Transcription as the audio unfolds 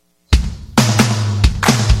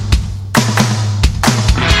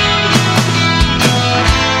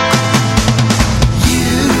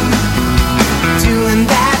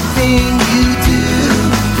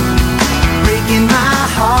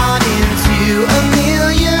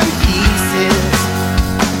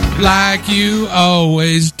like you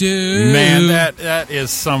always do. Man, that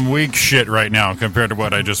is some weak shit right now compared to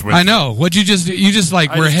what I just went I know. What you just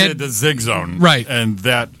like, we're did the Zig Zone. Right. And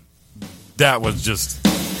that was just...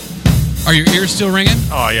 Are your ears still ringing?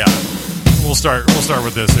 Oh, yeah. We'll start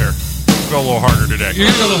with this here. Go a little harder today. You're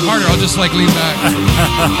going to go a little harder. I'll just, like, lean back.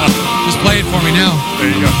 Just play it for me now. There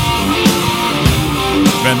you go.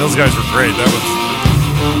 Man, those guys were great. That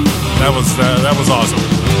was awesome.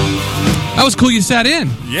 That was cool you sat in.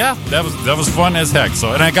 Yeah, that was fun as heck.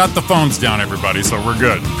 So, and I got the phones down, everybody, so we're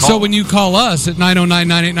good. So when you call us at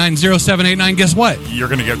 909-989-0789, guess what? You're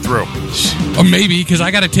going to get through. Or maybe, because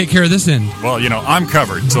I got to take care of this end. Well, I'm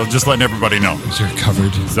covered, so just letting everybody know. You're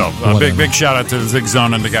covered. So, big shout out to the Zig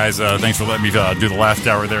Zone and the guys. Thanks for letting me do the last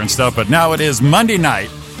hour there and stuff. But now it is Monday night,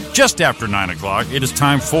 just after 9 o'clock. It is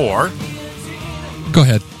time for... Go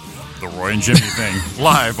ahead. The Roy and Jimmy thing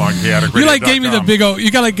live on chaoticradio.com. You gave me the big O. You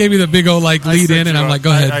gave me the big O lead in, and I'm like, go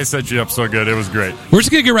ahead. I set you up so good. It was great. We're just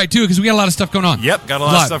gonna get right to it because we got a lot of stuff going on. Yep, got a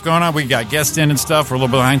lot of stuff going on. We got guests in and stuff. We're a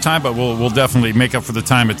little bit behind time, but we'll definitely make up for the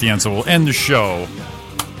time at the end. So we'll end the show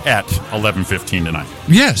at 11:15 tonight.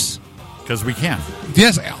 Yes, because we can.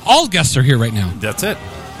 Yes, all guests are here right now. That's it.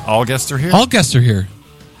 All guests are here. All guests are here.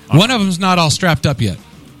 One of them's not all strapped up yet.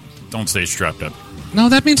 Don't say strapped up. No,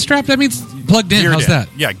 that means strapped. That means plugged in. Geared How's in. that?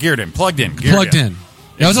 Yeah, geared in. Plugged in. Plugged in.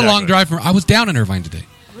 That was a long drive from... I was down in Irvine today.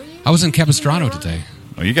 I was in Capistrano today.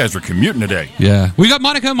 Oh, you guys were commuting today. Yeah. We got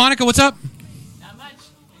Monica. Monica, what's up? Not much.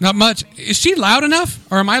 Not much. Is she loud enough?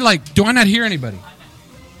 Or am I like... Do I not hear anybody?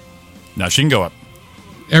 No, she can go up.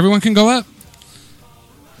 Everyone can go up?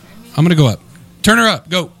 I'm going to go up. Turn her up.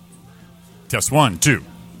 Go. Test 1, 2.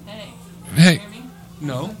 Hey.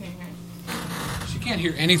 No. She can't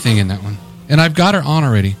hear anything in that one. And I've got her on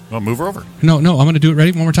already. Well, move her over. No, I'm going to do it.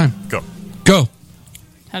 Ready? One more time. Go.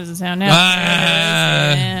 How does it sound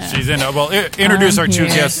now? She's in. Well, introduce our two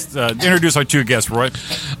guests. Introduce our two guests, Roy.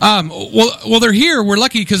 Well, they're here. We're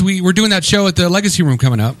lucky because we're doing that show at the Legacy Room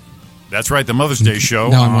coming up. That's right, the Mother's Day show.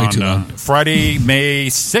 No, I'm way too long. Friday, May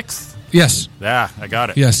 6th. Yes. Yeah, I got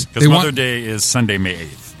it. Yes. Because Mother's Day is Sunday, May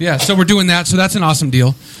 8th. Yeah, so we're doing that. So that's an awesome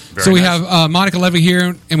deal. Very we nice. have Monica Levy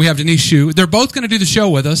here, and we have Denise Shue. They're both going to do the show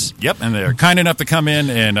with us. Yep, and they're kind enough to come in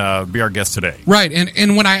and be our guest today. Right,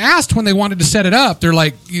 and when I asked when they wanted to set it up,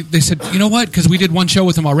 they said, you know what? Because we did one show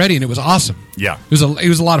with them already, and it was awesome. Yeah. It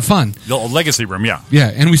was a lot of fun. The Legacy Room, yeah.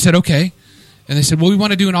 Yeah, and we said, okay. And they said, well, we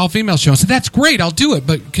want to do an all-female show. I said, that's great, I'll do it,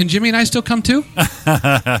 but can Jimmy and I still come too?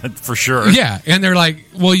 For sure. Yeah, and they're like,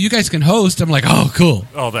 well, you guys can host. I'm like, oh, cool.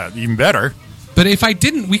 Oh, that, even better. But if I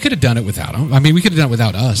didn't, we could have done it without him. I mean, we could have done it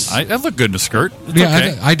without us. I look good in a skirt. It's yeah,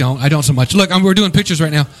 okay. I don't so much. Look, we're doing pictures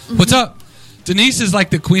right now. What's up? Denise is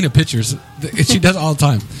like the queen of pictures. She does it all the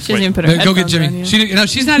time. She doesn't even put her Go get headphones Jimmy. on.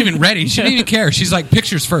 She's not even ready. She didn't even care. She's like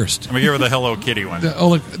pictures first. I'm going to give her the Hello Kitty one.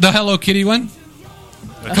 The Hello Kitty one?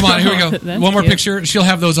 Come on, here we go. That's one more cute. picture. She'll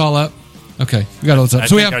have those all up. Okay, we got all those up. I we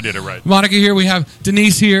think have I did it right. Monica here. We have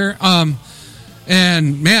Denise here.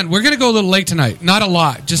 And man, we're going to go a little late tonight. Not a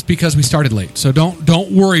lot, just because we started late. So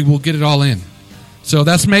don't worry, we'll get it all in. So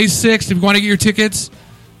that's May 6th. If you want to get your tickets,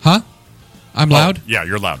 huh? I'm loud? Yeah,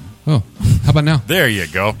 you're loud. Oh, how about now? There you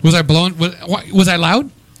go. Was I blowing? Was I loud?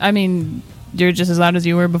 I mean, you're just as loud as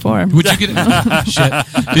you were before. Would you get shit?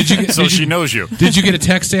 Did you get? So she knows you. Did you get a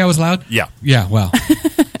text say I was loud? Yeah. Yeah. Well,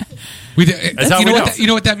 we did. That's how we know. You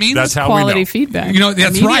know what that means? That's how Quality we know. feedback. You know,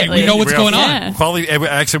 that's right. We know what's going Yeah. on. Quality.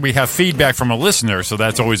 Actually, we have feedback from a listener, so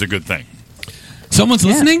that's always a good thing. Someone's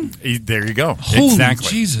listening? There you go. Holy exactly.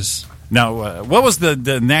 Jesus. Now, what was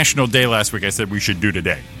the National Day last week I said we should do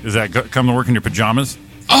today? Is that come to work in your pajamas?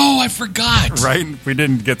 Oh, I forgot. Right? We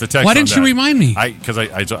didn't get the text. Why didn't you remind me? Because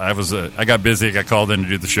I got busy. I got called in to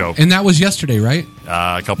do the show. And that was yesterday, right?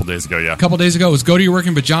 A couple days ago, yeah. A couple days ago. It was go to your work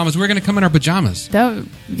in pajamas. We're going to come in our pajamas. So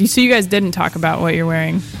you guys didn't talk about what you're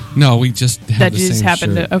wearing. No, we just have That the just same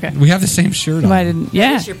happened shirt. to- okay. We have the same shirt on. Why didn't?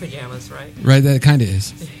 Yeah, It's your pajamas, right? Right, that kind of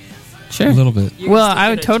is. sure. A little bit. You're Well, just I looking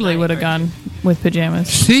would at totally tonight, would have right? gone with pajamas.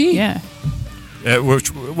 See? Yeah.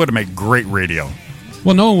 Which would have made great radio.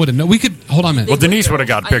 Well, no one would have known. We could, hold on a minute. Well, Denise would have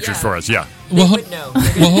got pictures for us, yeah. They Well, would know.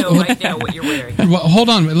 They're going to know right now what you're wearing. Well, hold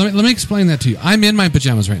on. Let me explain that to you. I'm in my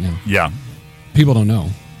pajamas right now. Yeah. People don't know.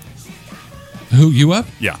 Who, you up?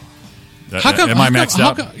 Yeah. How come, Am I maxed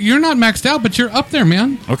out? You're not maxed out, but you're up there,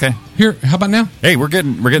 man. Okay. Here, how about now? Hey, we're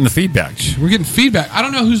getting the feedback. We're getting feedback. I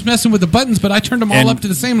don't know who's messing with the buttons, but I turned them all And- up to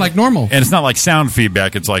the same like normal. And it's not like sound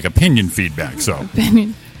feedback, it's like opinion feedback. So,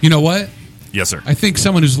 You know what? yes, sir. I think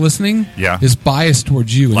someone who's listening Yeah. is biased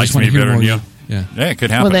towards you. And Likes just wanna me hear better more than of you? Yeah. Yeah, it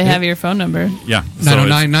could happen. Well, they have your phone number. Yeah. So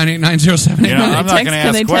 909-989-0789. you know, I'm not going to Can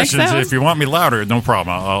ask they text questions. that? If you want me louder, no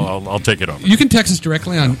problem. I'll take it over. You can text us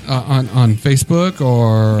directly on Facebook,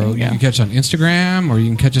 or you can catch on Instagram, or you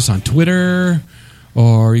can catch us on Twitter,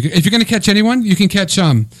 or if you're going to catch anyone, you can catch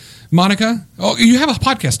Monica. Oh, you have a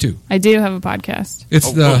podcast too. I do have a podcast. It's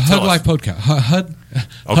the tell Hug us. Life podcast. Hug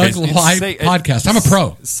Life say it- podcast. I'm a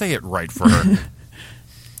pro. Say it right for her.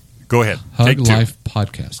 Go ahead. Hug Take two. Life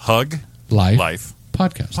podcast. Hug Life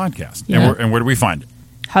podcast. podcast. Yeah. And where do we find it?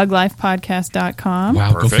 HugLifePodcast.com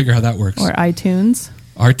Wow, Perfect. go figure how that works. or iTunes.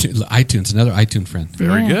 iTunes, another iTunes friend.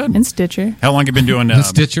 Very good. And Stitcher. How long have you been doing And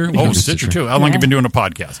Stitcher? We Oh, don't do Stitcher Stitcher. too. How long have you been doing a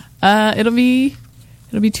podcast? It'll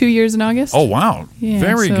be 2 years in August. Oh, wow. yeah,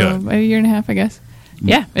 Very so good. A year and a half, I guess.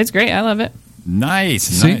 Yeah, it's great. I love it. Nice.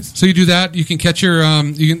 See? Nice. So you do that. You can catch her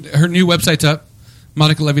new website's up,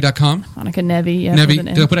 MonicaLevy.com. Monica Nevi. Yeah, with an Nevi.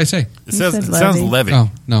 N. What did I say? It says said it sounds Levy. Levy. Oh,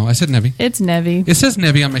 no, I said Nevi. It's Nevi. It says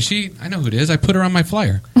Nevi on my sheet. I know who it is. I put her on my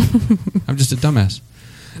flyer. I'm just a dumbass.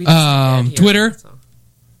 We just had here, Twitter. so.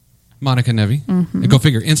 Monica Nevi. Mm-hmm. Go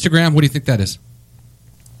figure. Instagram, what do you think that is?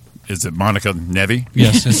 Is it Monica Nevi?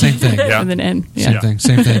 Yes, the same thing. Yeah. With an N. Same Yeah. thing.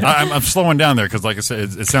 Same thing. I'm slowing down there because, like I said,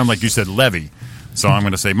 it sounded like you said Levy. So I'm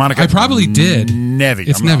going to say Monica. I probably did. Nevi.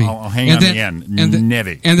 It's Nevi. I'll hang on the end.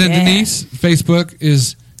 Nevi. And then Yeah. Denise, Facebook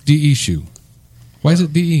is DE Shue. Why is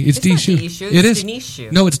it DE? It's It's D not Shue. DE Shue, It it's is. Denise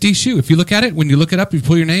Shue. No, it's D Shue. If you look at it, when you look it up, you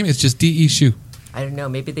pull your name, it's just DE Shue. I don't know.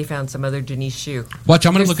 Maybe they found some other Denise Shue. Watch,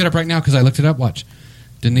 I'm going to look it up right now because I looked it up. Watch.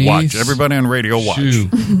 Denise. Watch. Everybody on radio, watch. Shue.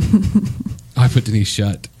 I put Denise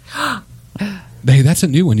Shut. Hey, that's a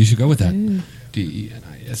new one. You should go with that.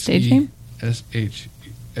 Stage name?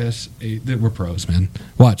 DENISE. We're pros, man.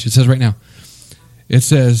 Watch. It says right now. It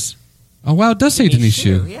says, oh, wow, it does say Denise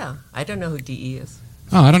Shue. Yeah. I don't know who DE is.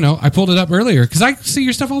 Oh, I don't know. I pulled it up earlier because I see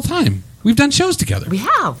your stuff all the time. We've done shows together. We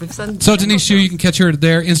have. We've done. So Denise Shue, you can catch her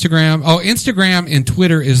there. Instagram. Oh, Instagram and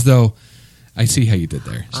Twitter is though. I see how you did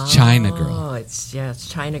there. It's China Girl. Oh, it's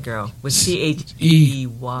China Girl with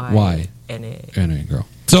Y. CHEYNA. Anyway, girl.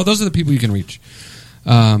 So those are the people you can reach.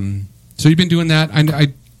 So you've been doing that. I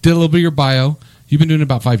did a little bit of your bio. You've been doing it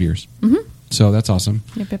about 5 years. Mm-hmm. So that's awesome.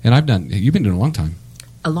 Yep. And you've been doing it a long time.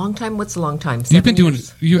 A long time? What's a long time? You've been 7 doing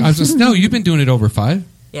years? no, you've been doing it over 5.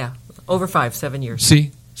 Yeah, over 7 years.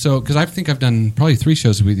 See? So, because I think I've done probably 3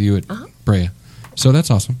 shows with you at Brea. So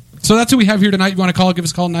that's awesome. So that's what we have here tonight. You want to call? Give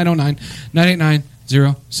us a call,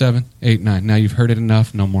 909-989-0789. Now you've heard it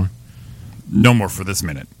enough. No more. No more for this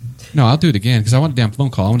minute. No, I'll do it again because I want a damn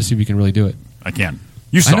phone call. I want to see if we can really do it. I can.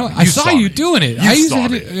 You saw. I know. me. I saw you me. doing it. You I saw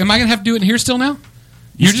me. am I going to have to do it in here still now? You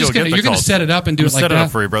You're still just get gonna the you're gonna calls. set it up and do I'm it like set that. it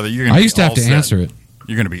up for you, brother. You're gonna I be used to have all to set. answer it.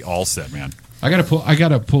 You're going to be all set, man. I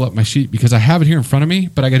gotta pull up my sheet because I have it here in front of me,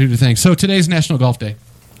 but I got to do the thing. So today's National Golf Day.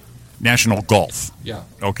 National Golf. Yeah.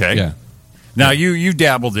 Okay. Yeah. Now you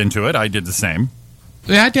dabbled into it. I did the same.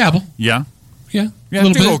 Yeah, I dabble. Yeah. Yeah. Yeah. a I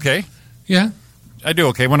little do bit. okay. Yeah. I do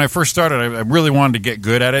okay. When I first started, I really wanted to get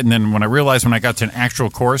good at it, and then when I realized when I got to an actual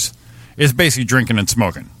course, it's basically drinking and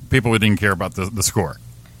smoking. People didn't care about the score,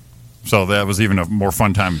 so that was even a more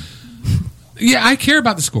fun time. Yeah, I care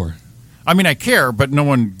about the score. I mean, I care, but no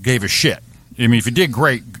one gave a shit. I mean, if you did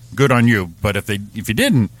great, good on you. But if you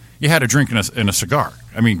didn't, you had a drink and a cigar.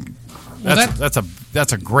 I mean, Well,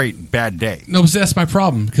 that's a great bad day. No, that's my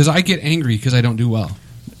problem because I get angry because I don't do well.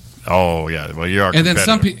 Oh yeah, well you are. And then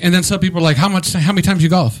some people are like, how many times you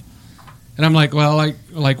golf? And I'm like, well,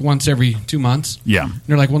 like once every 2 months. Yeah. And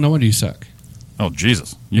they're like, well, no wonder you suck. Oh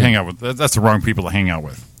Jesus, you hang out with that's the wrong people to hang out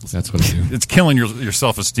with. That's what I do. It's killing your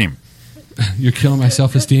self esteem. You're killing my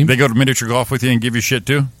self-esteem. They go to miniature golf with you and give you shit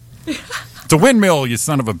too. It's a windmill, you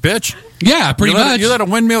son of a bitch. Yeah, pretty much. You let a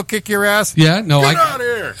windmill kick your ass. Yeah, no, Get out of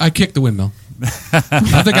here. I kick the windmill.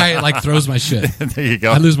 I'm the guy that like throws my shit. There you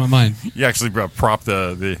go. I lose my mind. You actually prop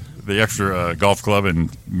the extra golf club and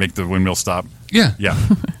make the windmill stop. Yeah, Yeah,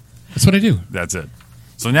 that's what I do. that's it.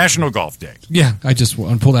 So National Golf Day. Yeah, I just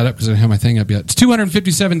want to pull that up because I don't have my thing up yet. It's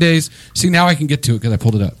 257 days. See, now I can get to it because I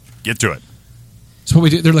pulled it up. Get to it. So what we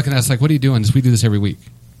do, they're looking at us like, what are you doing? We do this every week.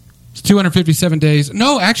 It's 257 days.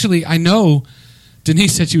 No, actually, I know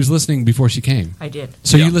Denise said she was listening before she came. I did.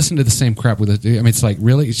 So Yeah. you listen to the same crap with it. I mean, it's like,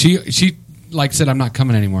 really? She like said, I'm not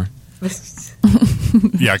coming anymore.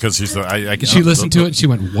 Yeah, because she's She listened to it and she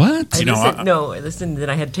went, what? You know, I listened, then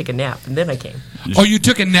I had to take a nap, and then I came. Oh, you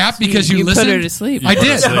took a nap because you You listened? put her to sleep. I put her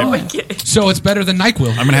did. to sleep. No, I'm kidding. So it's better than NyQuil.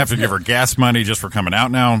 I'm going to have to give her gas money just for coming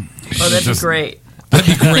out now. Oh, that'd be great. That'd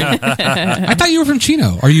be great. I thought you were from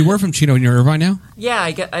Chino. Or you were from Chino and you're Irvine now? Yeah,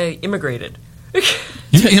 I immigrated. You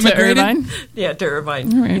To immigrated? Irvine? Yeah, to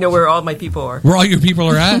Irvine. All right. You know where all my people are. Where all your people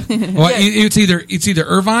are at? Well, Yeah. it's either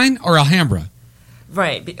Irvine or Alhambra.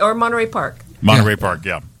 Right, or Monterey Park. Monterey Yeah. Park,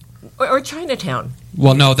 yeah. Or Chinatown.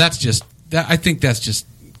 Well, no, that's just that. I think that's just.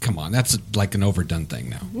 Come on, that's like an overdone thing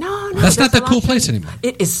now. No, That's not there's the a cool lot place of- anymore.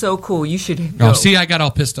 It is so cool. You should go. Oh, see, I got all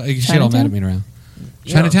pissed off. You get all mad at me around.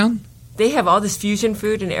 Yeah. Chinatown? They have all this fusion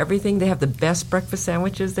food and everything. They have the best breakfast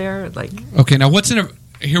sandwiches there. Like, Okay, now what's in a...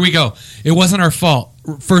 Here we go. It wasn't our fault.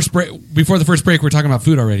 First break, before the first break, we were talking about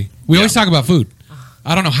food already. We always talk about food.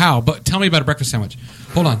 I don't know how, but tell me about a breakfast sandwich.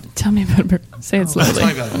 Hold on. Tell me about it. Say it slowly. Tell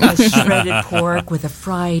me about it. a shredded pork with a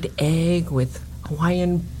fried egg with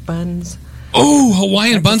Hawaiian buns. Oh,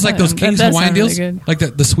 Hawaiian buns like those that King's does Hawaiian sound really deals? good.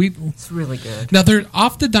 Like the sweet... It's really good. Now, they're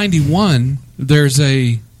off the 91. There's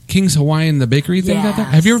a King's Hawaiian, the bakery thing out there.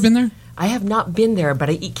 Yes. Have you ever been there? I have not been there, but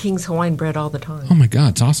I eat King's Hawaiian bread all the time. Oh, my God.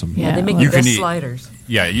 It's awesome. Yeah. They make You the can best eat- sliders.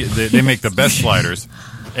 Yeah, they make the best sliders,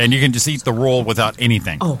 and you can just eat the roll without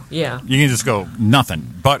anything. Oh, yeah. You can just go nothing.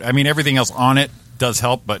 But, I mean, everything else on it does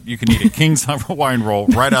help, but you can eat a King's Hawaiian roll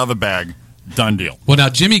right out of the bag. Done deal. Well, now,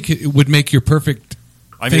 Jimmy would make your perfect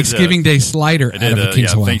I made Thanksgiving Day slider I out did of a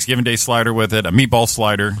King's Hawaiian. Thanksgiving Day slider with it, a meatball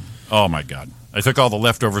slider. Oh, my God. I took all the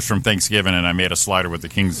leftovers from Thanksgiving, and I made a slider with the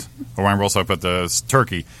King's Hawaiian roll. So I put the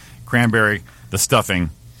turkey, cranberry, the stuffing,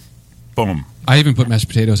 boom. I even put mashed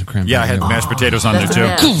potatoes and cranberry. Yeah, I had in there. mashed potatoes on there, that's too. the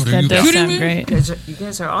best. God, are That you does kidding sound me? great. You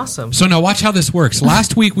guys are awesome. So now watch how this works.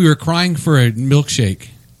 Last week we were crying for a milkshake,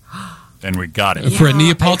 And we got it. for a Yeah,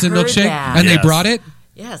 Neapolitan I heard milkshake, that. and they Yes. brought it.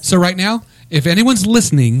 Yes. So right now, if anyone's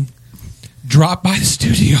listening, drop by the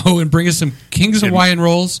studio and bring us some King's Hawaiian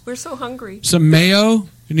rolls, We're so hungry. some mayo.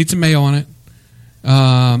 You need some mayo on it.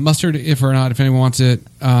 Mustard, if or not, if anyone wants it.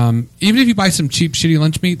 Even if you buy some cheap, shitty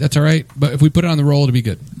lunch meat, that's all right. But if we put it on the roll, it'll be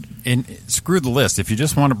good. And screw the list. If you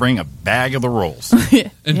just want to bring a bag of the rolls, And Yeah.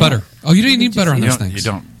 butter. Oh, you don't need butter on you those don't, things.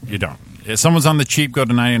 you don't. If someone's on the cheap, go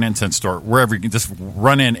to 99-cent store, wherever you can just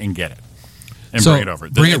run in and get it. And So, bring it over.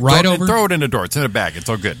 bring it right over? Throw it in the door. It's in a bag. It's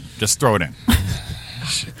all good. Just throw it in.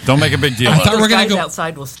 Don't make a big deal I out thought of it. we're gonna guys go-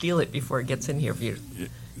 outside will steal it before it gets in here. If you,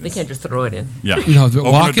 they can't just throw it in. Yeah. Open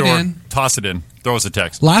walk the it door, in. toss it in, throw us a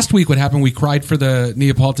text. Last week, what happened? We cried for the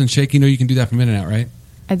Neapolitan shake. You know, you can do that from In-N-Out, right?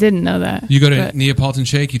 I didn't know that. You go to but- Neapolitan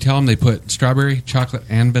Shake, you tell them they put strawberry, chocolate,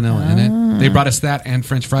 and vanilla in it. They brought us that and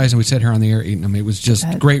French fries, and we sat here on the air eating them. It was just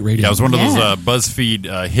great radio. Yeah, it was one of those Yeah.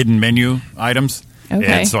 BuzzFeed hidden menu items. Okay.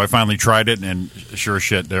 And so I finally tried it, and sure as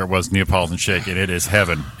shit, there it was Neapolitan shake, and it is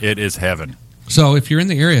heaven. It is heaven. So if you're in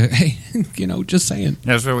the area, hey, just saying.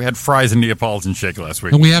 Yeah, so we had fries and Neapolitan shake last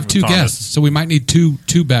week. And we have with 2 Thomas. guests, so we might need two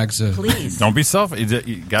bags of. Please. Don't be selfish.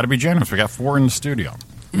 You got to be generous. We got 4 in the studio.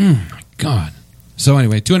 God. So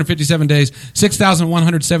anyway, 257 days,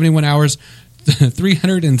 6,171 hours,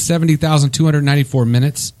 370,294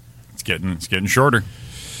 minutes. It's getting shorter.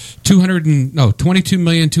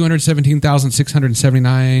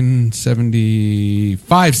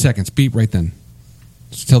 22,217,679.75 seconds. Beep right then.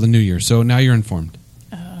 It's till the new year. So now you're informed.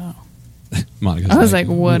 Oh. Monica's I was like,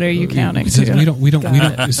 what are you counting He says, to? we don't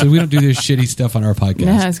do this shitty stuff on our podcast.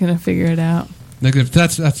 Nah, I was going to figure it out. Like if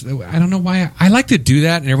that's I don't know why I like to do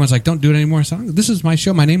that, and everyone's like, don't do it anymore. So this is my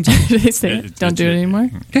show. My name's on it. They say, don't do it anymore.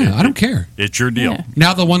 Yeah, I don't care. It's your deal. Yeah.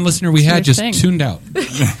 Now the one listener we It's had your just thing. tuned out.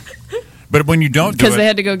 But when you don't do Because they it,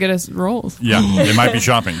 had to go get us rolls. yeah, they might be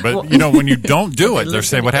shopping. But when you don't do it, they're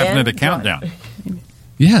saying, "What happened to the countdown?"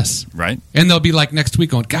 Yes, Right? and they'll be like next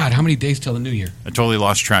week going, God, how many days till the new year? I totally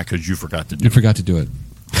lost track because you forgot to do You it. forgot to do it.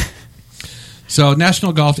 So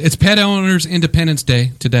National Golf. It's Pet Owners Independence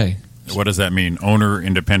Day today. What does that mean? Owner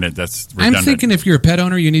independent. That's redundant. I'm thinking if you're a pet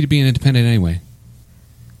owner, you need to be an independent anyway.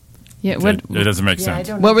 Yeah. What, It doesn't make Yeah, I sense.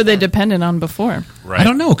 don't what were they understand. dependent on before? Right? I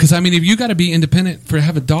don't know because I mean, if you got to be independent for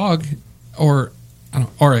have a dog or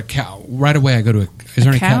a cow, right away I go to a. Is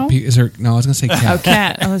there any cow? cat? Is there? No, I was going to say cat. Oh,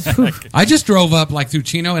 cat. I was, whew. I just drove up like through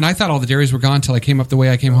Chino, and I thought all the dairies were gone until I came up the way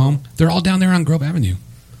I came home. They're all down there on Grove Avenue.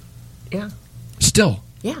 Yeah. Still,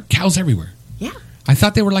 Yeah. cows everywhere. Yeah. I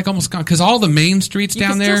thought they were like almost gone because all the main streets You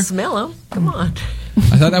down can there. still smell them. Come on.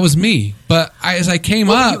 I thought that was me, but as I came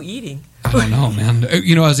What up, are you eating? I don't know, man.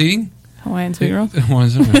 You know, what I was eating. Hawaiian sweet roll.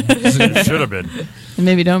 It should have been. And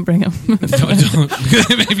maybe don't bring them.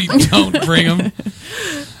 Maybe don't bring them.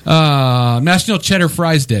 National Cheddar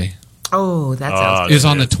Fries Day Oh, that sounds is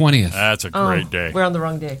on the 20th. That's a good. great day. We're on the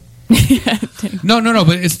wrong day. No,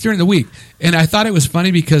 but it's during the week, and I thought it was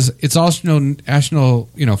funny because it's also national.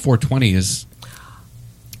 420 is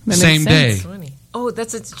That same makes day. sense. Funny. Oh,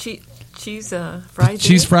 that's a cheese fries.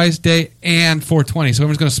 Cheese fries day and 420. So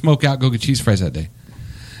everyone's going to smoke out, go get cheese fries that day.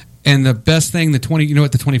 And the best thing, the 20. You know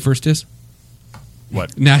what the 21st is?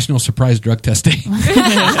 What? National Surprise Drug Test Day.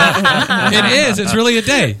 It is. It's really a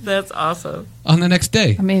day That's awesome. on the next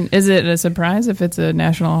day. I mean, is it a surprise if it's a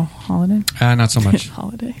national holiday? Not so much.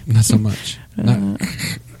 Holiday. Not so much.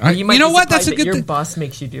 You might know be what? That's a surprised that good your thing. boss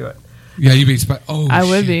makes you do it. Yeah, you'd be surprised. Oh, I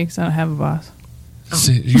would shit. be because I don't have a boss.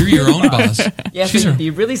 See, you're your own boss. Yeah, She's so her- you'd be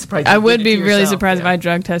really surprised. I you would did it be to really yourself, surprised yeah. if I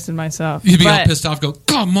drug tested myself. You'd be all But pissed off. Go,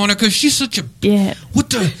 God, Monica, she's such a. Yeah, What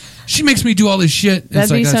the? She makes me do all this shit. It's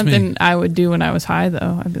that'd like, be that's me. something I would do when I was high,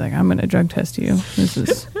 though. I'd be like, I'm going to drug test you. This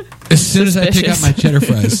is As soon as I pick up suspicious. my cheddar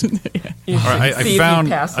fries. All right, See if you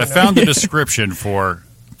pass I or not. found the description for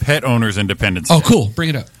Pet Owners Independence Day. Oh, cool. Bring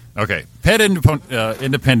it up. Okay.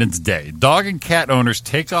 Independence Day. Dog and cat owners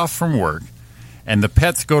take off from work, and the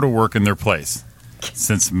pets go to work in their place.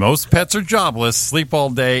 Since most pets are jobless, sleep all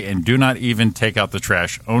day, and do not even take out the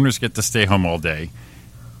trash, owners get to stay home all day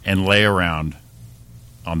and lay around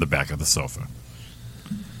on the back of the sofa.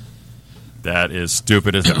 That is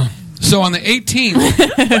stupid as hell. So on the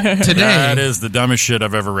 18th today. That is the dumbest shit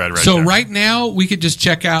I've ever read. So there. right now we could just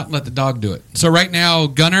check out and let the dog do it. So right now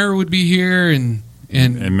Gunner would be here and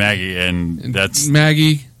Maggie, and that's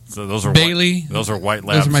Maggie, so those are Bailey. Those are white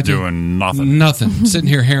Those are my labs two. doing nothing. Nothing. Sitting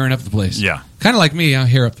here hairing up the place. Yeah. Kind of like me. I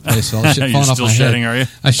hair up the place. So all the shit You're falling off still my shedding, head. are you?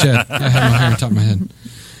 I shed. I have no hair on top of my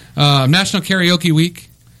head. National Karaoke Week.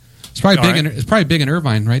 It's probably All big. right. It's probably big in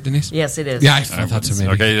Irvine, right, Denise? Yes, it is. Yeah, I thought so.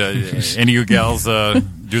 Maybe. Okay, any of you gals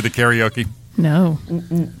do the karaoke? no.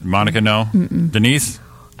 Monica, no. Denise?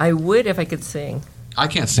 I would if I could sing. I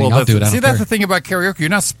can't sing. I'll do it. I See, don't that's care. the thing about karaoke. You're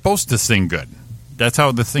not supposed to sing good. That's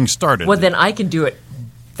how the thing started. Well, then I can do it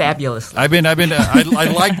fabulously. I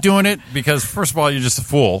like doing it because, first of all, you're just a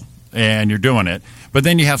fool and you're doing it. But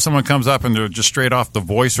then you have someone comes up and they're just straight off The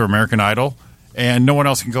Voice or American Idol, and no one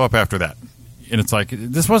else can go up after that. And it's like,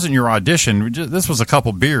 this wasn't your audition. This was a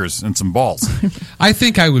couple beers and some balls. I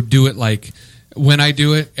think I would do it like when I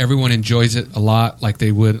do it, everyone enjoys it a lot, like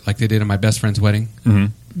they did at my best friend's wedding. Mm-hmm.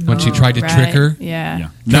 When she tried to trick her. Yeah.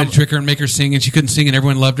 Tried to trick her and make her sing, and she couldn't sing, and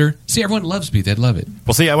everyone loved her. See, everyone loves me. They'd love it.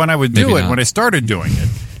 Well, see, when I would Maybe do it, not. when I started doing it,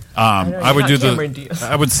 I would not do Cameron Diaz.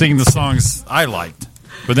 I would sing the songs I liked.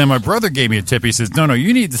 But then my brother gave me a tip. He says, no,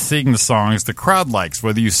 you need to sing the songs the crowd likes.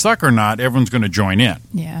 Whether you suck or not, everyone's going to join in.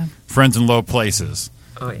 Yeah. Friends in Low Places.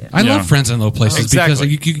 Oh, yeah. I Yeah. love Friends in Low Places Exactly.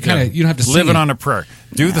 because you kind of you don't have to sing Living it. on a prayer.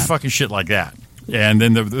 Do the fucking shit like that. And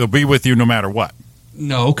then they'll be with you no matter what.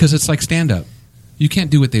 No, because it's like stand up. You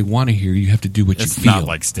can't do what they want to hear. You have to do what It's you feel. not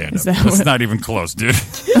like stand up. Is that It's what- not even close, dude.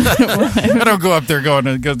 I don't go up there going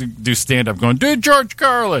to go do stand up going, dude, George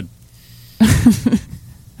Carlin.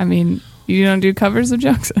 I mean, you don't do covers of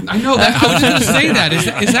jokes? I know that. I was just going to say that.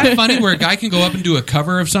 Is that funny where a guy can go up and do a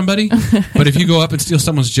cover of somebody, but if you go up and steal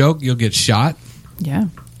someone's joke, you'll get shot? Yeah.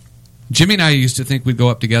 Jimmy and I used to think we'd go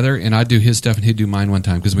up together, and I'd do his stuff and he'd do mine one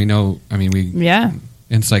time because we know. I mean, Yeah. and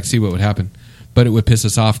it's like see what would happen, but it would piss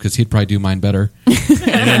us off because he'd probably do mine better, And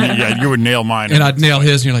then, you would nail mine. and I'd nail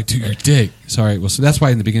his, and you're like, dude, you're a dick. Sorry. Well, so that's why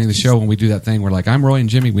in the beginning of the show when we do that thing, we're like, I'm Roy and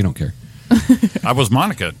Jimmy. We don't care. I was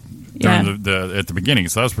Monica during Yeah. at the beginning,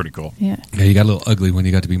 so that was pretty cool. Yeah. Yeah, you got a little ugly when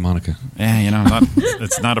you got to be Monica. Yeah,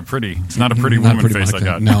 it's not a pretty Not woman pretty face Monica.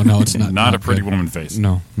 I got. No, it's not. Not a Not pretty good. woman face.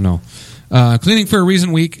 No. Cleaning for a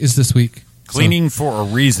Reason week is this week. Cleaning for a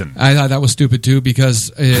reason. I thought that was stupid too because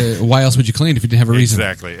why else would you clean if you didn't have a reason?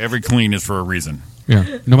 Exactly. Every clean is for a reason.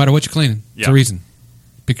 Yeah. No matter what you're cleaning, it's a Yeah. reason.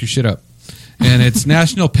 Pick your shit up. And it's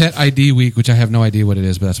National Pet ID Week, which I have no idea what it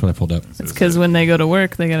is, but that's what I pulled up. It's because when they go to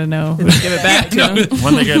work, they got to know who to give it back to them.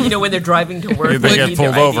 When they You get know, when they're driving to work, they get need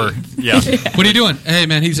their pulled ID. over. Yeah. What are you doing? Hey,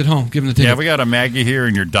 man, he's at home. Give him the ticket. Yeah, we got a Maggie here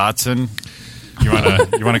in your Datsun. You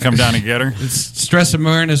wanna come down and get her? It's Stress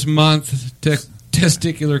Awareness Month,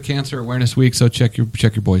 Testicular Cancer Awareness Week, so check your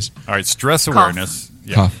boys. All right, stress Cough. awareness.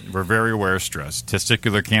 Yeah, Cough. we're very aware of stress.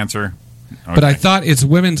 Testicular cancer. Okay. But I thought it's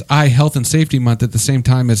Women's Eye Health and Safety Month at the same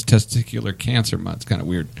time as Testicular Cancer Month. It's kind of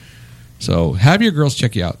weird. So have your girls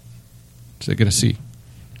check you out so they get a C.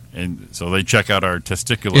 And so they check out our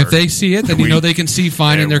testicular. If they see it, then you know they can see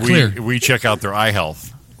fine and they're clear. We check out their eye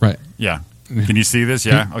health. Right. Yeah. Can you see this?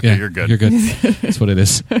 Yeah. Okay, you're good. You're good. That's what it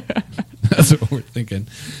is. That's what we're thinking.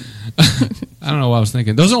 I don't know what I was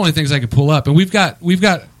thinking. Those are the only things I could pull up. And we've got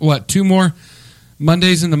what, 2 more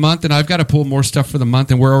Mondays in the month, and I've got to pull more stuff for the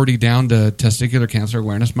month, and we're already down to Testicular Cancer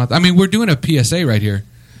Awareness Month. I mean, we're doing a PSA right here.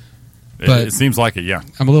 But it seems like it. Yeah.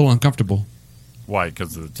 I'm a little uncomfortable. Why?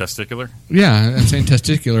 Because of the testicular? Yeah, I'm saying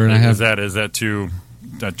testicular, and I have Is that too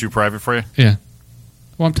private for you? yeah.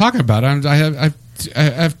 Well, I'm talking about it. I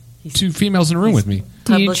have 2 females in a room with me.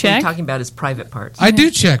 Do you Publicly check? talking about his private parts. I do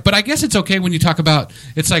check, but I guess it's okay when you talk about.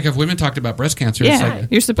 It's like if women talked about breast cancer. It's Yeah.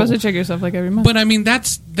 like, You're supposed to check yourself like every month. but I mean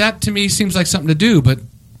that to me seems like something to do. But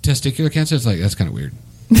testicular cancer, it's like that's kind of weird.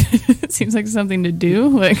 It seems like something to do.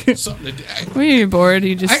 Like, Something to do. when you're bored,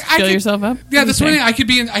 you just fill yourself up. Yeah, What that's do you one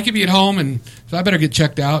thing. I could be at home, and so I better get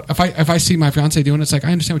checked out. If I see my fiance doing it, it's like,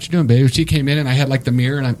 I understand what you're doing, babe. If she came in and I had like the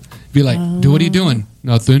mirror, and I'd be like, "Dude, what are you doing?"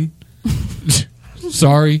 Nothing.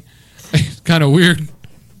 Sorry. It's kind of weird.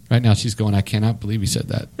 Right now, she's going, I cannot believe you said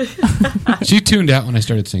that. She tuned out when I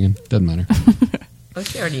started singing. Doesn't matter. Oh,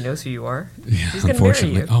 she already knows who you are. Yeah, She's gonna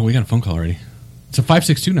unfortunately. marry you. Oh, we got a phone call already. It's a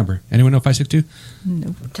 562 number. Anyone know 562?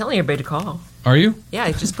 Nope. I'm telling everybody to call. Are you? Yeah,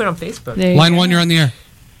 I just put it on Facebook. There you Line go. 1, you're on the air.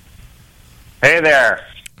 Hey there.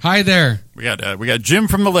 Hi there. We got Jim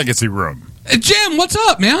from the Legacy Room. Jim, what's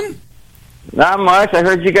up, man? Not much. I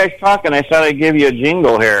heard you guys talking. I thought I'd give you a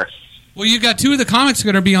jingle here. Well, you got 2 of the comics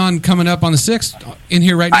going to be on coming up on the 6th in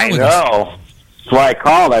here right now I with us. know. That's why I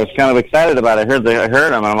called. I was kind of excited about it. I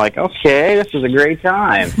heard them. I'm like, okay, this is a great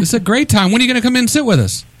time. This is a great time. When are you going to come in and sit with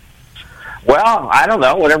us? Well, I don't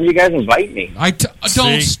know. Whatever you guys invite me.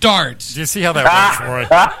 Don't start. Do you see how that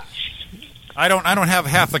works, Roy? I don't have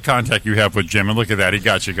half the contact you have with Jim, and look at that. He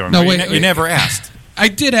got you going. No, You wait, ne- wait. you never asked. I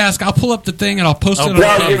did ask. I'll pull up the thing and I'll post it on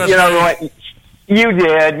Well, the you know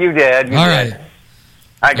what? You did. All right.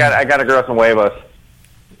 I got to grow some huevos.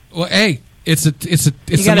 Well, hey, it's a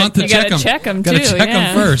gotta- month to you check gotta them. check 'em, Gotta too, check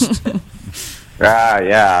yeah. them first.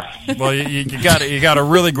 Yeah. Well, you got a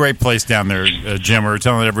really great place down there, Jim. We were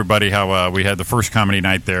telling everybody how we had the first comedy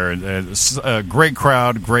night there. A great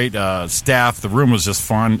crowd, great staff. The room was just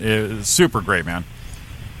fun. It was super great, man.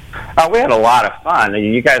 We had a lot of fun.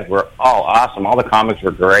 You guys were all awesome. All the comics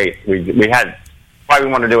were great. We had probably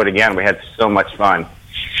want to do it again. We had so much fun.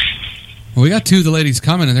 Well, we got 2 of the ladies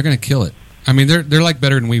coming, and they're going to kill it. I mean, they're like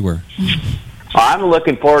better than we were. I'm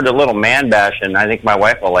looking forward to a little man bash, and I think my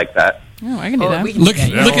wife will like that. Oh, I can do that. we can Look,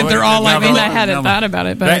 do that. look at they're all I like. mean, no, I hadn't no. thought about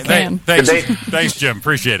it, but I can. Thanks, Jim.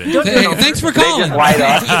 Appreciate it. Hey, thanks for They calling. just light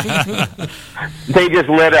up. They just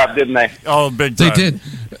lit up, didn't they? Oh, big They time. did.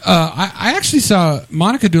 I actually saw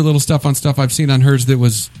Monica do a little stuff on stuff I've seen on hers that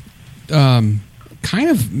was kind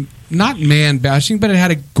of not man bashing, but it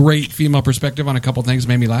had a great female perspective on a couple things.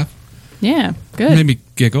 Made me laugh. Yeah, good. Made me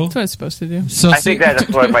giggle. That's what it's supposed to do. So I think that's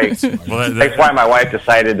why that's why my wife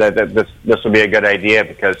decided that this would be a good idea,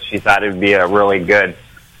 because she thought it would be a really good.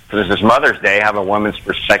 Because this is Mother's Day, have a woman's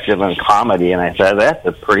perspective on comedy, and I said that's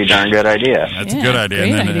a pretty darn good idea. That's a Yeah, good idea.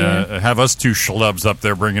 great And then idea. have us 2 schlubs up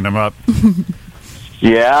there bringing them up.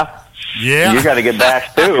 Yeah, Yeah. you got to get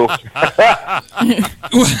bashed too.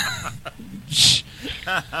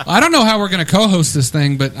 I don't know how we're going to co-host this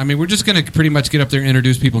thing, but I mean, we're just going to pretty much get up there and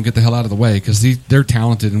introduce people and get the hell out of the way, because they're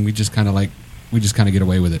talented, and we just kind of get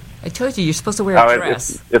away with it. I told you, you're supposed to wear a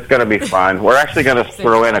dress. It's going to be fun. We're actually going to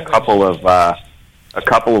throw in a couple of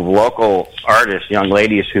local artists, young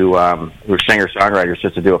ladies who are singer-songwriters,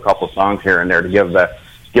 just to do a couple songs here and there to give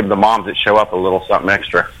the moms that show up a little something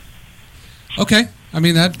extra. Okay, I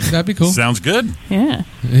mean that'd be cool. Sounds good. Yeah.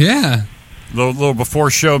 Yeah. Little before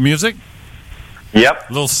show music. Yep.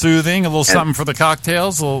 A little soothing, a little something for the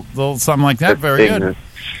cocktails, a little something like that. Very good.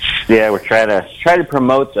 Yeah, we're trying to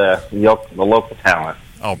promote the local talent.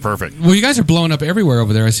 Oh, perfect. Well, you guys are blowing up everywhere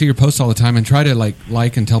over there. I see your posts all the time, and try to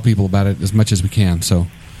like and tell people about it as much as we can. So,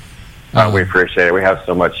 We appreciate it. We have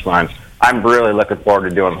so much fun. I'm really looking forward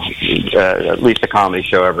to doing at least a comedy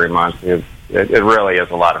show every month. It really is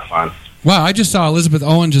a lot of fun. wow, I just saw Elizabeth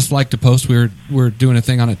Owen just liked a post. We're doing a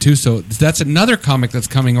thing on it too. So that's another comic that's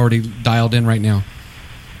coming already dialed in right now.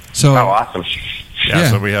 So, Oh, awesome.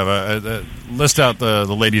 Yeah, so we have a list out the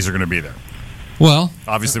ladies are going to be there. well,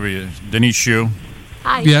 Obviously, Denise Shue,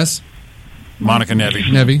 Hi. yes, Monica Nevi,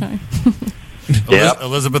 Nevi, Yep.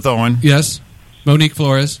 Elizabeth Owen, yes, Monique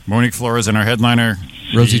Flores, and our headliner,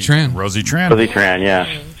 Rosie Tran. Rosie Tran. Billy Tran,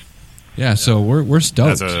 yeah. Yeah, so we're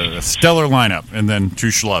stoked. That's a stellar lineup. And then 2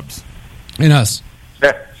 schlubs. And us.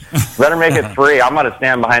 Better make it 3. I'm going to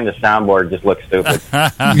stand behind the soundboard and just look stupid.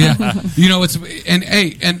 Yeah, you know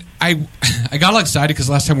and I got all excited because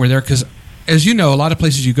last time we were there, because as you know, a lot of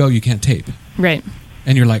places you go you can't tape, Right.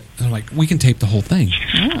 and they're like we can tape the whole thing.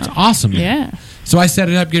 It's awesome. Yeah. So I set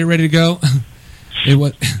it up, get it ready to go. It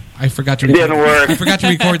was I forgot to. It didn't work. I forgot to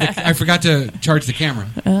record. I forgot to charge the camera.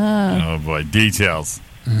 Oh, boy. Details.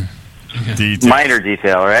 Details. Minor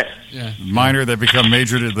detail, right? Yeah. Minor that become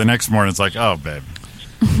major to the next morning. It's like, oh, babe.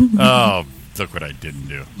 Oh, look what I didn't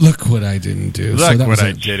do. Look what I didn't do. Look that what was I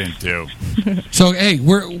it. didn't do. So hey,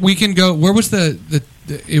 we can go. Where was the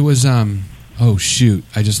it was oh shoot,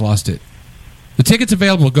 I just lost it. The ticket's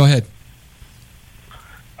available. Go ahead.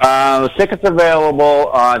 The ticket's available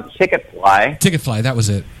on Ticketfly, Ticketfly. That was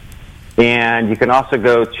it. and you can also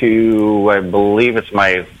go to, I believe it's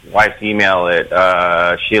my wife's email at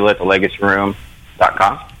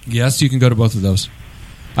Sheila@thelegacyroom.com. Yes, you can go to both of those.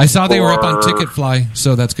 I saw they were up on Ticketfly,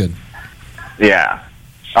 so that's good. Yeah.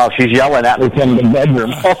 Oh, she's yelling at me from the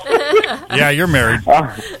bedroom. Yeah, you're married.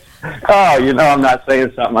 Oh, you know I'm not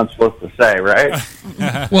saying something I'm supposed to say, right?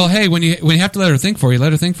 Well, hey, when you have to let her think for you,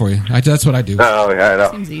 let her think for you. That's what I do. Oh, yeah, I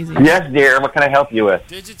know. Seems easy. Yes, dear. What can I help you with?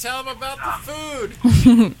 Did you tell him about the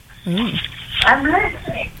food? I'm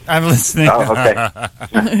listening. I'm listening. Oh, okay.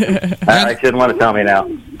 I shouldn't want to tell me now.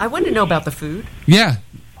 I want to know about the food. Yeah.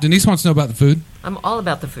 Denise wants to know about the food. I'm all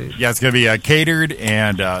about the food. Yeah, it's going to be catered,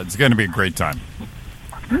 and it's going to be a great time.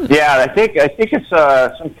 Yeah, I think it's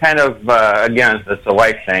some kind of again, it's a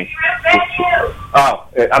wife thing. Oh,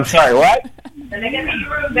 I'm sorry. What? The Legacy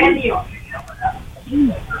Room venue.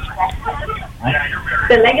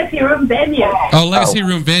 The Legacy Room venue. Oh, Legacy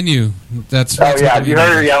Room venue. That's Oh yeah, what you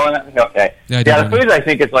heard her yelling at me. Okay. Yeah, I did Yeah, hear the food I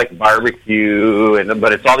think is like barbecue,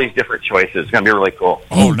 but it's all these different choices. It's gonna be really cool.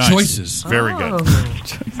 Oh, nice. choices. Very Oh.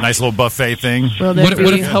 good. Nice little buffet thing. Will there What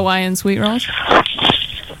be if- Hawaiian sweet rolls?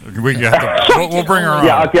 We'll bring her on.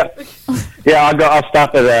 Yeah, I'll go. I'll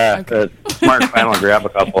stop at Smart and Final and grab a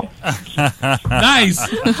couple. Nice.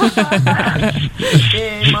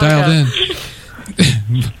 Yay, Dialed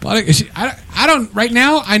Monica. in. I don't. Right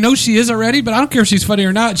now, I know she is already, but I don't care if she's funny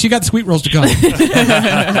or not. She got the sweet rolls to come.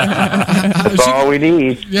 That's all we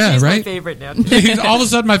need. Yeah, She's my right. favorite now. He's all of a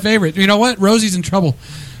sudden my favorite. You know what? Rosie's in trouble.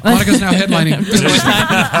 Monica's now headlining. Because of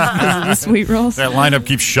the sweet rolls. That lineup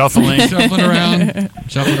keeps shuffling.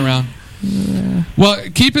 Shuffling around. Well,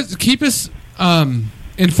 keep us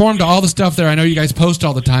informed of all the stuff there. I know you guys post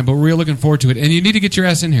all the time, but we're really looking forward to it. And you need to get your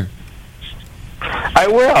ass in here. I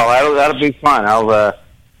will. That'll be fun. I'll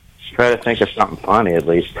try to think of something funny at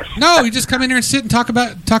least. No, you just come in here and sit and talk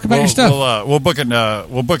about your stuff. We'll book it.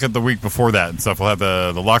 We'll book it the week before that and stuff. We'll have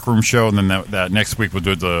the locker room show, and then that next week we'll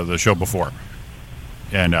do the show before.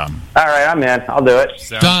 And all right, I'm in. I'll do it.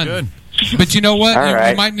 sounds Done. good. But you know what? All You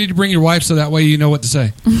right. might need to bring your wife so that way you know what to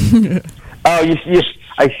say. Oh,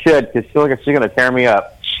 I should, because she's going to tear me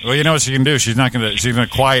up. Well, you know what she can do. She's gonna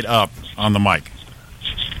quiet up on the mic.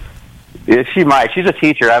 Yeah, she might. She's a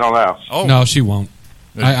teacher. I don't know. Oh No, she won't.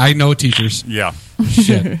 I know teachers. yeah,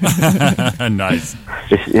 Shit. nice.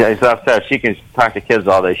 Yeah, so she can talk to kids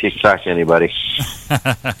all day. She can talk to anybody.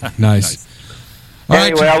 Nice. All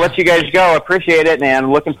right, Anyway, I'll let you guys go. Appreciate it,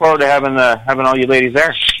 and looking forward to having all you ladies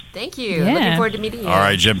there. Thank you. Yeah. Looking forward to meeting you. All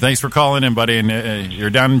right, Jim. Thanks for calling in, buddy. And you're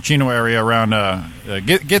down in Chino area around.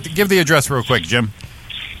 Give the address real quick, Jim.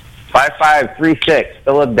 5536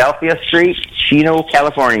 Philadelphia Street, Chino,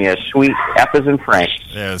 California. Suite F as in Frank.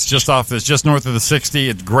 Yeah, it's just north of the 60.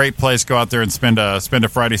 It's a great place. Go out there and spend a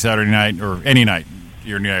Friday, Saturday night, or any night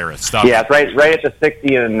you're near area. Stop. Yeah, it's right at the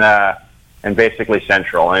 60 and basically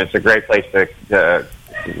Central, and it's a great place to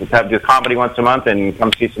do comedy once a month and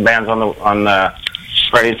come see some bands on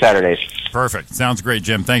Friday and Saturdays. Perfect. Sounds great,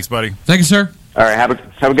 Jim. Thanks, buddy. Thank you, sir. All right, have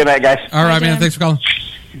a good night, guys. All right, Bye, man. Jim. Thanks for calling.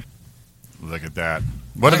 Look at that.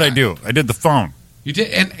 What did I do? I did the phone. You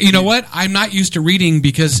did, and you know what? I'm not used to reading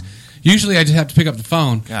because usually I just have to pick up the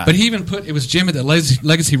phone. God. But he even it was Jim at the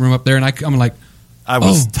legacy room up there, and I'm like, I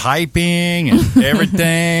was Oh. typing and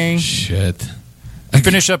everything. shit.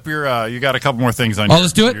 Finish up your. You got a couple more things on. Oh,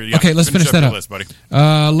 let's do it? Okay, let's finish up that your up. list, buddy.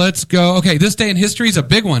 Let's go. Okay, this day in history is a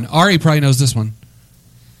big one. Ari probably knows this one,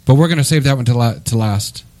 but we're going to save that one to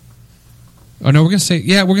last. Oh no, we're going to save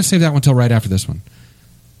that one till right after this one.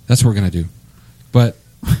 That's what we're going to do. But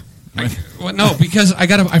no, because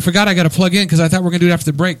I forgot I got to plug in because I thought we were going to do it after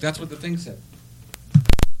the break. That's what the thing said.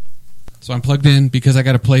 So I'm plugged in because I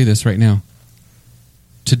got to play this right now.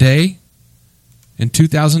 Today, in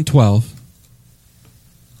 2012,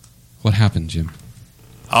 what happened, Jim?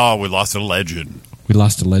 Oh, we lost a legend. We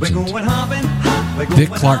lost a legend. Dick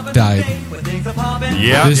Clark died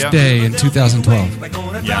Yeah. this day in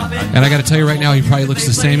 2012. Yeah. And I got to tell you right now, he probably looks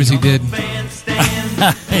the same as he did.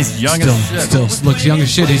 He's young as shit. Still looks young as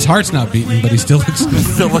shit. His heart's not beating, but he still looks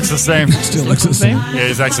Still looks the same. still looks the same. Yeah,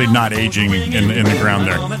 he's actually not aging in the ground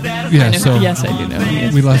there. Yeah. So Yes, I do know. He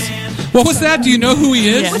is. we lost. What was that? Do you know who he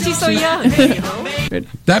is? Yeah. Was he so young?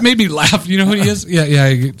 That made me laugh. You know who he is?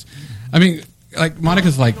 Yeah. I mean, like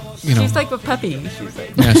Monica's like, you know. She's like a puppy. She's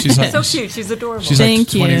like, Yeah, she's like so cute. She's adorable. She's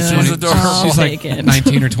Thank like 20, you. 20 She's adorable. she's I'll like take it.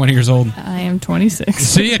 19 or 20 years old. I am 26.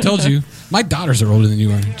 See, I told you. My daughters are older than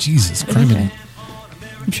you are. Jesus Christ. Okay.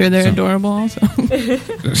 I'm sure they're adorable also.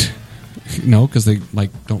 No, because they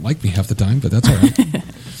don't like me half the time, but that's all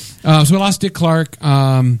right. So we lost Dick Clark.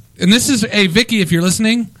 And this is, Vicky, if you're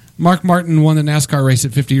listening, Mark Martin won the NASCAR race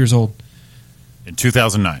at 50 years old. In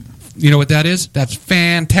 2009. You know what that is? That's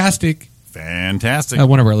fantastic. Fantastic.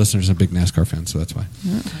 One of our listeners is a big NASCAR fan, so that's why.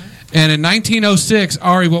 And in 1906,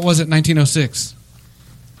 Ari, what was it, 1906?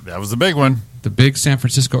 That was the big one. The big San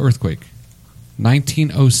Francisco earthquake.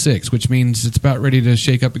 1906, which means it's about ready to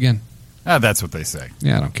shake up again. That's what they say.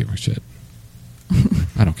 Yeah, I don't give a shit.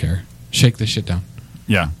 I don't care. Shake this shit down.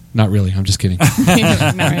 Yeah. Not really. I'm just kidding. Not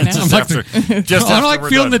right now. Just after, just I don't after like we're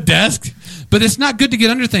feeling done. the desk, but it's not good to get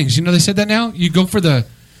under things. You know, they said that now. You go for the.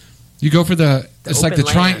 It's like the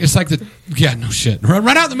open triangle. land. It's like the. Yeah, no shit. Run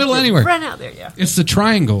out in the middle anywhere. Run out there, yeah. It's the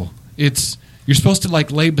triangle. It's you're supposed to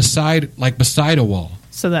like lay beside a wall.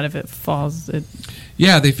 So that if it falls, it.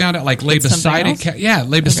 Yeah, they found out like lay It's beside something it. Yeah,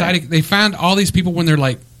 lay beside it. They found all these people when they're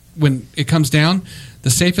like when it comes down. The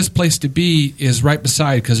safest place to be is right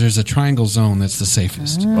beside because there's a triangle zone that's the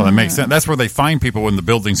safest. Well, that makes sense. That's where they find people when the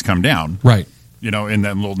buildings come down. Right. You know, in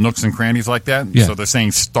them little nooks and crannies like that. Yeah. So they're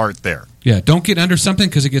saying start there. Yeah. Don't get under something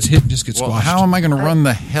because it gets hit and just gets Well, squashed. how am I going to run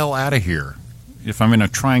the hell out of here if I'm in a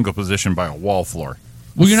triangle position by a wall floor?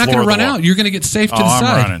 Well, you're not Floor going to of the run wall. out. You're going to get safe to Oh, the I'm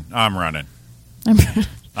side. running. I'm running.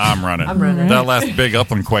 I'm running. I'm running. That last big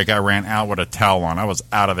upland quake, I ran out with a towel on. I was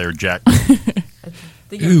out of there, Jack. I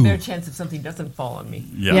think you have Ooh. a fair chance if something doesn't fall on me.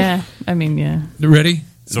 Yeah. I mean, yeah. Ready?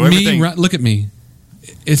 So me, everything- look at me.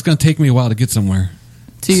 It's going to take me a while to get somewhere.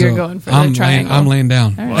 So you're going for I'm the triangle. I'm laying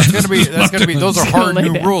down. All right. Well, that's gonna be. Those are hard Lay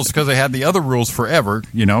new down. rules because they had the other rules forever.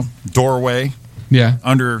 You know, doorway, Yeah.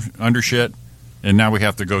 under shit, and now we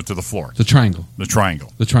have to go to the floor, The triangle. the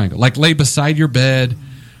triangle. The triangle. Like lay beside your bed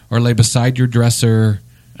or lay beside your dresser.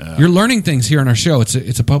 You're learning things here on our show. It's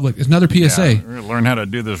another PSA. Yeah, we're gonna learn how to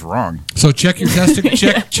do this wrong So check your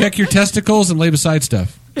check your testicles and lay beside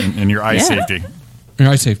stuff. in your eye safety. Your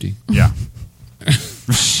eye safety. Yeah.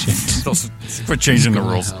 Quit changing the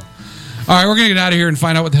rules. All right, we're going to get out of here and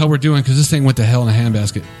find out what the hell we're doing because this thing went to hell in a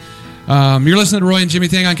handbasket. You're listening to Roy and Jimmy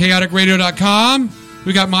Thing on chaoticradio.com.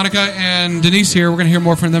 We got Monica and Denise here. We're going to hear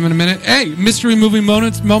more from them in a minute. Hey, mystery movie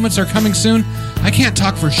moments are coming soon. I can't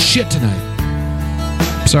talk for shit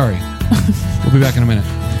tonight. Sorry. We'll be back in a minute.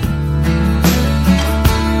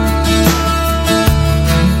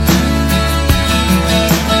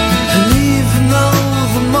 And even though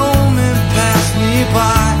the moment passed me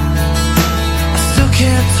by, I still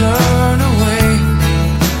can't turn away.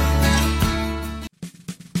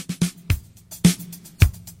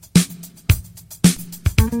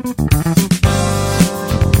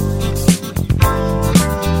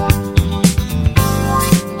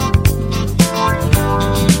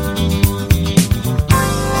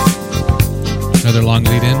 Another long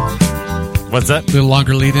lead in. What's that? A little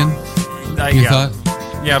longer lead in. You thought?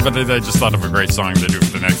 Yeah, but I just thought of a great song to do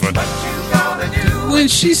for the next one. When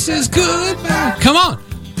she says goodbye. Come on.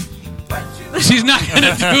 She's not going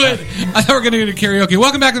to do it. I thought we were going to do karaoke.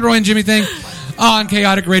 Welcome back to the Roy and Jimmy Thing on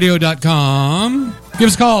chaoticradio.com. Give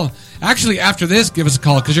us a call. Actually, after this, give us a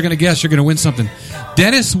call because you're going to guess you're going to win something.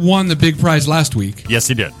 Dennis won the big prize last week. Yes,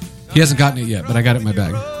 he did. He hasn't gotten it yet, but I got it in my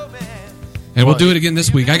bag. And we'll do it again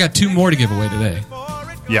this week. I got 2 more to give away today.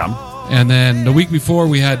 Yeah. And then the week before,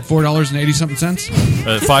 we had $4.80 cents.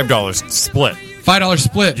 $5 split. $5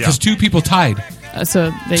 split because 2 people tied.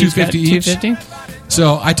 So they each got $2.50 each. $2.50?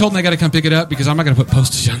 So I told them they got to come pick it up because I'm not going to put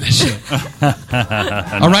postage on this shit.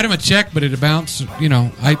 I'll write them a check, but it'll bounce. You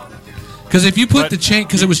know, because if you put the change,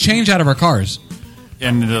 because it was change out of our cars.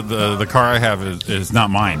 And the car I have is not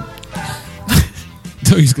mine.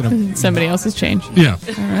 So he's going to. Somebody else's change. Yeah.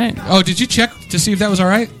 All right. Oh, did you check to see if that was all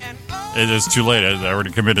right? It is too late. I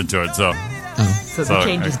already committed to it. So So the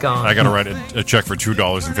change is gone. I got to write a check for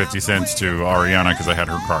 $2.50 to Ariana because I had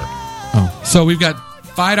her card. Oh. So we've got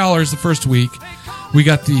 $5 the first week. We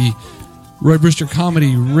got the Roy Brewster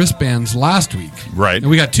comedy wristbands last week. Right. And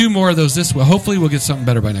we got 2 more of those this week. Hopefully we'll get something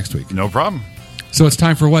better by next week. No problem. So it's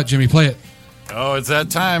time for what, Jimmy? Play it. Oh, it's that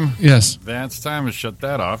time. Yes. That's time to shut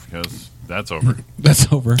that off because that's over.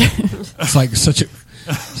 That's over. It's like such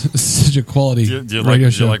a quality Do you radio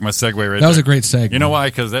like, show. my segue right there? That was a great seg. You know why?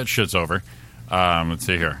 Because that shit's over. Let's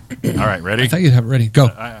see here. All right, ready? I thought you'd have it ready. Go.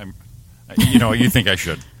 You know, you think I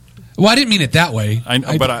should. Well, I didn't mean it that way. I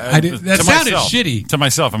know, but that to sounded myself, shitty. To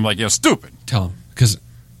myself, I'm like, stupid. Tell him because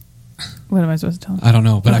What am I supposed to tell him? I don't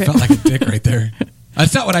know, but Okay. I felt like a dick right there.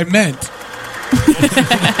 That's not what I meant. It's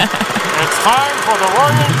time for the Roy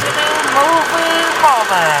and Jimmy movie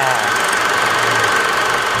moment.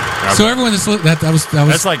 So everyone that was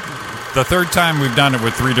That's like the third time we've done it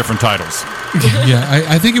with 3 different titles. yeah.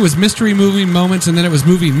 I think it was mystery movie moments, and then it was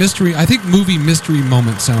movie mystery. I think movie mystery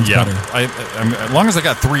moment sounds better. As long as I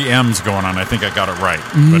got 3 M's going on, I think I got it right.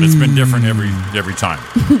 But it's been different every time.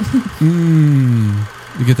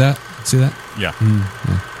 You get that? See that? Yeah.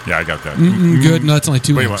 Yeah, I got that. Good. No, that's only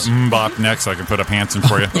 2 Wait, M's. what? Bop next. I can put up Hanson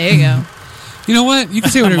for you. There you go. You know what? You can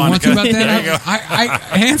say whatever you want to about There you go. that.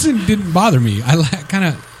 Hanson didn't bother me. I kind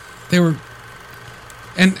of, they were,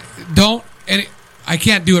 and don't and I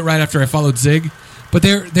can't do it right after I followed Zig, but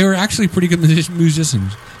they were actually pretty good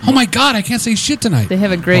musicians. Oh my God, I can't say shit tonight. They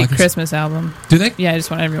have a great Christmas album. Do they? Yeah, I just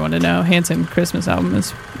want everyone to know. Hanson Christmas album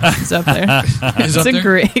is up there. It's a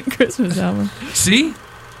great Christmas album. See?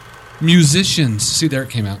 Musicians. See, there it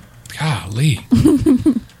came out. Golly.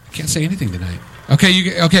 I can't say anything tonight.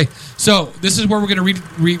 Okay, so this is where we're going to read.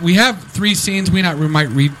 We have 3 scenes. We might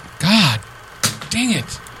read. God, dang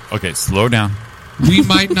it. Okay, slow down. We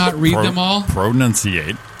might not read them all.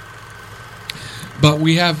 Pronunciate. But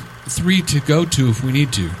we have 3 to go to if we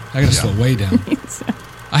need to. I got to slow way down.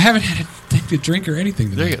 I haven't had a thing to drink or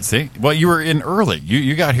anything tonight. There you go. See? Well, you were in early.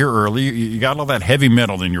 You got here early. You got all that heavy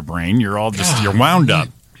metal in your brain. You're all just, you're wound up.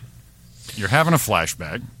 You're having a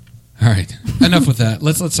flashback. All right. Enough with that.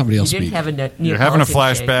 Let's let somebody else speak. You're having a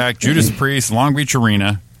flashback. Judas Priest, Long Beach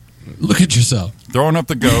Arena. Look at yourself. Throwing up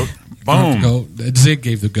the goat. Boom. Zig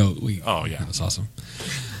gave the goat. Oh, yeah. That's awesome.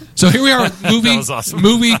 So here we are with movie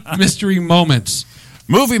mystery moments.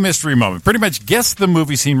 Movie mystery moment. Pretty much guess the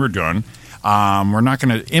movie scene we're doing. We're not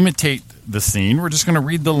going to imitate the scene. We're just going to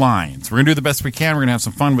read the lines. We're going to do the best we can. We're going to have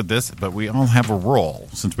some fun with this, but we all have a role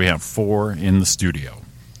since we have 4 in the studio.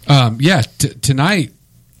 Tonight,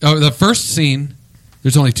 the first scene,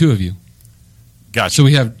 there's only 2 of you. Gotcha. So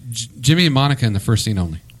we have Jimmy and Monica in the first scene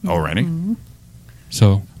only. Already. Mm-hmm.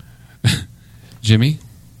 So, Jimmy,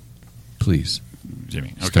 please.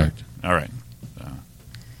 Jimmy, okay. Start. All right.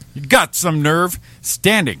 You got some nerve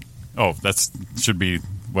standing. Oh, that should be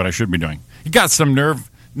what I should be doing. You got some nerve.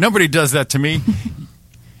 Nobody does that to me.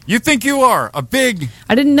 You think you are a big...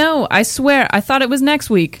 I didn't know. I swear. I thought it was next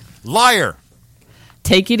week. Liar.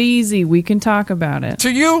 Take it easy. We can talk about it.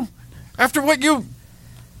 To you? After what you...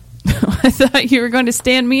 I thought you were going to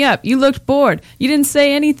stand me up. You looked bored. You didn't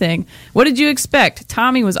say anything. What did you expect?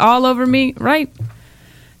 Tommy was all over me, right?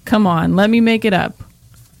 Come on, let me make it up.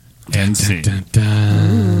 And see.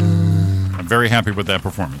 I'm very happy with that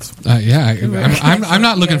perforance. I'm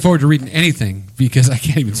not looking forward to reading anything because I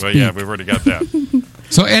can't even speak. Well, yeah, we've already got that.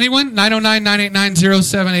 So anyone,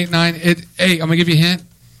 909-989-0789. Hey, I'm going to give you a hint.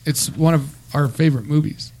 It's one of our favorite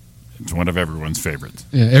movies. It's one of everyone's favorites.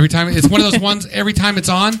 Yeah, every time. It's one of those ones, every time it's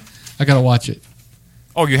on, I got to watch it.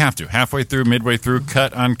 Oh, you have to. Halfway through, midway through,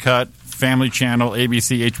 cut, uncut, Family Channel,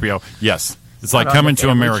 ABC, HBO. Yes. It's like Coming to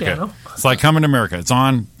America. Channel. It's like Coming to America. It's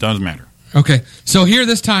on, doesn't matter. Okay. So here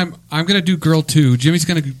this time, I'm going to do girl 2. Jimmy's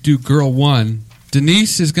going to do girl 1.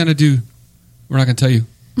 Denise is going to do, we're not going to tell you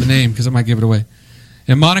the name because I might give it away.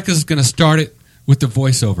 And Monica's going to start it with the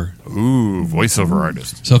voiceover. Ooh, voiceover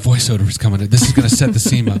artist. So voiceover is coming in. This is going to set the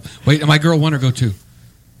scene up. Wait, am I girl 1 or go 2?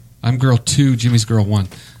 I'm girl 2. Jimmy's girl 1.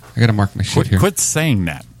 I got to mark my shit here. Quit saying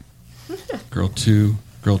that. Girl 2.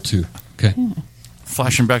 Girl 2. Okay.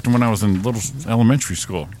 Flashing back to when I was in little elementary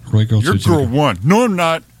school. Roy, girl You're 2. girl 1. No, I'm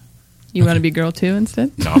not. You want to be girl 2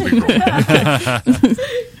 instead? No, I'll be girl 1.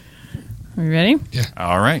 Are you ready? Yeah.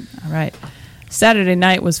 All right. All right. Saturday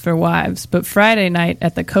night was for wives, but Friday night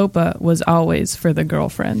at the Copa was always for the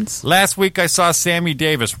girlfriends. Last week I saw Sammy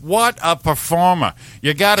Davis. What a performer.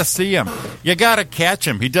 You got to see him. You got to catch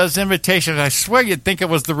him. He does imitations. I swear you'd think it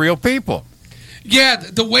was the real people. Yeah,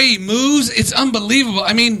 the way he moves, it's unbelievable.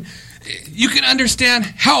 I mean, you can understand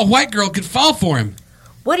how a white girl could fall for him.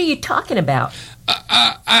 What are you talking about?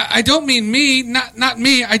 I don't mean me, not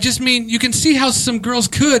me. I just mean you can see how some girls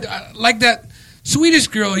could, like that Swedish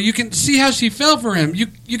girl. You can see how she fell for him. You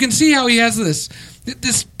can see how he has this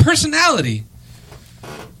personality.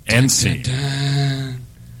 And see.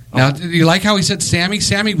 Now, do you like how he said Sammy?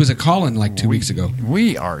 Sammy was a call-in like 2 weeks ago.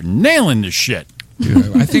 We are nailing this shit.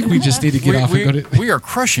 Dude, I think we just need to get off and go to... We are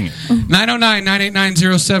crushing it.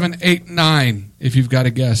 909-989-0789 if you've got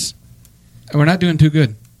a guess. We're not doing too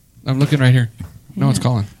good. I'm looking right here. No one's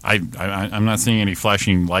calling. I'm not seeing any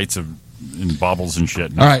flashing lights and baubles and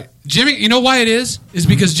shit. No. All right. Jimmy, you know why it is? Is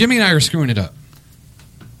because Jimmy and I are screwing it up.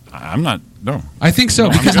 I'm not. No. I think so.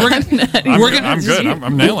 No, because I'm good.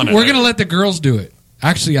 I'm nailing it. We're going to let the girls do it.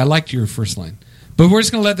 Actually, I liked your first line. But we're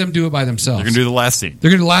just going to let them do it by themselves. They're going to do the last scene.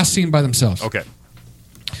 They're going to do the last scene by themselves. Okay.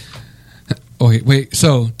 Oh, wait.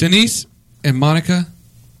 So, Denise and Monica.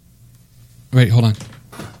 Wait, hold on.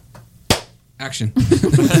 Action.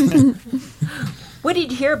 What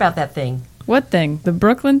did you hear about that thing? What thing? The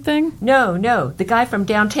Brooklyn thing? No, the guy from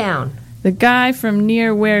downtown. The guy from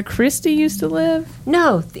near where Christy used to live?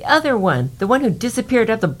 No, the other one. The one who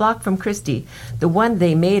disappeared up the block from Christy. The one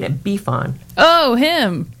they made a beef on. Oh,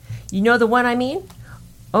 him. You know the one I mean?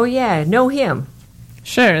 Oh, yeah, know him.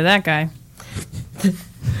 Sure, that guy.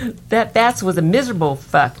 That Bats was a miserable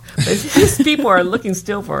fuck. But his people are looking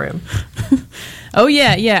still for him. Oh,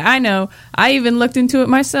 yeah, I know. I even looked into it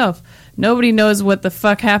myself. Nobody knows what the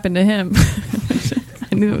fuck happened to him.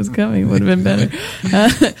 I knew it was coming. Would have been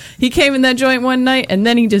better. He came in that joint one night, and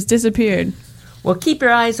then he just disappeared. Well, keep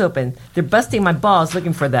your eyes open. They're busting my balls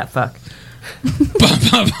looking for that fuck.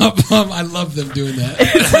 I love them doing that.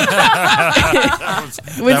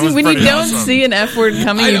 When you don't awesome. see an F word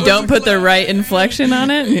coming, you don't put the right inflection on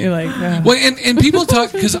it. And you're like, oh. Well, and people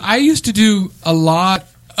talk, because I used to do a lot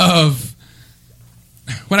of,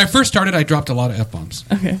 when I first started, I dropped a lot of F-bombs.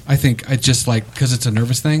 Okay. I think I just because it's a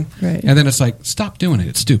nervous thing. Right. And then it's like, stop doing it.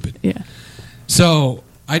 It's stupid. Yeah. So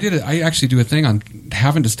I actually do a thing on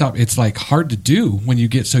having to stop. It's like hard to do when you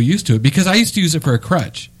get so used to it, because I used to use it for a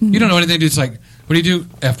crutch. Mm-hmm. You don't know anything to do. It's like, what do you do?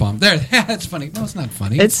 F-bomb. There. That's funny. No, it's not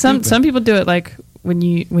funny. It's some stupid. people do it like when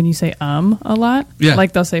you say a lot. Yeah.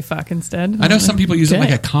 Like they'll say fuck instead. I know some people use it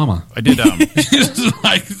Okay. like a comma. I did. It's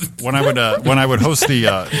like, When I would host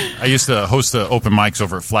I used to host the open mics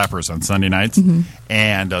over at Flappers on Sunday nights,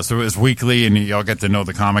 and so it was weekly, and y'all get to know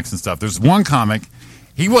the comics and stuff. There's one comic,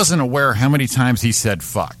 he wasn't aware how many times he said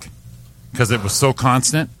fuck, because it was so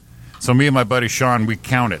constant. So me and my buddy Sean, we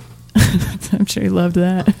counted. I'm sure he loved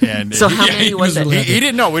that. And So how many was it? He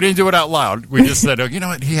didn't know. We didn't do it out loud. We just said, oh, you know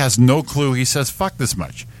what? He has no clue. He says fuck this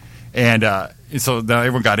much. And so now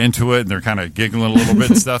everyone got into it, and they're kind of giggling a little bit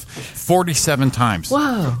and stuff. 47 times.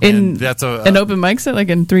 Wow. And that's An open mic set, like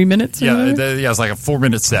in 3 minutes. Or yeah, whatever? it's like a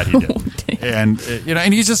 4-minute set he did. Oh, damn. And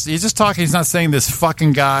and he's just talking. He's not saying this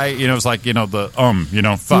fucking guy. It's like the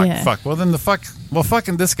fuck, Yeah. fuck. Well, then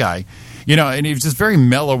fucking this guy. And he was just very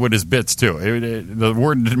mellow with his bits too. The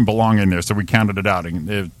word didn't belong in there, so we counted it out,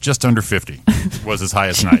 and just under 50 was his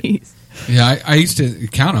highest night. Jeez. yeah, I used to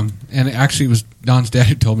count them, and actually it was Don's dad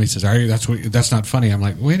who told me. He says, that's not funny. I'm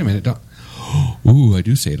like, wait a minute. Ooh, I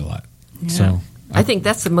do say it a lot. Yeah. So I think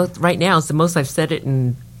that's the most, right now, it's the most I've said it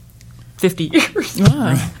in 50 years.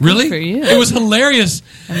 Wow. really? Good for you. It was hilarious.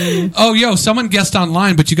 Someone guessed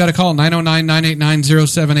online, but you got to call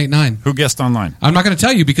 909-989-0789. Who guessed online? I'm not going to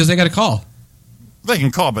tell you because they got to call. They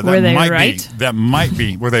can call, but Were that they might right? be. That might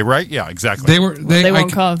be. Were they right? Yeah, exactly. They were. They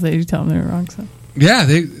won't call if they tell them they're wrong. So. Yeah,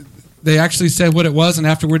 they actually said what it was, and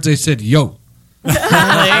afterwards they said yo. There you go.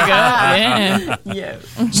 Yeah. Yeah.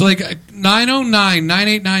 So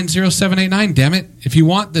 909-989-0789. Damn it! If you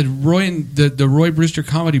want the Roy Brewster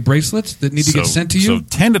comedy bracelets that need to get sent to you, So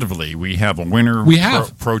tentatively, we have a winner. We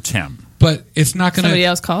have. pro tem. but it's not going Somebody to.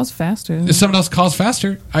 else calls faster. If someone else calls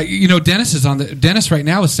faster, Dennis is on the. Dennis right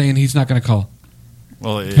now is saying he's not going to call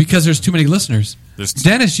Well, because there's too many listeners. there's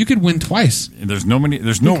Dennis, you could win twice. there's no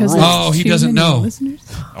Because rules. there's Oh, he too doesn't many know. listeners?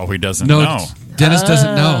 Oh, he doesn't No, know. Dennis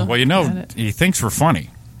doesn't know. Well, Got it. he thinks we're funny,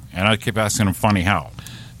 and I keep asking him funny how.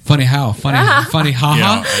 Funny how? Funny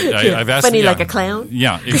haha. I've asked Funny yeah. like a clown?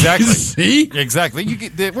 Yeah, exactly. See? Exactly.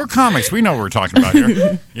 We're comics. We know what we're talking about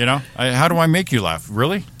here. How do I make you laugh?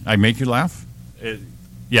 Really? I make you laugh?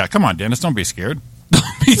 Yeah, come on, Dennis. Don't be scared.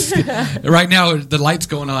 Right now, the light's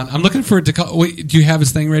going on. I'm looking for it to call. Wait, do you have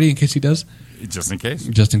his thing ready in case he does? Just in case.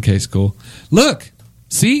 Just in case, cool. Look,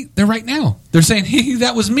 see, they're right now. They're saying, "Hey,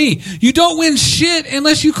 that was me." You don't win shit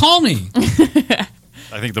unless you call me.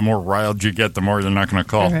 I think the more riled you get, the more they're not going to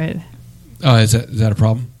call. All right. Oh, is that a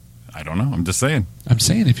problem? I don't know. I'm just saying. I'm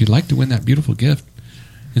saying if you'd like to win that beautiful gift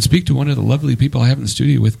and speak to one of the lovely people I have in the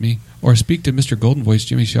studio with me, or speak to Mr. Golden Voice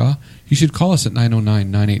Jimmy Shaw, you should call us at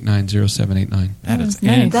 909-989-0789. That is That's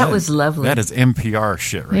nice. That was lovely. That is NPR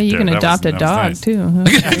shit right Yeah, you there. can That adopt was- a that was dog nice. too.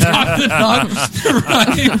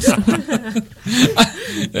 Right.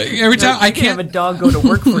 Every time I You can have can't a dog go to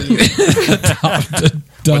work for you. adopt a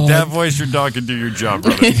dog. With that voice, your dog can do your job,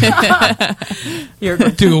 brother. Here,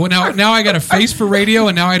 Dude, now I got a face for radio,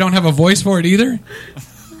 and now I don't have a voice for it either.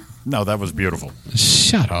 No, that was beautiful.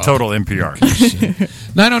 Shut up. Total NPR.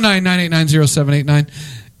 909-989-0789.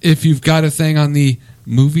 If you've got a thing on the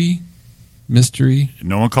movie mystery,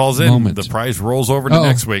 No one calls in. Moment. The prize rolls over to Uh-oh.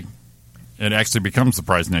 next week. It actually becomes the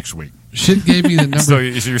prize next week. shit gave me the number. So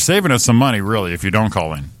you're saving us some money, really, if you don't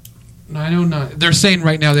call in. 909. They're saying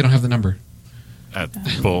right now they don't have the number.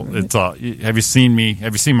 It's have you seen me?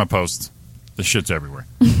 Have you seen my posts? The shit's everywhere.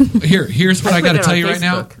 Here's what I I put got to it tell on you right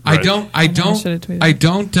now. Facebook. I Right. don't I should've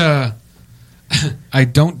tweeted. I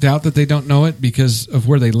don't doubt that they don't know it because of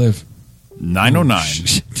where they live.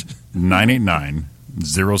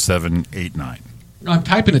 909-989-0789. I'm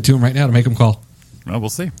typing it to them right now to make them call. Well, we'll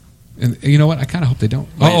see. And you know what? I kind of hope they don't.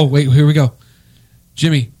 Oh, wait, here we go.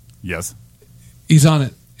 Jimmy, Yes. he's on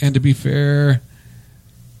it. And to be fair,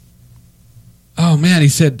 oh man, he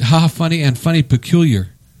said, "Ha, funny and funny peculiar."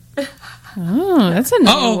 Oh, that's a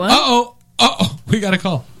new one. We got a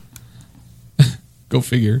call. Go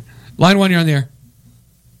figure. Line 1, you're on the air.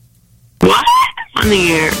 What? On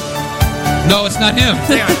the air. No, it's not him.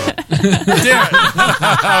 Damn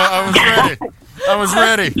it. I was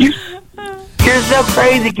ready. You're so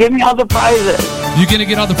crazy. Give me all the prizes. You gonna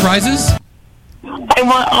get all the prizes? I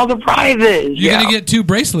want all the prizes. You're gonna get 2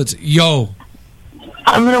 bracelets. Yo.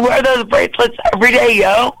 I'm going to wear those bracelets every day,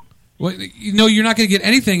 yo. Well, no, you're not gonna get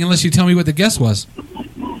anything unless you tell me what the guess was.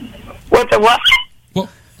 What the what? Well,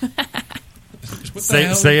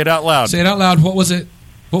 Say it out loud. Say it out loud. What was it?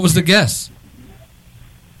 What was the guess?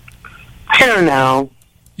 I don't know.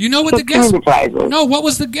 You know what the guess? No, what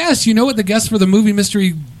was the guess? You know what the guess for the movie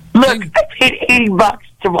mystery? Look, I paid $80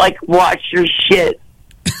 to like watch your shit.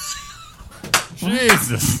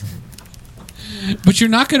 Jesus. But you're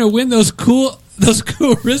not going to win those cool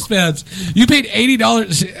wristbands. You paid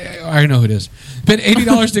 $80. I know who it is. Paid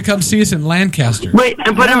 $80 to come see us in Lancaster. Wait,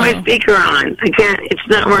 I'm putting my speaker on. I can't. It's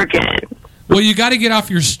not working. Well, you got to get off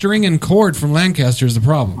your string and cord from Lancaster is the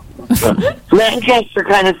problem. Lancaster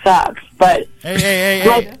kind of sucks, but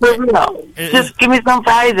hey, for real, just give me some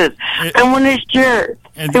prizes. I want a shirt.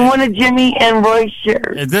 I want a Jimmy and Roy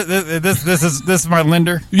shirt. This is my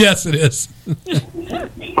Linder. Yes, it is.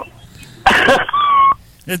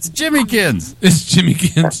 It's Jimmykins. It's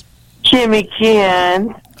Jimmykins.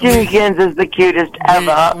 Jimmykins. Jimmykins is the cutest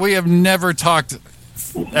ever. We have never talked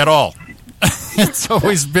at all. It's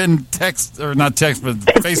always been text, or not text, but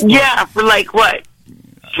Facebook. Yeah, for like what?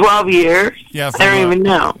 12 years? Yeah, I don't even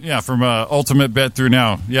know. Yeah, from Ultimate Bet through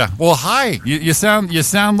now. Yeah. Well, hi. You sound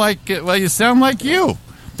like you.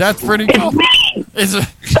 That's pretty cool.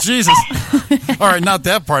 Jesus. All right, not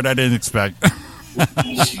that part I didn't expect.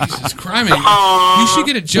 Jesus Christ! You should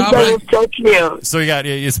get a job. That was so cute. So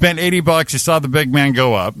you spent $80. You saw the big man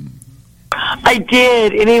go up. I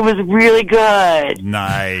did, and he was really good.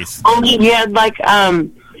 Nice. Only he had like a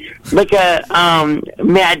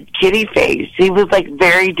mad kitty face. He was like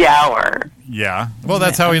very dour. Yeah. Well,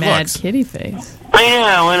 that's how he looks. Mad kitty face. I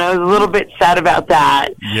know, and I was a little bit sad about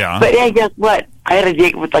that. Yeah. But hey, guess what? I had a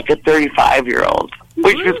date with like a 35-year-old,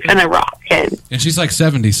 which was kind of rocking. And she's like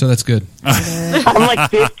 70, so that's good. I'm like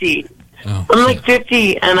 50. Oh, I'm like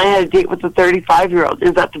 50, and I had a date with a 35-year-old.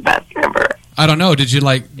 Is that the best ever? I don't know. Did you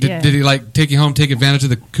did he like take you home, take advantage of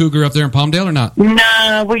the cougar up there in Palmdale or not?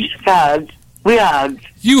 No, we just hugged. We hugged.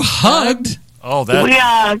 You hugged? Oh, that. We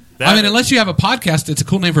hugged. I mean, unless you have a podcast, it's a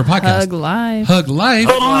cool name for a podcast. Hug life. Hug life.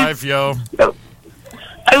 Hug life, yo.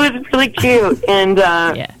 It was really cute, and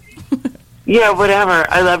yeah, whatever.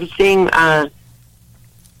 I love seeing Uncle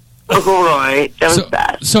Roy. That was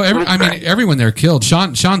best. So everyone there killed.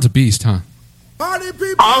 Sean's a beast, huh?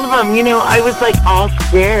 All of them. You know, I was like all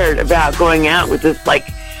scared about going out with this like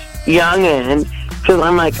youngin' because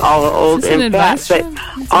I'm like all old and fat. But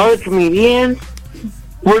all the comedians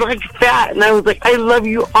were like fat, and I was like, I love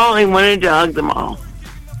you all. I wanted to hug them all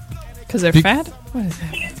because they're fat. What is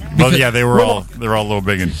that? Well, yeah, they're all a little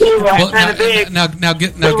big. Well, now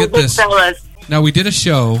get this. Now we did a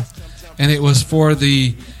show, and it was for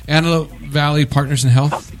the Antelope Valley Partners in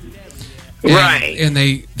Health, right? And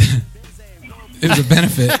they it was a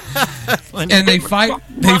benefit, and they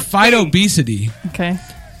fight obesity. Okay.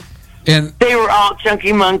 And they were all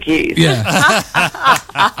chunky monkeys. Yeah.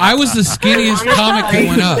 I was the skinniest comic that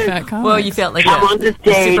went up. Well, you felt like I'm on the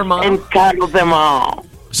stage and cuddle them all.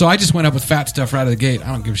 So I just went up with fat stuff right out of the gate. I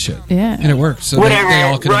don't give a shit. Yeah. And it worked. So whatever. They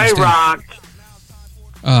all could understand.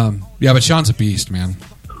 Rocked. Yeah, but Sean's a beast, man.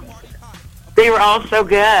 They were all so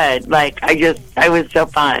good. Like, I was so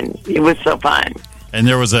fun. It was so fun. And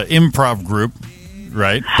there was an improv group,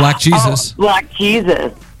 right? Black Jesus. Oh, Black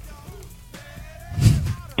Jesus.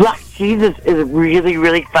 Black Jesus is really,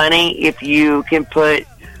 really funny if you can put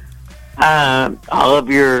all of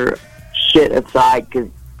your shit aside, because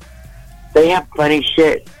they have funny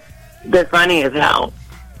shit. They're funny as hell.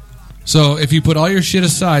 So if you put all your shit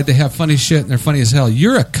aside, they have funny shit and they're funny as hell.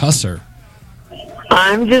 You're a cusser.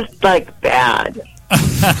 I'm just like bad. But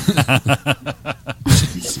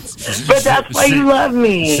that's why you love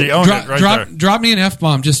me. She owned it right there. Drop me an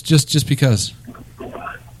F-bomb just because.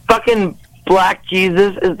 Fucking Black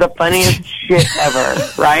Jesus is the funniest shit ever,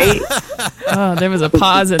 right? Oh, there was a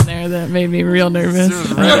pause in there that made me real nervous.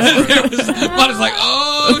 I was like,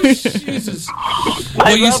 oh, Jesus.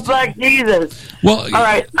 I love Black Jesus. Well, all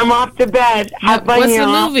right, I'm off to bed. Have fun. What's the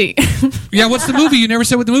movie? Yeah, what's the movie? You never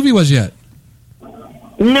said what the movie was yet.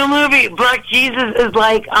 No movie. Black Jesus is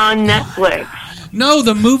like on Netflix. No,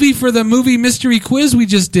 the movie for the movie mystery quiz we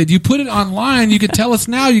just did. You put it online. You could tell us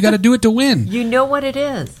now. You got to do it to win. You know what it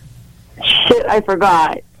is. Shit, I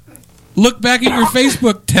forgot. Look back at your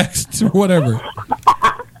Facebook texts or whatever.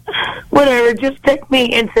 Whatever. Just text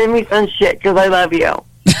me and send me some shit because I love you.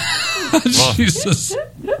 Jesus.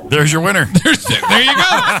 There's your winner. There you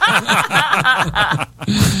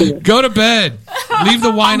go. Go to bed. Leave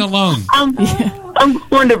the wine alone. I'm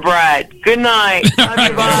going to bed. Good night.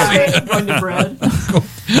 Goodbye. Going to bread.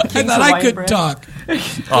 I thought I could talk.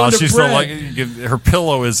 Oh, she's so like her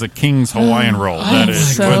pillow is a King's Hawaiian roll. That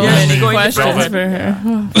is So many questions for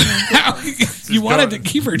her. You wanted to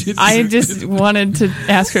keep her. Didn't I you? just wanted to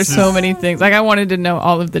ask her so many things. Like, I wanted to know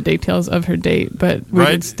all of the details of her date, but we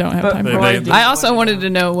Right. just don't have time for They- it. I also wanted to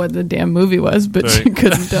know what the damn movie was, but she Right.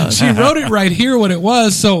 couldn't tell us. She wrote it right here what it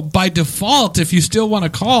was. So by default, if you still want to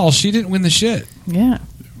call, she didn't win the shit. Yeah.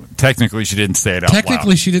 Technically, she didn't say it out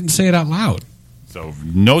Technically, loud. she didn't say it out loud. So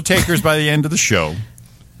no takers by the end of the show.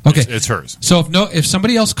 Okay, It's hers. So if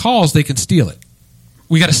somebody else calls, they can steal it.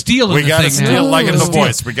 We got to steal. We got to steal, like in Gotta The steal.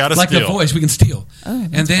 Voice. We got to like steal. The Voice. We can steal. Oh,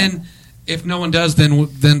 and then if no one does,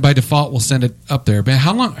 then by default we'll send it up there. But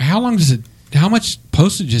how long does it? How much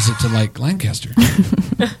postage is it to like Lancaster?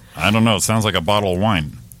 I don't know. It sounds like a bottle of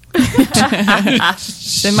wine.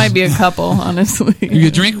 There might be a couple, honestly.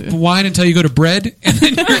 You drink wine until you go to bread, and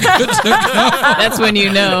then you're good to go. That's when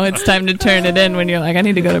you know it's time to turn it in, when you're like, I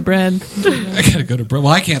need to go to bread. I gotta go to bread.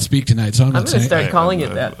 Well, I can't speak tonight, so I'm I'm not going to saying start calling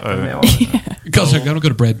it that from now on. because I'm gonna go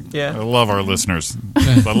to bread. I Yeah. love our listeners.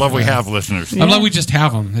 I love we have listeners. I'm glad we just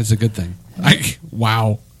have them. It's a good thing.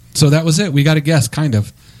 Wow. So that was it. We got a guess, kind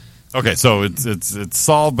of. Okay, so it's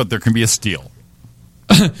solved, but there can be a steal.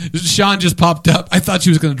 Sean just popped up. I thought she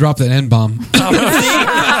was going to drop that N-bomb.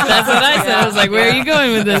 That's what I said. I was like, where are you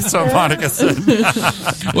going with this? That's what Monica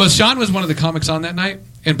said. Well, Sean was one of the comics on that night,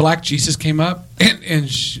 and Black Jesus came up,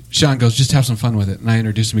 and Sean goes, just have some fun with it. And I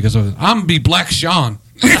introduced him. He goes, I'm going to be Black Sean.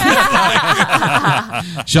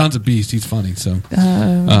 Sean's a beast. He's funny. So,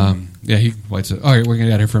 yeah, he whites it. All right, we're going to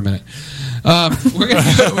get out of here for a minute. We're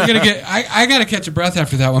gonna get. I got to catch a breath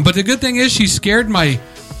after that one. But the good thing is, she scared my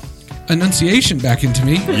enunciation back into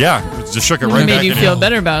me. Yeah, it just shook it It right made back you in. feel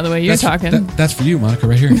better about the way you're That's, talking. that's for you, Monica,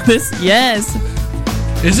 right here. Yes.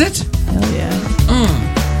 Is it? Hell yeah.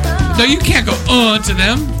 No, you can't go to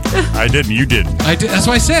them. I didn't. You did. I did. That's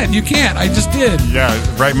what I said. You can't. I just did. Yeah,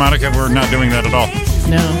 right, Monica? We're not doing that at all.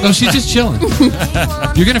 No. No, she's just chilling.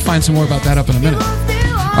 You're going to find some more about that up in a minute.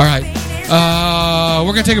 All right.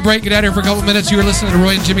 We're going to take a break, get out of here for a couple minutes. You were listening to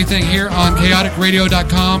Roy and Jimmy Thing here on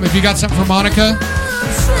chaoticradio.com. If you got something for Monica,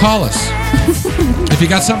 call us. If you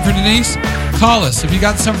got something for Denise, call us. If you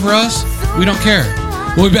got something for us, we don't care.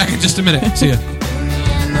 We'll be back in just a minute. See ya.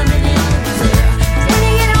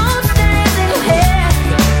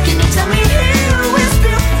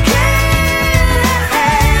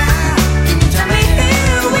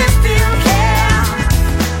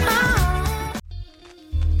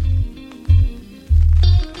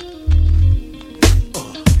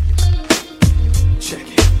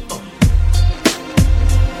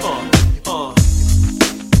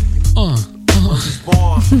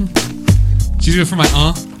 Did you do it for my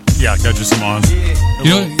Yeah, got you some ons. You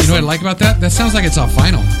know what I like about that? That sounds like it's off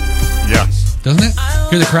vinyl, Yeah. doesn't it?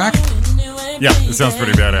 Hear the crack? Yeah, it sounds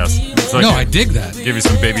pretty badass. It's like No, I dig that. give you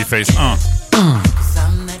some baby face.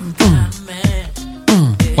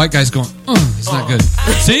 White guy's going, it's not good.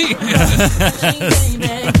 See?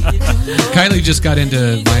 Kylie just got into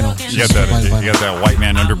vinyl. You got that white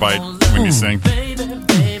man underbite when you sing.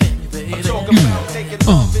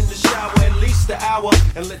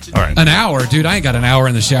 All right. An hour? Dude, I ain't got an hour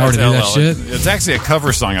in the shower to do that LL. shit. It's actually a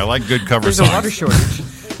cover song. I like good cover There's a songs. water shortage.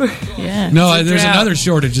 Yeah. No, there's another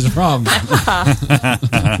shortage is a problem. Trying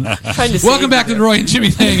to Welcome back to the Roy and Jimmy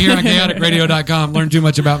Thing here on chaoticradio.com. Learn too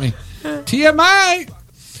much about me. TMI.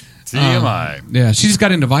 TMI. Yeah, she just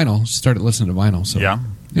got into vinyl. She started listening to vinyl. So Yeah.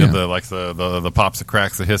 Yeah. The pops, the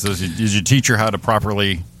cracks, the hisses. Did you teach her how to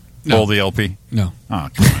properly hold the LP? No. Oh,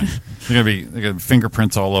 come on. They're gonna be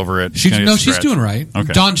fingerprints all over it. She's Gonna get she's scratched. doing right.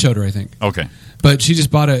 Okay. Don showed her, I think. Okay. But she just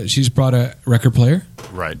brought a record player,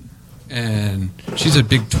 Right. and she's a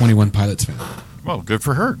big 21 Pilots fan. Well, good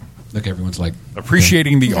for her. Look, everyone's like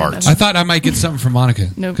Appreciating the art. I thought I might get something from Monica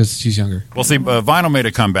Nope. because she's younger. Well, see, vinyl made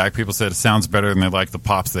a comeback. People said it sounds better, and they like the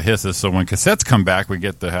pops, the hisses. So when cassettes come back, we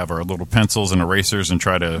get to have our little pencils and erasers and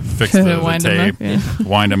try to fix the Wind 'em tape, up, yeah.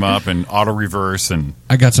 wind them up, and auto reverse. And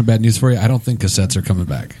I got some bad news for you. I don't think cassettes are coming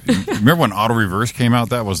back. remember when auto reverse came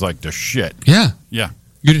out? That was like the shit. Yeah, Yeah,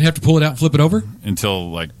 you didn't have to pull it out and flip it over, until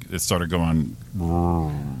like it started going.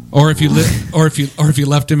 or if you or if you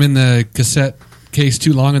left them in the cassette case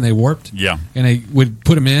too long and they warped. Yeah. And they would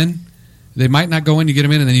put them in. They might not go in. You get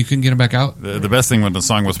them in, and then you couldn't get them back out. The best thing when the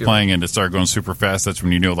song was playing and it started going super fast, that's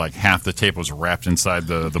when you knew like half the tape was wrapped inside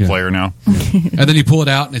the player now. And then you pull it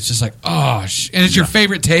out, and it's just like, and it's your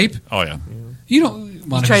favorite tape. Oh, yeah. You don't.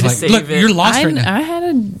 Monica's tried to like, save look, it. you're lost right now. I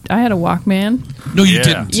had a Walkman. No, you Yeah.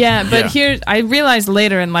 didn't. Yeah, but Yeah. here I realized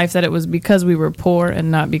later in life that it was because we were poor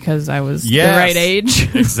and not because I was Yes. the right age.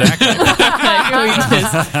 Exactly.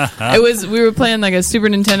 We were playing like a Super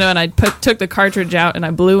Nintendo, and I took the cartridge out and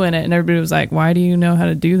I blew in it, and everybody was like, "Why do you know how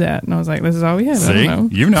to do that?" And I was like, "This is all we had." I See, don't know.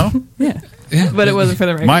 you know. Yeah. Yeah. But it wasn't for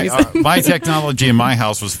the right My reason. my technology in my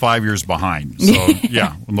house was 5 years behind. So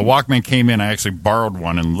yeah, when the Walkman came in, I actually borrowed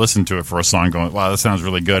one and listened to it for a song, going, "Wow, that sounds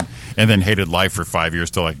really good," and then hated life for 5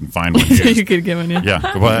 years till I can find one. So you could give one.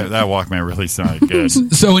 Yeah, well, that Walkman really sounded good.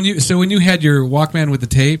 So when you had your Walkman with the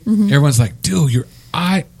tape, everyone's like, dude, your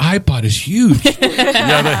iPod is huge. They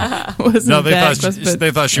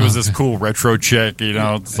thought she was this cool retro chick. You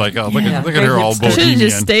know, it's like, oh, look at her all Should have just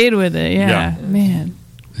bohemian. stayed with it. Yeah. Yeah. Man.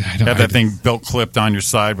 Had that thing belt clipped on your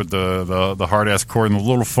side with the hard ass cord and the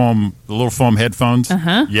little foam headphones.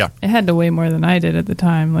 Yeah. It had to weigh more than I did at the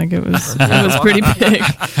time. Like it was pretty big.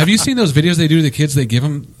 Have you seen those videos they do to the kids? Have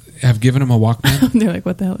given them a Walkman. They're like,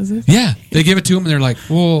 "What the hell is this?" Yeah, they give it to them, and they're like,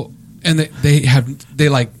 "Well," and they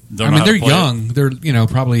like. Don't I know mean, how they're to play young. They're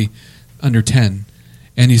probably under 10,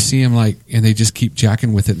 and you see them like, and they just keep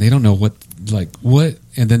jacking with it. And they don't know what,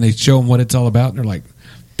 and then they show them what it's all about, and they're like,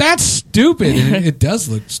 "That's stupid," and it does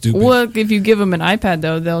look stupid. Well, if you give them an iPad,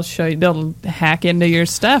 though, they'll hack into your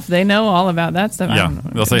stuff. They know all about that stuff. I Yeah, don't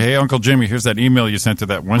know. they'll say, "Hey, Uncle Jimmy, here's that email you sent to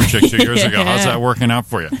that one chick 2 years ago. How's that working out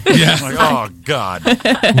for you?" Yeah. I'm like, oh God.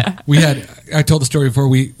 I told the story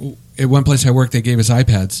before. At one place I worked, they gave us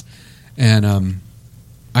iPads, and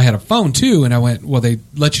I had a phone too. And I went, well, they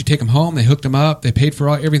let you take them home. They hooked them up. They paid for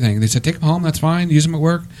everything. They said, take them home. That's fine. Use them at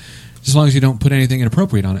work, as long as you don't put anything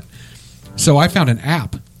inappropriate on it. So I found an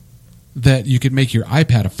app that you could make your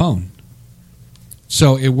iPad a phone.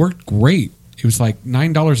 So it worked great. It was like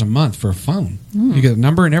 $9 a month for a phone. You get a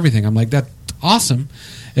number and everything. I'm like, that's awesome.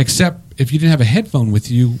 Except if you didn't have a headphone with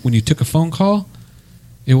you when you took a phone call,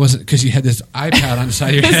 it wasn't, because you had this iPad on the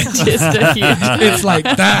side of your head. It's like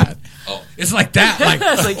that. Oh, it's like that. Like,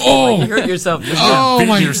 It's like, oh, you hurt yourself. oh Beating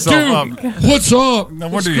my yourself dude, what's up?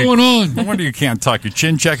 What's going on? No wonder you can't talk. You're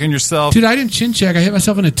chin checking yourself. Dude, I didn't chin check. I hit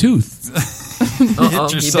myself in a tooth. Uh-oh,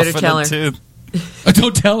 Hit you yourself better in tell the her. I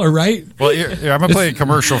don't tell her, right? Well, here, I'm going to play a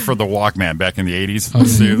commercial for the Walkman back in the 80s.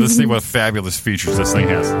 Let's see what fabulous features this thing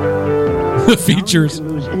has. The features. You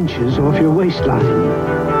lose inches off your waistline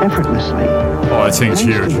effortlessly. Oh, that thing's Thanks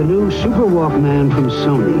huge. to the new Super Walkman from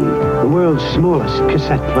Sony, the world's smallest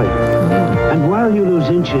cassette player. And while you lose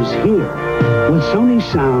inches here, with Sony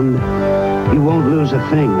sound, you won't lose a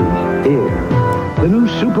thing here. The new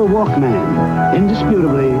Super Walkman,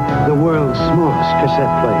 indisputably the world's smallest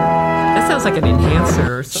cassette player. That sounds like an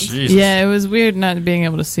enhancer or something. Jesus. Yeah, it was weird not being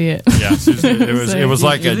able to see it. Yeah, it was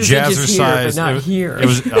like You a lose inches here, jazzercise. but not here. It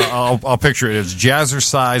was. I'll picture it. It was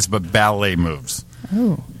jazzercise, but ballet moves.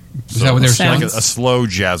 Oh, Is that what they were Like showing? a slow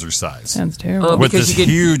jazzercise sounds terrible. Oh, with because this you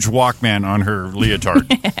could- huge Walkman on her leotard.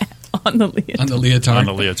 On the lead. On the leotard. On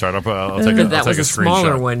the leotard. I'll take a, I'll that take was a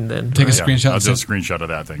smaller screenshot. one then. Take a Yeah, screenshot. I'll do a and screenshot of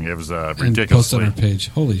that thing. It was post ridiculous. on our page.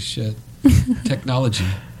 Holy shit. Technology.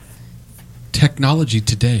 Technology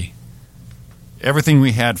today. Everything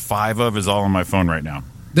we had 5 of is all on my phone right now.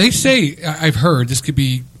 They say, I've heard, this could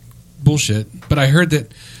be bullshit, but I heard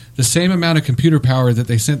that the same amount of computer power that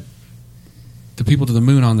they sent the people to the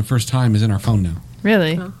moon on the first time is in our phone now.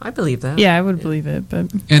 Really? Oh, I believe that. Yeah, I would believe it,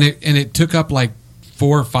 but And it took up like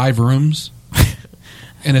 4 or 5 rooms.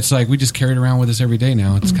 And it's like we just carry it around with us every day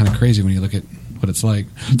now. It's kind of crazy when you look at what it's like.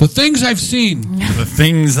 The things I've seen. The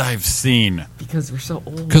things I've seen. Because we're so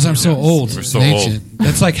old. Because I'm so old. We're so and ancient.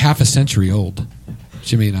 That's like half a century old,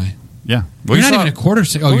 Jimmy and I. Yeah. We're not even a quarter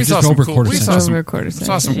century. Oh, you're just over a quarter we century. saw some, Over a quarter we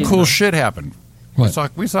saw some century. cool shit happen.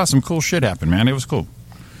 What? We saw some cool shit happen, man. It was cool.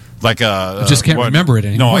 Like I just can't remember it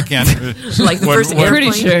anymore. No, I can't. Like the first airplane?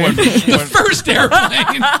 pretty sure. The first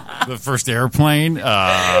airplane. The first airplane,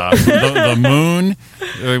 the moon.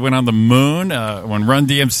 We went on the moon when Run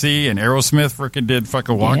DMC and Aerosmith freaking did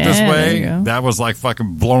fucking Walk This Yeah, Way. there you go. That was like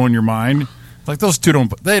fucking blowing your mind. Like those two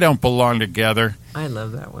don't belong together. I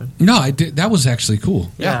love that one. No, I did. That was actually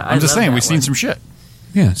cool. Yeah, I'm just saying we've seen one. some shit.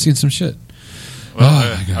 Yeah, seen some shit.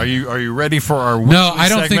 Well, my God. are you ready for our No, weekly I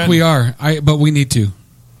don't think segment? we are. But we need to.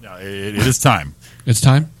 No, it is time. It's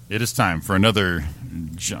time. It is time for another.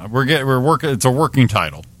 We're working. It's a working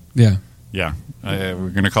title. Yeah. Yeah, we're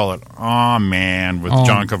going to call it "Aw Man" with Aw.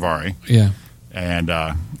 John Kevari, Yeah. and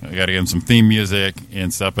I got to give him some theme music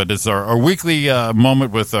and stuff. But it's our weekly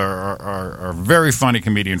moment with our very funny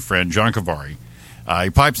comedian friend John Kevari. He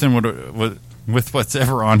pipes in with what's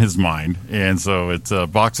ever on his mind, and so it's a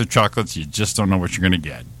box of chocolates you just don't know what you're going to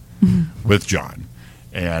get with John.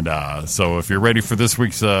 And so if you're ready for this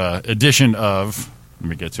week's edition of Let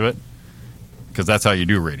me get to it, because that's how you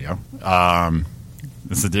do radio.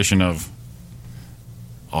 This edition of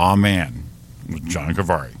Aw Man with John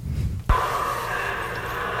Kevari.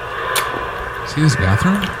 See this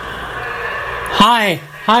bathroom? Hi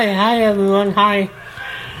everyone, hi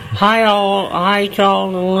all, hi to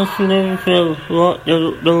all the listeners of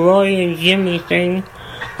the Roy and Jimmy thing.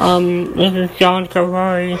 This is John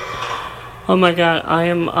Kevari. Oh my God, I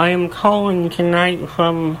am calling tonight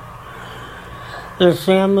from the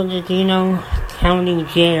San Bernardino County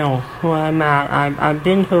Jail where I'm at. I've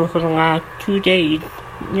been here for the last 2 days.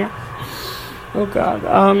 Yeah. Oh God.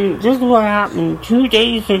 This is what happened. 2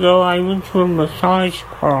 days ago, I went to a massage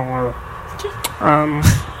parlor.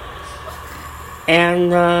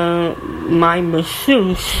 And my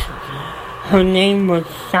masseuse, her name was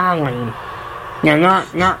Sally. Now,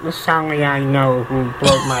 not the Sally I know who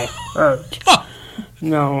broke my heart.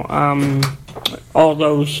 No,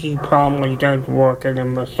 although she probably does work at a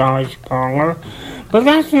massage parlor. But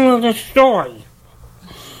that's another story.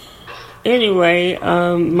 Anyway,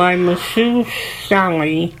 my masseuse,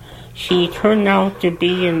 Sally, she turned out to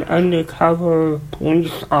be an undercover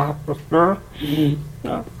police officer.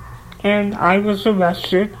 And I was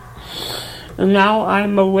arrested. And now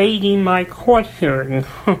I'm awaiting my court hearing.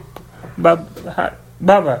 Bubba,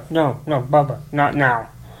 not now.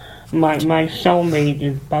 My cellmate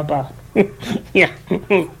is Bubba. Yeah,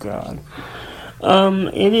 oh God.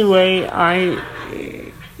 Anyway,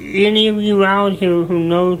 any of you out here who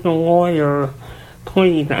knows a lawyer,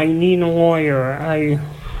 please, I need a lawyer.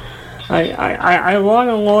 I want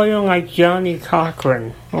a lawyer like Johnny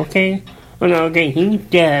Cochran, okay? Well, okay, he's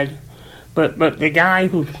dead, but the guy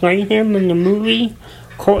who played him in the movie,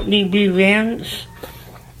 Courtney B. Vance,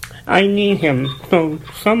 I need him. So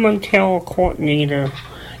someone tell Courtney to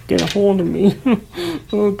get a hold of me.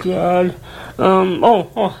 Oh God.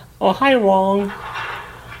 Hi Wong.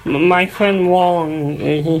 My friend Wong.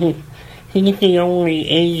 He's the only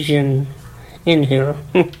Asian in here.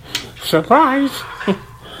 Surprise.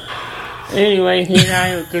 Anyway, he and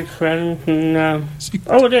I are good friends. And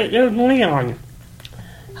there's Leon.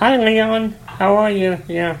 Hi Leon. How are you?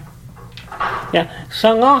 Yeah.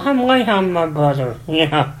 Salam alaikum, my brother.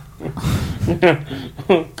 Yeah.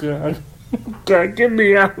 Oh God. God, get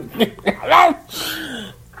me out. Hello?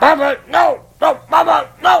 Baba, no, Baba,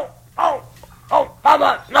 no. Oh,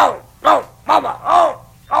 Baba, no, Baba, oh,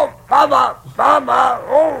 Baba,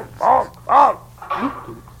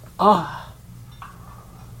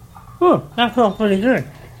 Oh, that felt pretty good.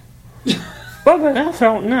 Baba, that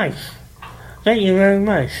felt nice. Thank you very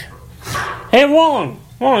much. Hey, Wong,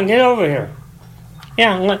 get over here.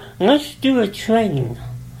 Yeah, let's do a train.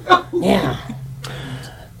 Yeah.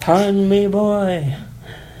 Pardon me, boy.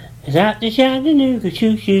 Is that the Chattanooga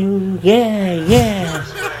choo-choo? Yeah.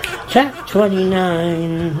 Track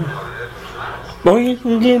 29. Boy, you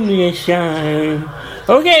can give me a sign.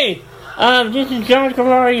 Okay, this is John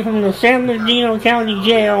Kevari from the San Bernardino County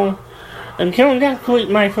Jail. Until next week,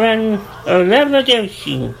 my friend,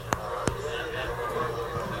 arrivederci.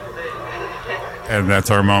 And that's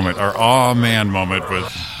our moment, our Aw Man moment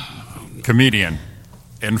with comedian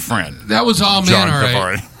and friend. That was Aw Man, John all right.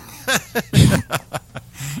 Kevari.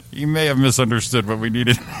 You may have misunderstood what we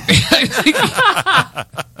needed.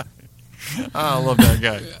 I love that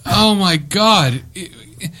guy. Oh my God!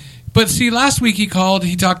 But see, last week he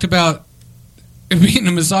talked about being in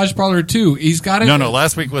a massage parlor too. He's got it. No.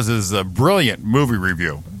 Last week was his brilliant movie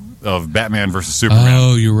review of Batman versus Superman.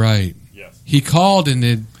 Oh, you're right. Yes. He called and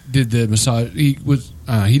did the massage. He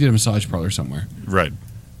did a massage parlor somewhere. Right.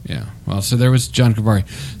 Yeah. Well, so there was John Kevari.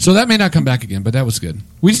 So that may not come back again, but that was good.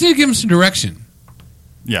 We just need to give him some direction.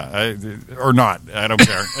 Yeah, or not. I don't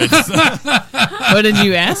care. What did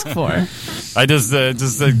you ask for? I just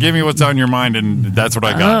give me what's on your mind, and that's what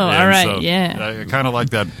I got. Oh, all right, so yeah. I kind of like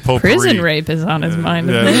that potpourri. Prison rape is on his mind.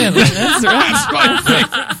 Yeah. That's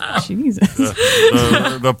right. Jesus.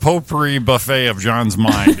 The potpourri buffet of John's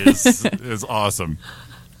mind is awesome.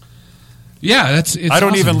 Yeah, it's I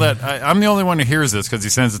don't awesome. even I'm the only one who hears this because he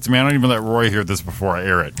sends it to me. I don't even let Roy hear this before I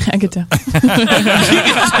air it. I could tell. Right?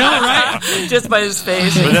 Just by his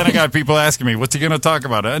face. But then I got people asking me, what's he going to talk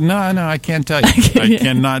about? No, I can't tell you. I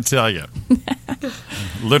cannot tell you.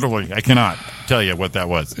 Literally, I cannot tell you what that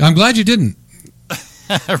was. I'm glad you didn't.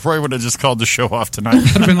 Roy would have just called the show off tonight.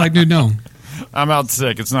 I'd have been like, dude, no. I'm out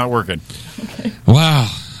sick. It's not working. Okay. Wow.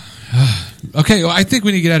 Okay, well, I think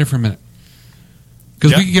we need to get at it for a minute.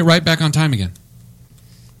 Because we can get right back on time again.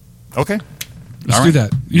 Okay. Let's do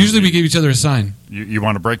that. Usually we give each other a sign. You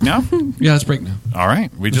want to break now? Yeah, let's break now. All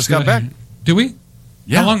right. We just got back. Did we?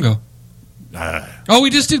 Yeah. How long ago? We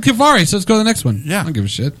just did Kevari, so let's go to the next one. Yeah. I don't give a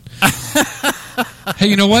shit. Hey,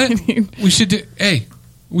 you know what? We should do. Hey,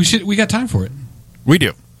 we got time for it. We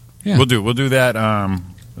do. Yeah. We'll do that.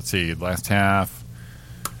 Let's see, last half.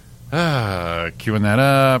 Queuing that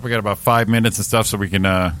up. We got about 5 minutes and stuff, so we can.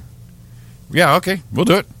 Yeah, okay, we'll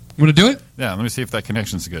do it. Want to do it? Yeah, let me see if that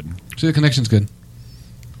connection's good. See, the connection's good.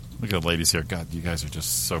 Look at the ladies here. God, you guys are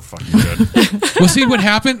just so fucking good. Well, see what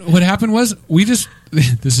happened. What happened was we just.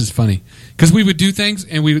 This is funny because we would do things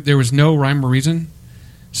and there was no rhyme or reason.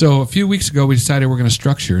 So a few weeks ago, we decided we're going to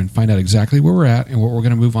structure and find out exactly where we're at and what we're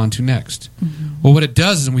going to move on to next. Mm-hmm. Well, what it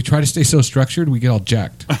does is when we try to stay so structured, we get all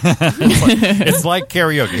jacked. It's like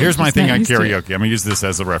karaoke. Here's my thing on karaoke. I'm going to use this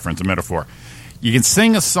as a reference, a metaphor. You can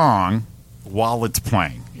sing a song while it's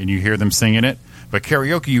playing, and you hear them singing it. But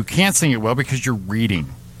karaoke, you can't sing it well because you're reading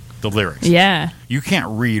the lyrics. Yeah. You can't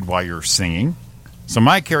read while you're singing. So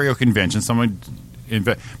my karaoke invention,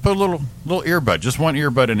 put a little earbud, just one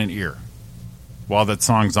earbud in an ear. While that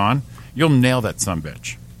song's on, you'll nail that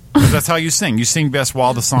sumbitch. Because that's how you sing. You sing best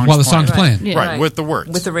while the song's playing. Yeah. Right, with the words.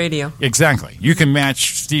 With the radio. Exactly. You can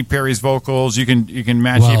match Steve Perry's vocals. You can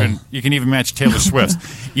match even match Taylor Swift's.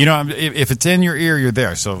 You know, if it's in your ear, you're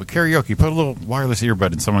there. So karaoke, put a little wireless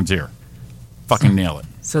earbud in someone's ear. Fucking nail it.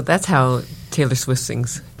 So that's how Taylor Swift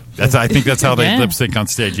sings. I think that's how they lip sync on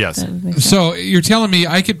stage. Yes. So you're telling me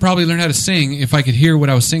I could probably learn how to sing if I could hear what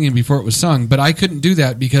I was singing before it was sung, but I couldn't do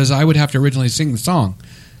that because I would have to originally sing the song.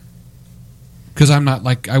 Because I'm not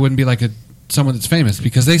I wouldn't be like someone that's famous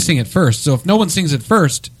because they sing it first. So if no one sings it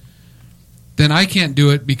first, then I can't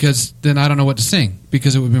do it because then I don't know what to sing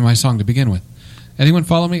because it would be my song to begin with. Anyone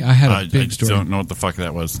follow me? I had a big story. I don't know what the fuck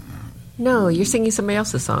that was. No, you're singing somebody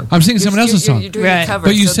else's song. I'm singing someone else's song. You're doing a cover.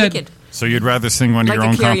 But you said... So you'd rather sing one of your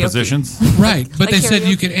own compositions? Right. But they said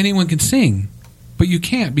karaoke. anyone can sing, but you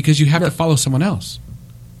can't because you have to follow someone else.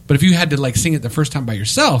 But if you had to sing it the first time by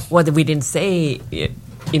yourself... Well, we didn't say,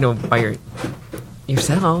 by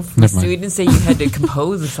yourself. Never mind. We didn't say you had to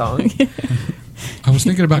compose a song. I was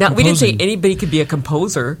thinking about composing. We didn't say anybody could be a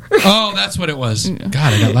composer. Oh, that's what it was. God,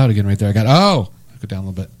 I got loud again right there. I'll go down a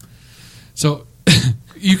little bit. So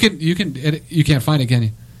you can't find it, can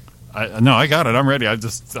you? No, I got it. I'm ready. I'm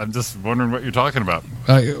just wondering what you're talking about.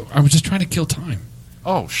 I was just trying to kill time.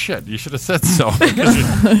 Oh shit! You should have said so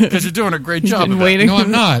because you're doing a great job. Been waiting. No,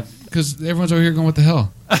 I'm not because everyone's over here going, "What the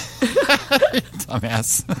hell?"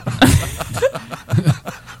 Dumbass.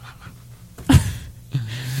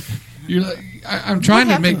 You're like, I'm trying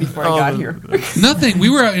to make before I got here. Nothing. We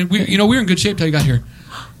were in good shape till you got here.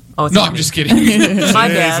 Oh, no, I'm just kidding. My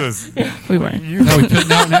bad. We weren't.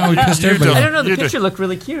 Now we pissed everybody. I don't know. The picture looked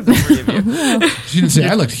really cute of the three of you. She didn't say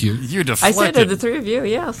I looked cute. You I deflected. said of the three of you,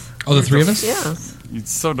 yes. Oh, the three of us? Yes. You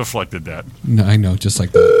so deflected that. No, I know, just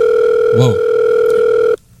like that. Whoa.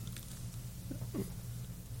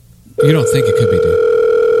 You don't think it could be,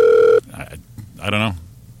 dude? I don't know.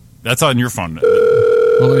 That's on your phone.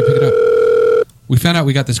 Well, let me pick it up. We found out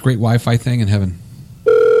we got this great Wi-Fi thing in heaven.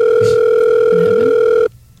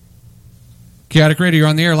 Chaotic Radio, you're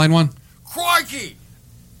on the air, line 1. Crikey!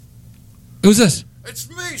 Who's this? It's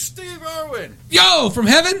me, Steve Irwin. Yo, from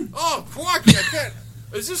heaven? Oh, crikey, I can't.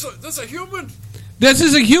 Is this a human? This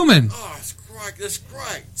is a human. Oh, it's great. It's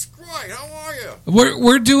great. It's great. How are you?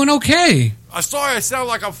 We're doing okay. I'm sorry I sound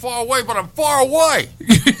like I'm far away, but I'm far away.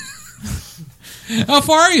 How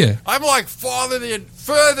far are you? I'm like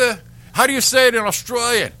further. How do you say it in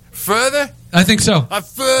Australian? Further? I think so. I'm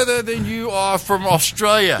further than you are from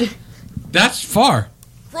Australia. That's far.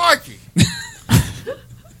 Crikey.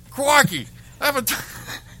 Crikey. I haven't...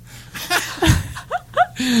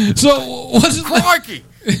 So what's it like? Crikey.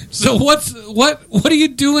 So what are you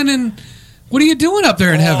doing what are you doing up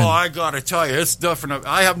there in heaven? Oh, I gotta tell you, it's different.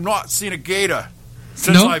 I have not seen a gator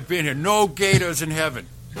since I've been here. No gators in heaven.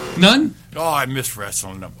 None? Oh, I miss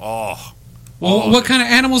wrestling them. Oh. Well, what kind of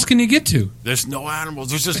animals can you get to? There's no animals.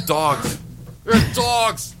 There's just dogs. There's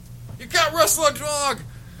dogs. You can't wrestle a dog.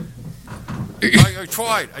 I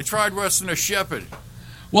tried wrestling a shepherd.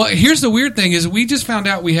 Well, here's the weird thing is we just found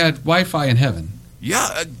out we had Wi-Fi in heaven.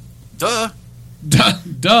 Yeah, duh.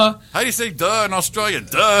 Duh. How do you say duh in Australia?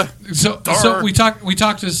 Duh. So we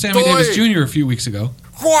talked to Sammy Davis Jr. a few weeks ago.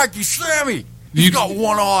 Crikey, Sammy. He's got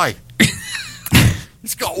one eye.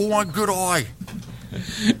 He's got one good eye.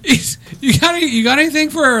 You got anything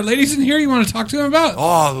for our ladies in here you want to talk to him about?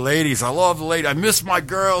 Oh, ladies. I love the ladies. I miss my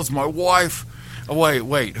girls, my wife. Oh,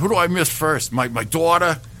 wait. Who do I miss first? My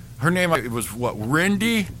daughter. Her name was what?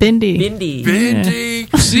 Rindy? Bindi.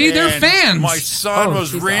 Yeah. See, they're fans. My son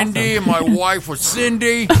was Rindy, awesome. And my wife was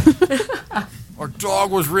Cindy. Our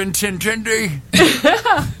dog was Rin Tin Tindy.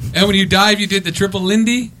 And when you dive, you did the triple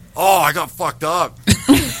Lindy? Oh, I got fucked up.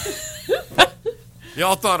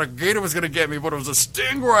 Y'all thought a gator was going to get me, but it was a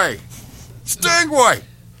stingray. Stingray!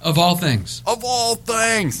 Of all things. Of all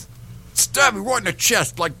things. Stabbed me right in the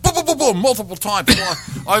chest, like boom, boom, boom, boom, multiple times.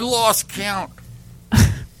 I lost count.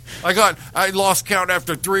 I lost count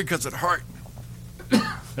after 3 because it hurt. It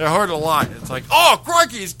hurt a lot. It's like, oh,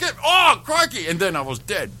 crikey, crikey. And then I was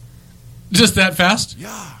dead. Just that fast?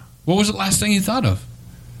 Yeah. What was the last thing you thought of?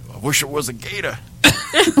 I wish it was a gator.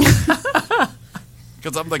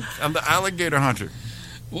 Because I'm the alligator hunter.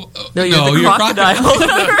 No, you're the crocodile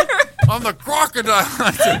hunter. I'm the crocodile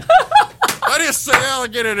hunter. I didn't say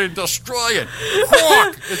alligator to destroy it.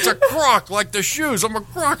 Croc. It's a croc, like the shoes. I'm a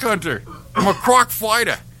croc hunter. I'm a croc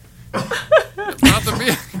fighter. Not to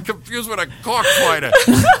be confused with a cockfighter.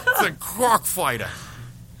 It's a croc fighter.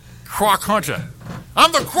 Croc hunter.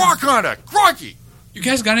 I'm the croc hunter. Crocky. You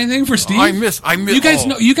guys got anything for Steve? I miss. You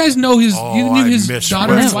guys know his. You knew his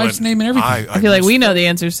daughter and wife's name and everything. I feel like we know the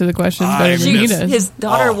answers to the questions better than he does. His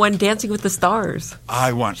daughter won Dancing with the Stars.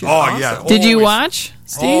 I won. Awesome. Yeah. Did you watch,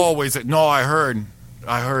 Steve? Always. No, I heard.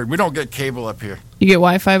 We don't get cable up here. You get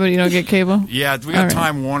Wi-Fi, but you don't get cable? Yeah, we got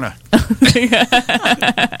Time Warner. We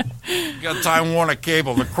got Time Warner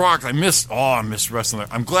cable. The Crocs. I miss wrestling.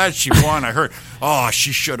 I'm glad she won. I heard.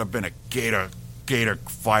 She should have been a gator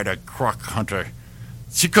fighter, croc hunter.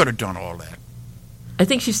 She could have done all that. I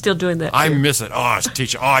think she's still doing that. I miss it. As a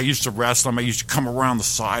teacher. I used to wrestle them. I used to come around the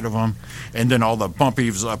side of them, and then all the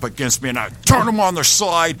bumpies up against me, and I turn them on their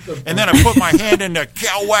side, and then I put my hand in the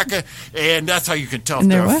cow whacker, and that's how you can tell if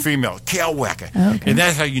they're a female. Cow whacker. Oh, okay. And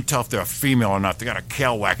that's how you can tell if they're a female or not. They got a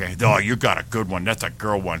cow whacker. Oh, you got a good one. That's a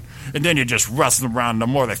girl one. And then you just wrestle them around. The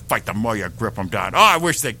more they fight, the more you grip them down. I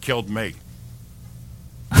wish they killed me.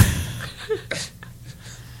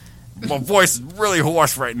 My voice is really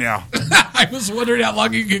hoarse right now. I was wondering how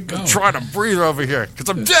long you could go. I'm trying to breathe over here because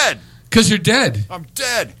I'm dead. Because you're dead. I'm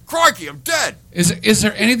dead. Crikey, I'm dead. Is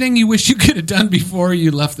there anything you wish you could have done before you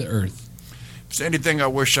left the earth? If there's anything I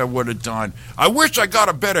wish I would have done, I wish I got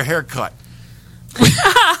a better haircut.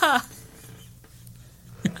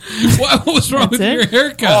 What was wrong with your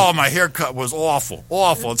haircut? Oh, my haircut was awful.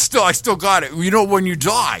 Awful. I still got it. You know, when you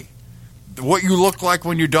die, what you look like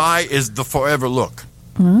when you die is the forever look.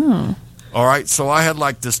 Oh. All right, so I had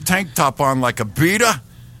like this tank top on like a beater.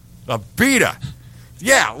 A beater.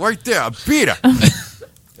 Yeah, right there, a beater.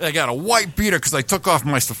 I got a white beater because I took off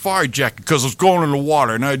my safari jacket because it was going in the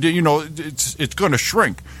water. And I did, it's going to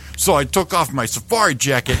shrink. So I took off my safari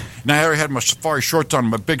jacket, and I already had my safari shorts on,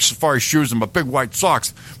 my big safari shoes, and my big white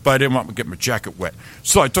socks, but I didn't want to get my jacket wet.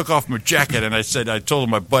 So I took off my jacket, and I told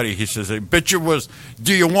my buddy, he says, hey, bitch,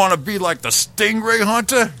 do you want to be like the stingray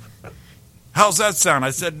hunter? How's that sound? I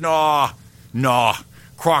said, nah,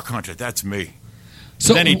 croc hunter, that's me.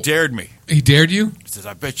 So then he dared me. He dared you? He says,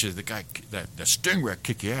 I bet you the guy, the stingray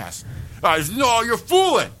kick your ass. I said, no, you're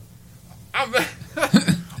fooling.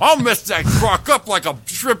 I'll mess that croc up like a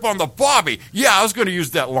shrimp on the bobby. Yeah, I was going to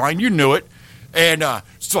use that line. You knew it. And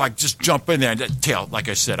so I just jump in there. And that tail, like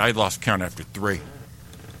I said, I lost count after 3.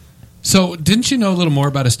 So didn't you know a little more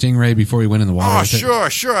about a stingray before we went in the water? Oh,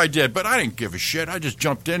 sure I did. But I didn't give a shit. I just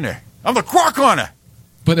jumped in there. I'm the croc hunter.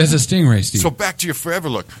 But as a stingray, Steve. So back to your forever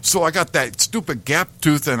look. So I got that stupid gap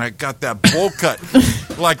tooth and I got that bowl cut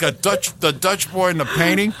like the Dutch boy in the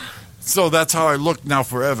painting. So that's how I look now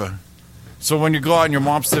forever. So when you go out and your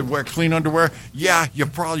mom said wear clean underwear, yeah, you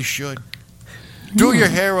probably should. Do your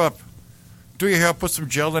hair up. Put some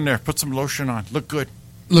gel in there. Put some lotion on. Look good.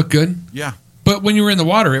 Look good? Yeah. But when you were in the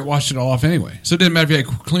water, it washed it all off anyway. So it didn't matter if you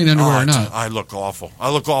had clean underwear or not. I look awful. I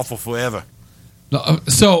look awful forever.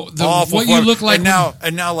 So what you look like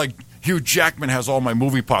and now like Hugh Jackman has all my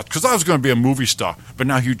movie parts because I was going to be a movie star, but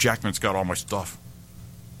now Hugh Jackman's got all my stuff.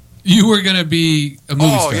 You were going to be a movie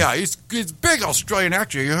star. Oh yeah, he's a big Australian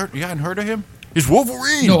actor. You hadn't heard of him? He's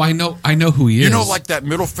Wolverine. No, I know who he is. You know, like that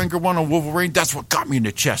middle finger one on Wolverine. That's what got me in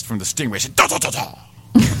the chest from the stingray. I said, da da da da.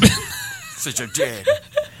 Says you're dead.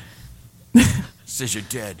 Says you're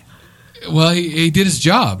dead. Well, he did his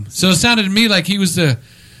job. So it sounded to me like he was the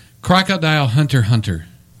crocodile hunter. Hunter,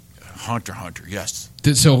 yes.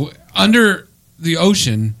 So under the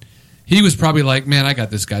ocean, he was probably like, man, I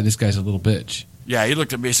got this guy. This guy's a little bitch. Yeah, he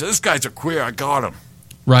looked at me and said, this guy's a queer. I got him.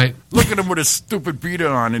 Right. Look at him with his stupid beater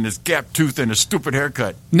on and his gap tooth and his stupid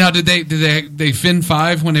haircut. Now, did they fin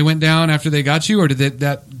 5 when they went down after they got you, or did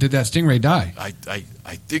that stingray die?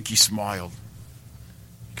 I think he smiled.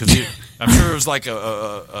 Because I'm sure it was like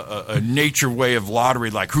a nature way of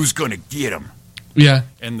lottery, like who's going to get him? Yeah.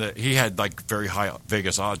 And he had like very high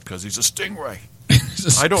Vegas odds because he's a stingray.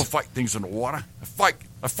 I don't fight things in the water. I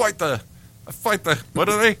fight the what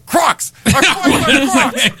are they? Crocs. I fight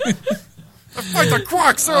the crocs. Fight the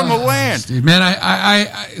Crocs. They're on the land. Steve,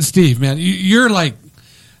 man, Steve, man, you're like,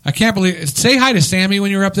 I can't believe. Say hi to Sammy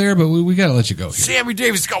when you're up there, but we got to let you go here. Sammy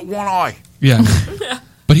Davis got one eye. Yeah.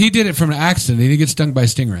 But he did it from an accident. He didn't get stung by a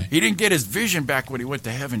stingray. He didn't get his vision back when he went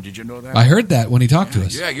to heaven. Did you know that? I heard that when he talked to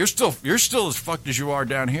us. Yeah, you're still as fucked as you are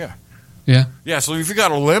down here. Yeah. Yeah, so if you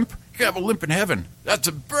got a limp, you can have a limp in heaven. That's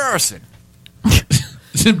embarrassing.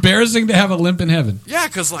 It's embarrassing to have a limp in heaven. Yeah,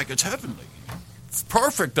 because, like, it's heavenly. It's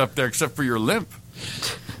perfect up there except for your limp.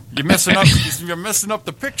 You're messing up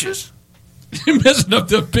the pictures. You're messing up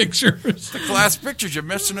the pictures. The class pictures, you're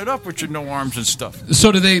messing it up with your no arms and stuff.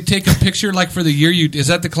 So do they take a picture like for the year you... Is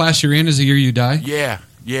that the class you're in, is the year you die?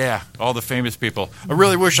 Yeah. All the famous people. I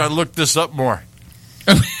really wish I looked this up more.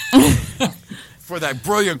 For that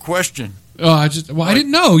brilliant question. Oh, I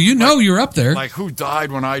didn't know. You're up there. Like, who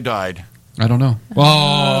died when I died? I don't know.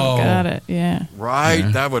 Oh. Got it, yeah. Right?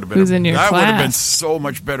 Yeah. That would have been... Who's in your that would have been class? so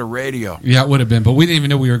much better radio. Yeah, it would have been, but we didn't even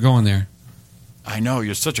know we were going there. I know.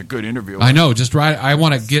 You're such a good interviewer. I know. Just right. I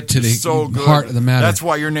want to get to the heart of the matter. That's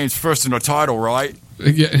why your name's first in the title, right?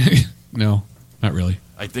 Yeah. No, not really.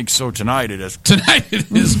 I think so. Tonight it is. Tonight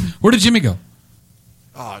it is. Where did Jimmy go?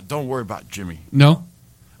 Oh, don't worry about Jimmy. No?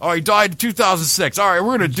 Oh, he died in 2006. All right,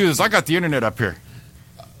 we're going to do this. I got the internet up here.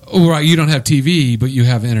 Oh, right. You don't have TV, but you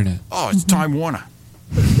have internet. Oh, it's Time Warner.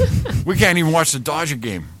 We can't even watch the Dodger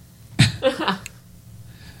game.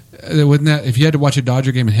 Wouldn't that, if you had to watch a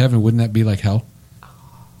Dodger game in heaven, wouldn't that be like hell?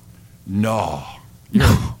 No.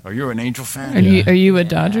 Are you an Angel fan? Are you a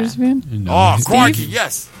Dodgers fan? No. Oh, crikey,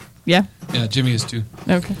 yes. Yeah. Yeah, Jimmy is too.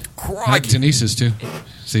 Okay. Crikey. Denise is too.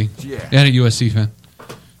 See? Yeah. And a USC fan.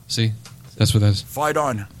 See? That's what that is. Fight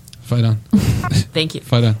on. Fight on. Thank you.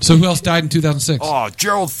 Fight on. So who else died in 2006? Oh,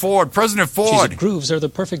 Gerald Ford, President Ford. Cheez-It grooves are the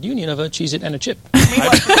perfect union of a Cheez-It and a chip.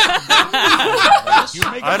 I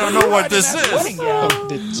don't know what this is.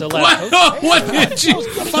 It's a lab What did you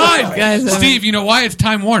find? Guys, Steve, you know why? It's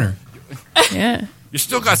Time Warner. Yeah. You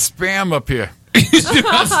still got spam up here. You still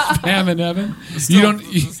got spam in heaven. Still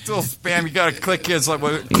spam. You got to click here. It's like You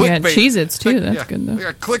got clickbait. Cheez-Its too. That's good though. We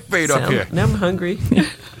got clickbait up here. Now I'm hungry.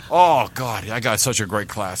 Oh, God. I got such a great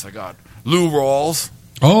class. I got Lou Rawls.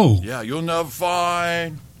 Oh. Yeah, you'll never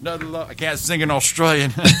find another love. I can't sing in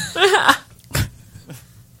Australian.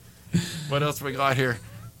 What else we got here?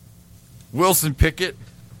 Wilson Pickett.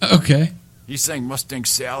 Okay. He sang Mustang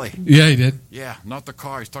Sally. Yeah, he did. Yeah, not the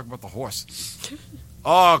car. He's talking about the horse.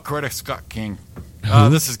 Oh, Coretta Scott King.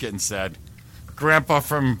 This is getting sad. Grandpa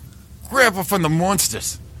from the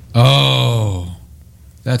Monsters. Oh.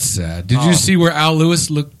 That's sad. Did you see where Al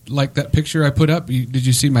Lewis looked like that picture I put up? Did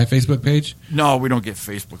you see my Facebook page? No, we don't get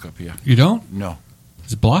Facebook up here. You don't? No.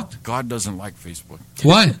 Is it blocked? God doesn't like Facebook.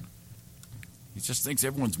 Why? He just thinks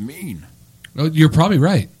everyone's mean. Oh, you're probably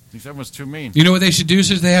right. He thinks everyone's too mean. You know what they should do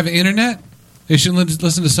since they have internet? They should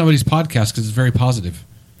listen to somebody's podcast because it's very positive.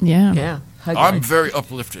 Yeah. Yeah. I'm very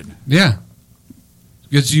uplifted. Yeah.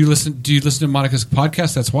 Because do you listen to Monica's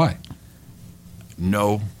podcast? That's why.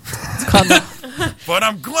 No. It's called but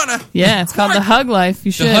I'm gonna. Yeah, it's called The Hug Life.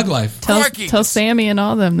 You should. The Hug Life. Tell Sammy and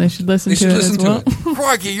all them they should listen to it as well.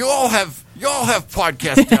 Crikey, you all have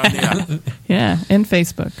podcasts down there. Yeah, and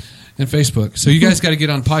Facebook. And Facebook. So you guys got to get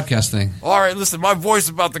on podcast thing. All right, listen, my voice is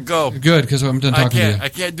about to go. Good, because I'm done talking to you. I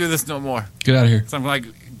can't do this no more. Get out of here. So I'm like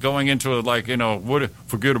going into it like,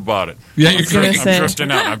 forget about it. Yeah, you're drifting. I'm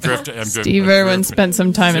drifting out. I'm drifting. Steve Irwin spent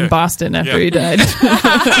some time in Boston after he died.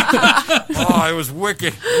 Oh, it was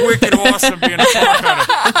wicked awesome being a croc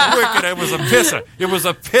hunter. Wicked. It was a pisser. It was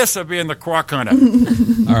a pisser being the croc hunter.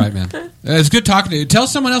 All right, man. It's good talking to you. Tell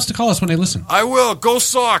someone else to call us when they listen. I will. Go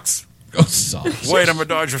Sox. Go Sox. Wait, I'm a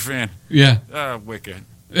Dodger fan. Yeah. Wicked.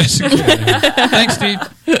 Thanks, Steve.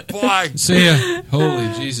 Bye. See ya.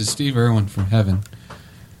 Holy Jesus, Steve Irwin from heaven.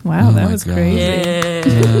 Wow, that was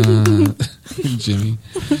crazy. Jimmy.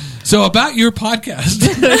 So about your podcast,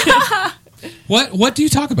 what do you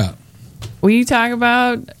talk about? We talk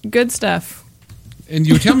about good stuff. And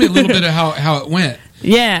you tell me a little bit of how it went.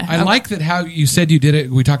 Yeah. I like that how you said you did it.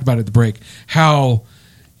 We talked about it at the break. How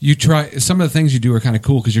you try, some of the things you do are kind of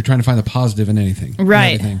cool because you're trying to find the positive in anything.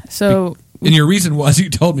 Right. So... And your reason was, you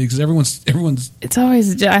told me, because everyone's... It's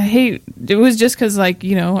always... I hate... It was just because, I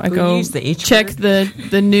go check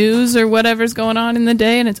the news or whatever's going on in the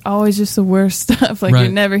day, and it's always just the worst stuff. You're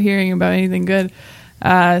never hearing about anything good.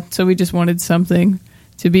 So we just wanted something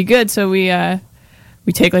to be good. So we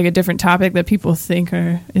take, a different topic that people think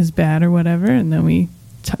is bad or whatever, and then we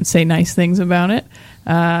say nice things about it.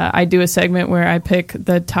 I do a segment where I pick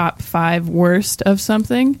the top 5 worst of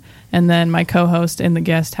something, and then my co-host and the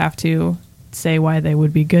guest have to say why they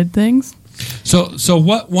would be good things. So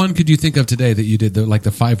what one could you think of today that you did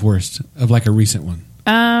the 5 worst of like a recent one?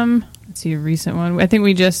 Let's see, a recent one. I think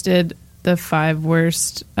we just did the 5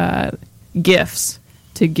 worst gifts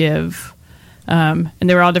to give, and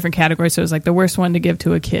they were all different categories. So it was like the worst one to give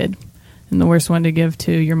to a kid, and the worst one to give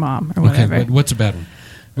to your mom or whatever. Okay, but what's a bad one?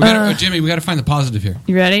 We gotta, Jimmy, we got to find the positive here.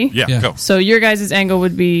 You ready? Yeah, go. So your guys' angle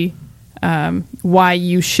would be why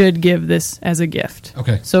you should give this as a gift.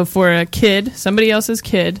 Okay. So for a kid, somebody else's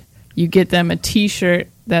kid, you get them a T-shirt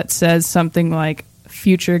that says something like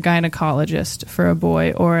future gynecologist for a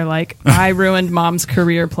boy, or like I ruined mom's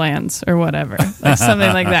career plans or whatever. Like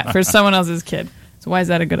something like that for someone else's kid. So why is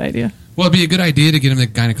that a good idea? Well, it'd be a good idea to get him the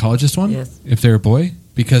gynecologist one if they're a boy,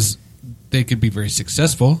 because they could be very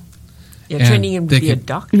successful. Yeah, training him to be a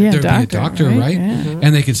doctor. Yeah, be a doctor, right? Yeah. Mm-hmm.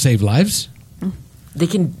 And they could save lives. They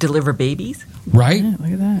can deliver babies. Right? Yeah,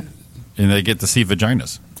 look at that. And they get to see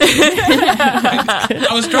vaginas. I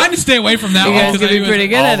was trying to stay away from that You one. guys could be pretty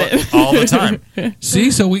good at it. All the time.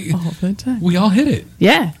 See, so we all hit it.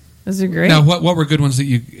 Yeah, those are great. Now, what were good ones that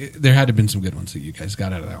you? There had to have been some good ones that you guys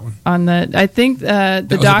got out of that one. I think the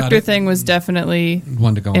was doctor about it? thing was definitely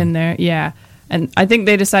One to go in on. there. Yeah, and I think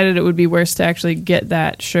they decided it would be worse to actually get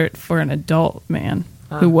that shirt for an adult man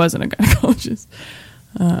who wasn't a gynecologist.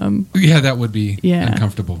 Yeah, that would be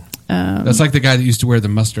uncomfortable. That's like the guy that used to wear the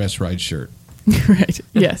mustache ride shirt. Right.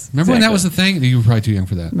 Yes. Remember when that was the thing? You were probably too young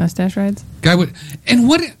for that. Mustache rides? Guy would. And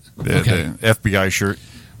what? The FBI shirt.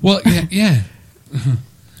 Well, yeah.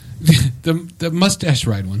 the mustache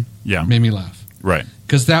ride one. Yeah. Made me laugh. Right.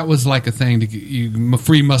 Because that was like a thing to get you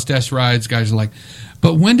free mustache rides. Guys are like,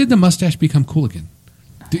 but when did the mustache become cool again?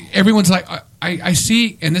 Everyone's like, I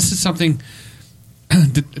see, and this is something.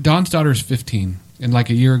 Dawn's daughter is 15. And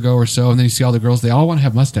like a year ago or so, and then you see all the girls, they all want to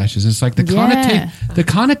have mustaches. And it's like the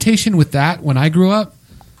connotation with that when I grew up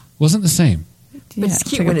wasn't the same. But it's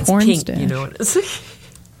cute when it's pink, you know. It's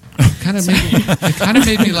kind of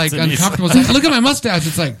made me like uncomfortable. It's like, look at my mustache.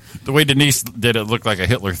 It's like the way Denise did it looked like a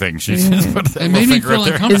Hitler thing. She just put that it made me finger feel up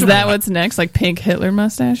there. uncomfortable. Is that what's next? Like pink Hitler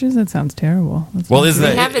mustaches? That sounds terrible. Well, is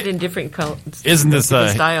they that have it in different colors? Isn't this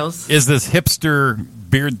styles? Is this hipster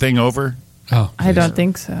beard thing over? Oh, I don't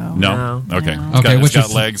think so. No. Okay. No. It's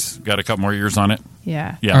got legs. Got a couple more years on it.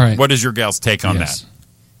 Yeah. Yeah. All right. What is your gal's take on that?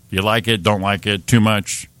 You like it? Don't like it? Too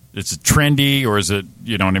much? Is it trendy, or is it?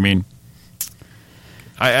 You know what I mean?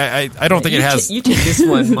 I don't think it has. You take this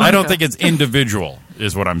one, Monica. I don't think it's individual.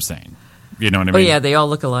 Is what I'm saying. You know what I mean? Oh yeah, they all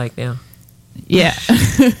look alike now. Yeah.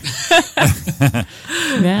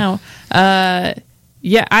 Now,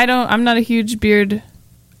 yeah, I'm not a huge beard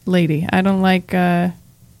lady. I don't like.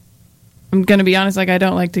 I'm going to be honest, like I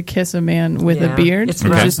don't like to kiss a man with a beard. It's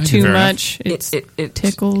just too much. It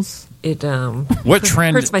tickles. What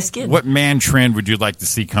trend hurts my skin. What man trend would you like to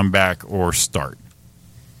see come back or start?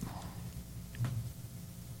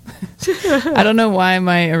 I don't know why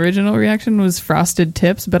my original reaction was frosted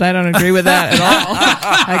tips, but I don't agree with that at all.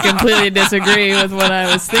 I completely disagree with what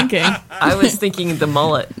I was thinking. I was thinking the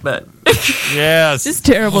mullet, but yes, just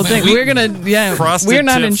terrible thing. We're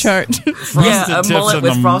not in charge. A mullet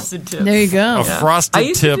with frosted tips. There you go. A frosted tip I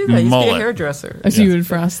used to be a mullet. hairdresser. So you would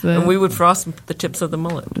frost and we would frost the tips of the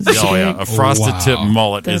mullet. Oh yeah, a frosted tip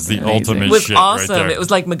mullet is the ultimate It was shit awesome. right there. It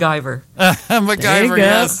was like MacGyver. MacGyver,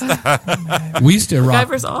 yes. We used to rock.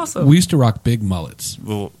 MacGyver's awesome. We used to rock big mullets.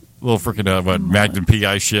 Little freaking Magnum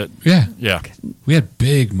PI shit. Yeah. We had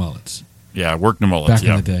big mullets. Yeah, worked the mullets. Back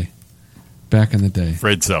in the day. Back in the day.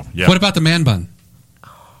 Afraid so. Yeah. What about the man bun?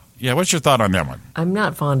 Yeah, what's your thought on that one? I'm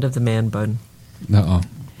not fond of the man bun. Uh-oh.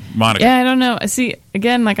 Monica. Yeah, I don't know. See,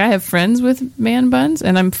 again, like I have friends with man buns,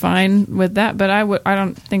 and I'm fine with that. But I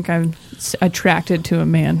don't think I'm attracted to a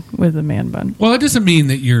man with a man bun. Well, it doesn't mean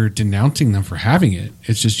that you're denouncing them for having it.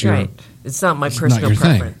 It's just your. Right. It's not my personal your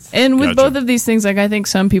preference. thing. And with both of these things, like I think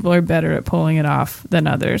some people are better at pulling it off than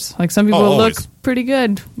others. Like some people look pretty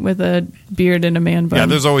good with a beard and a man bun. Yeah,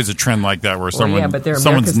 there's always a trend like that where but they're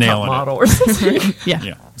someone's America's nailing top model it. or something.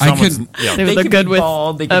 Yeah. I could. They look good with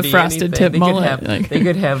bald, they could a be frosted anything. tip They mullet. They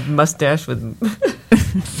could have mustache with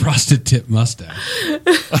frosted tip mustache. Ooh,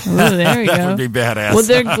 there we go. That would be badass. Well,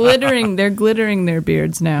 they're glittering their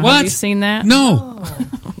beards now. What? Have you seen that? No.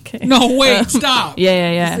 Okay. No, wait, stop.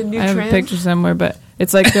 Yeah. It's a new I have trend? a picture somewhere, but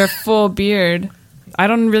it's like their full beard. I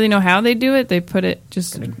don't really know how they do it. They put it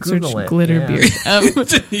just search Google it, glitter yeah. beard.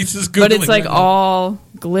 He's just But it's Googling like right now. all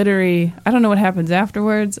glittery. I don't know what happens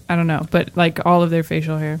afterwards. I don't know, but like all of their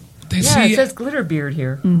facial hair. it says glitter beard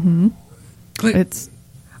here. Mm-hmm. It's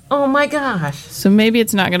Oh my gosh. so maybe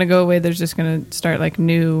it's not going to go away. There's just going to start like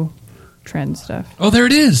new trend stuff. Oh, there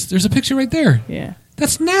it is. There's a picture right there. Yeah.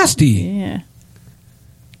 That's nasty. Yeah.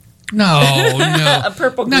 No. A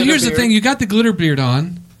purple Now, glitter here's the beard. thing. You got the glitter beard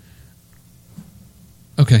on.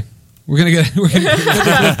 Okay. We're going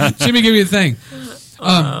to Jimmy, give you a thing.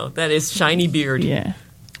 That is shiny beard. Yeah.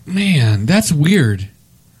 Man, that's weird.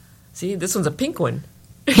 See, this one's a pink one.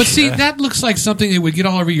 But see, that looks like something that would get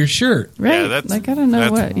all over your shirt. Right. Yeah, that's, like, I don't know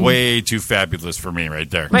that's what. way too fabulous for me right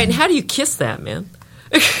there. Right, and how do you kiss that, man?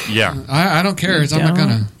 Yeah. I don't care. I'm not going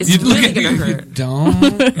to. It's really going to hurt. Don't.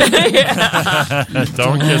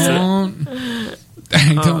 Don't kiss it.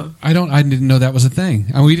 I didn't know that was a thing.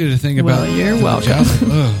 We did a thing about. Well, you're welcome. I was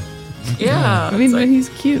like, ugh. Yeah. I mean, but he's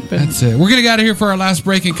cute. But That's it. We're going to get out of here for our last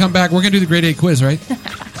break and come back. We're going to do the grade 8 quiz, right?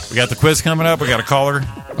 We got the quiz coming up. We got a caller.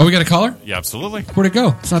 Oh, we got a caller? Yeah, absolutely. Where'd it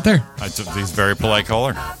go? It's not there. He's a very polite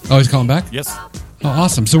caller. Oh, he's calling back? Yes. Oh,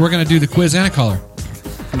 awesome. So we're going to do the quiz and a caller.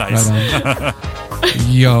 Nice. Right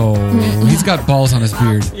Yo, he's got balls on his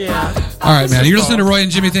beard. Yeah. All right, man. You're listening to Roy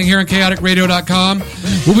and Jimmy Thing here on chaoticradio.com.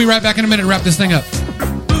 We'll be right back in a minute to wrap this thing up.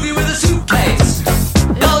 Movie with a suitcase.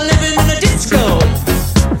 You're living in a disco.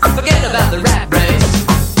 Forget about the rat race.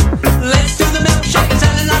 Let's do the milkshake.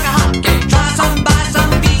 Selling like a hotcake. Try some, buy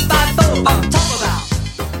some, B-5-4. Talk about.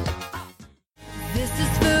 This is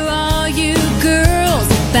for all you girls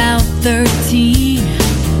about 13.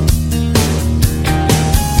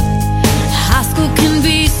 High school can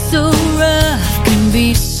be so rough, can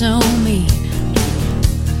be so mean.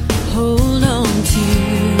 Hold on to.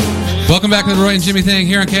 Welcome back to the Roy and Jimmy Thing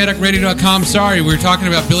here on chaoticradio.com. Sorry, we were talking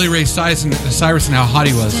about Billy Ray Cyrus and how hot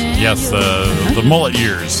he was. Yes, the mullet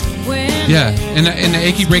years. Yeah, and the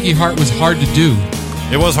achy breaky heart was hard to do.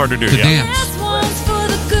 It was hard to do, To yeah. dance. Oh,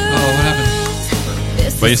 what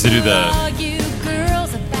happened? But I used to do the...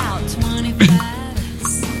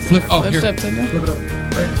 Flip. Oh, Lift here. upside down. Flip it up.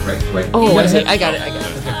 Right. Oh, I got it.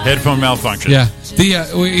 Headphone malfunction. Yeah.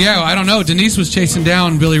 I don't know. Denise was chasing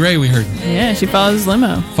down Billy Ray, we heard. Yeah, she follows his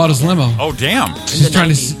limo. Fought his limo. Oh, damn. She's trying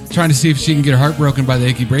to see if she can get her heart broken by the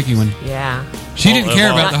achy breaky one. Yeah. She didn't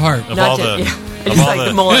care about the heart. Of all the... I just like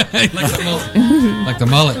the mullet. Like the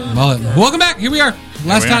mullet. Welcome back. Here we are.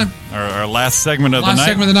 Last time. Our last segment of the night. Last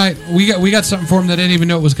segment of the night. We got something for him that didn't even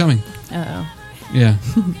know it was coming. Uh-oh. Yeah.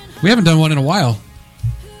 We haven't done one in a while.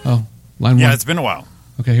 Oh, line 1. Yeah, it's been a while.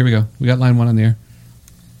 Okay, here we go. We got line 1 on the air.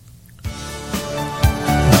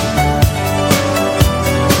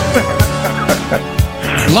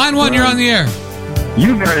 Line 1, you're on the air.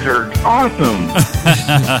 You guys are awesome.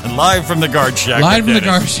 Live from the guard shack. Live from the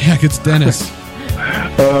guard shack. It's Dennis.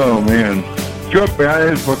 Oh, man. What's up,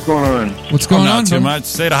 guys? What's going on? What's going on? Not too much.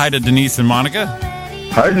 Say hi to Denise and Monica.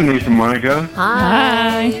 Hi, Denise and Monica.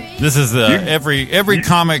 Hi. This is every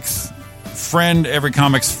comics friend, every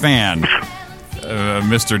comics fan,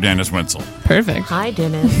 Mr. Dennis Wenzel. Perfect. Hi,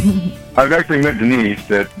 Dennis. I've actually met Denise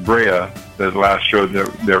at Brea, the last show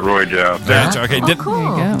that Roy did out there. That's okay. Oh,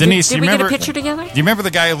 cool. Denise, did you we remember? get a picture together? Do you remember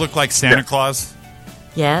the guy who looked like Santa Claus?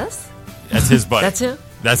 Yes. That's his buddy. That's who?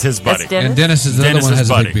 That's his buddy. That's Dennis? And Dennis is the other one that has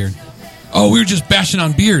a buddy. big beard. Oh, we were just bashing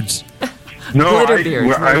on beards. No, Glitter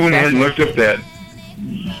beards. I went ahead and looked up that,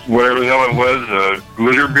 whatever the hell it was,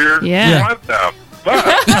 glitter beard. Yeah. What the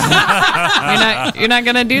fuck? You're not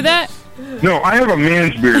gonna do that? No, I have a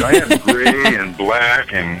man's beard. I have gray and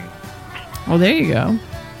black and... Well, there you go.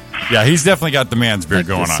 Yeah, he's definitely got the man's beard Like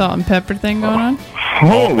going the on. salt and pepper thing going on.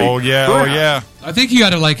 Holy Oh yeah. crap. I think you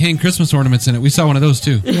got to hang Christmas ornaments in it. We saw one of those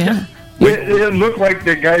too. Yeah. It looked like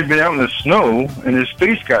the guy's been out in the snow and his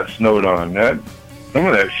face got snowed on. Some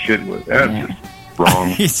of that shit was just wrong.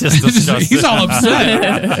 He's just disgusted. He's all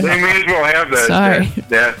upset. They may as well have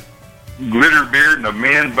that glitter beard and a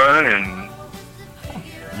man bun and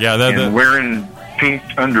wearing pink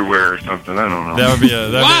underwear or something. I don't know. That would be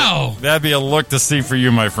Wow. That'd be a look to see for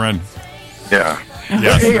you, my friend. Yeah.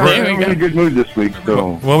 Yeah. Hey, I'm in a good mood this week,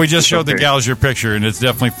 so. Well, we just showed the gals your picture, and it's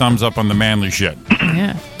definitely thumbs up on the manly shit.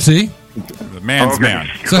 Yeah. See? The man's man.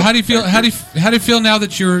 So how do you feel? How do you feel now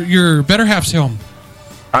that your better half's home?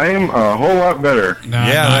 I am a whole lot better.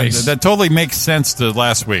 Yeah, nice. that totally makes sense to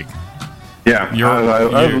last week. Yeah, I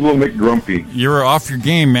was a little bit grumpy. You were off your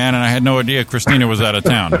game, man, and I had no idea Christina was out of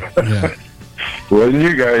town. Yeah. Wasn't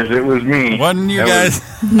you guys? It was me. Wasn't you guys?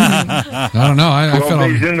 I don't know. I 12 felt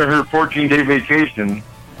days into her 14-day vacation.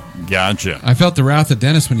 Gotcha. I felt the wrath of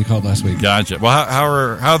Dennis when you called last week. Gotcha. Well,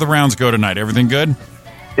 how the rounds go tonight? Everything good?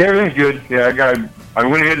 Everything's good. Yeah, I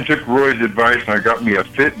went ahead and took Roy's advice, and I got me a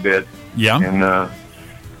Fitbit. Yeah. And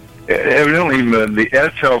evidently, the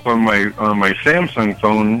S Health on my Samsung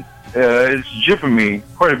phone is jipping me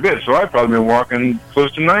quite a bit. So I've probably been walking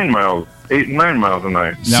close to 9 miles 8 and 9 miles a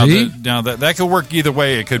night. Now, that could work either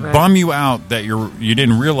way. It could bum you out that you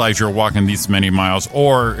didn't realize you're walking these many miles,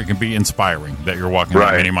 or it can be inspiring that you're walking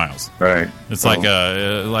that many miles. Right. It's like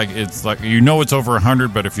it's like it's over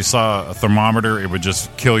 100, but if you saw a thermometer, it would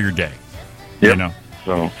just kill your day. Yep. You know.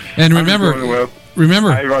 So and remember,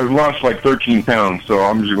 I've lost like 13 pounds, so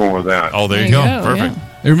I'm just going with that. Oh, there you go. Perfect. Yeah.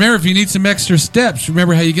 And remember, if you need some extra steps,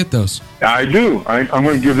 remember how you get those. I do. I'm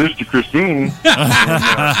going to give this to Christine.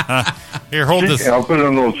 Here, hold this. I'll put it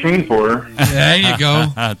on a little chain for her. There you go.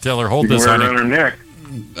 Tell her, hold you this, wear honey. it around her neck.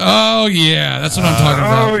 Oh, yeah. That's what I'm talking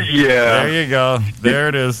about. Oh, yeah. There you go. There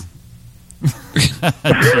it is.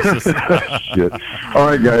 Shit. All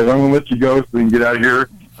right, guys. I'm going to let you go so we can get out of here.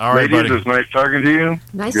 All right, Ladies, buddy. it's nice talking to you.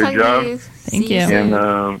 Nice Good talking job. to you. Thank See you.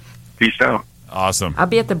 And peace out. Awesome. I'll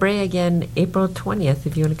be at the Brea again April 20th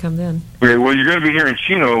if you want to come then. Okay, well, you're going to be here in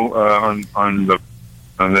Chino for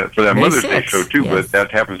that May Mother's Day 6th, show too, yes. but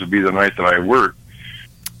that happens to be the night that I work.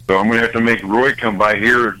 So I'm going to have to make Roy come by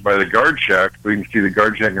here by the guard shack so you can see the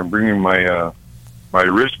guard shack and bring him my my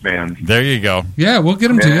wristband. There you go. Yeah, we'll get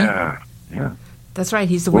them to you. Yeah. That's right.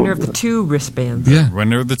 He's the winner of the 2 wristbands. Yeah.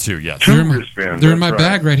 Winner of the 2, yes. They're in my, wristbands, they're in my that's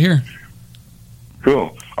bag right here.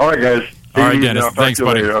 Cool. All right, guys. All right, Take it easy. Dennis. I'll talk Thanks, to you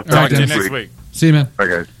buddy. later. I'll Talk talk to you next next week. See you, man. Bye,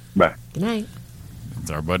 guys. Bye. Good night. It's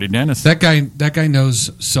our buddy Dennis. That guy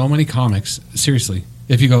knows so many comics. Seriously.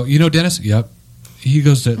 If you go, Dennis? Yep. He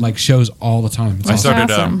goes to like shows all the time. It's I awesome.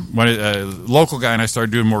 started when a local guy, and I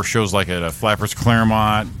started doing more shows like at Flappers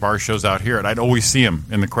Claremont, bar shows out here, and I'd always see him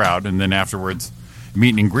in the crowd, and then afterwards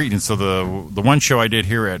meet and greet. And so the one show I did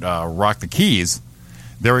here at Rock the Keys,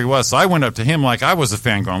 there he was. So I went up to him like I was a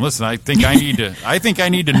fan, going, "Listen, I think I need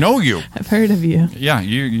to know you. I've heard of you. Yeah,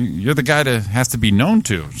 you're the guy that has to be known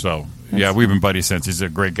to." So yeah, we've been buddies since. He's a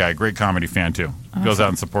great guy, great comedy fan too. Awesome. Goes out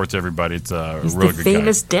and supports everybody. It's a He's real the good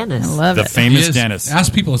famous guy. Dennis. I love The it. famous He is. Dennis.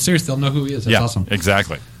 Ask people. Seriously, they'll know who he is. That's awesome.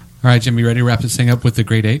 Exactly. All right, Jim, you ready to wrap this thing up with the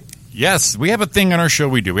Great 8? Yes, we have a thing on our show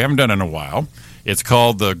we do. We haven't done it in a while. It's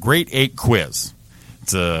called the Great 8 Quiz.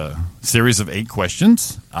 It's a series of 8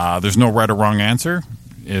 questions. There's no right or wrong answer.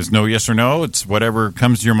 There's no yes or no. It's whatever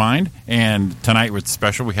comes to your mind. And tonight, what's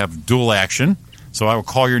special, we have dual action. So I will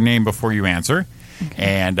call your name before you answer. Okay.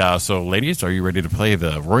 And so, ladies, are you ready to play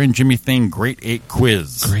the Roy and Jimmy Thing Great 8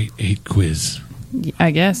 Quiz? Great 8 Quiz.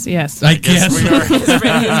 I guess, yes. I guess we are. He's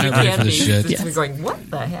ready as you Ready can for be. this shit. Since we're going,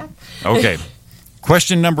 what the heck? Okay.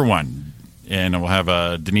 Question number 1. And we'll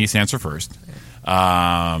have Denise answer first.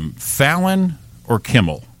 Fallon or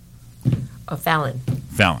Kimmel? Fallon.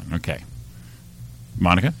 Fallon, okay.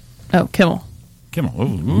 Monica? Oh, Kimmel. Kimmel.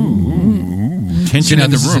 Ooh. Tension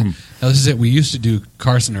in the room. This is it. We used to do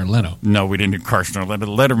Carson or Leno. No, we didn't do Carson or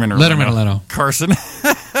Letterman or Letterman or Leno. Carson.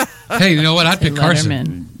 Hey, you know what? I'd pick Carson.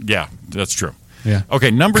 Letterman. Yeah, that's true. Yeah.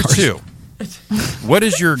 Okay, number Carson. 2. What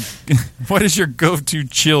is your go-to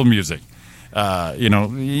chill music? You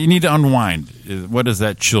need to unwind. What is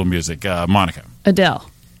that chill music? Monica. Adele.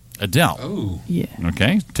 Adele. Oh. Yeah.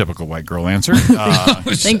 Okay, typical white girl answer.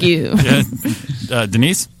 Thank you.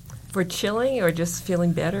 Denise? For chilling or just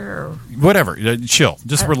feeling better? Or? Whatever. Chill.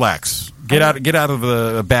 Just relax. Get out of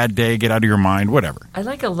a bad day. Get out of your mind. Whatever. I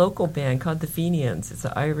like a local band called the Fenians. It's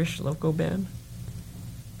an Irish local band.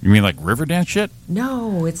 You mean like Riverdance shit?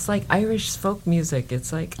 No, it's like Irish folk music.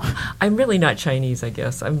 It's like, I'm really not Chinese, I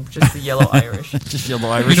guess. I'm just the yellow Irish. Just yellow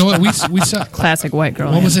Irish. You know what? We saw Classic white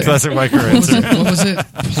girl. What was it? Classic white girl answer. What was it?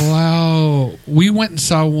 Plow. We went and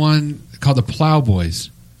saw one called the Plow Boys.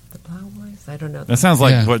 The Plowboys? I don't know. That sounds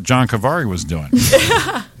like what John Kevari was doing.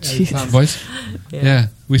 Plow Boys. Yeah,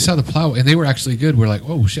 we saw the Plow, and they were actually good. We're like,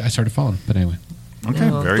 oh shit! I started following, but anyway. Okay,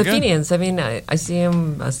 very the good. Fenians, I mean, I see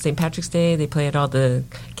them St. Patrick's Day. They play at all the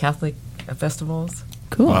Catholic festivals.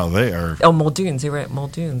 Cool. Wow, they are. Oh, Muldoon's. They were at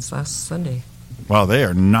Muldoon's last Sunday. Wow, they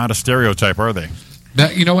are not a stereotype, are they?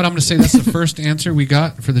 That, you know what I'm going to say? That's the first answer we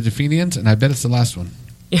got for the Defenians, and I bet it's the last one.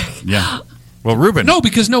 Yeah. Well, Ruben. No,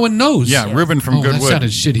 because no one knows. Yeah, Ruben from Goodwood. That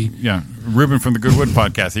sounded shitty. Yeah, Ruben from the Goodwood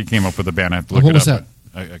podcast. He came up with a band. I have to look What it was up. that?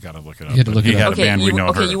 I got to look it up. You had to look he it had up. a band we know.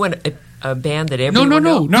 Okay, her. you want a band that everyone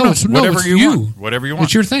knows? No, it's whatever you you. want. Whatever you want.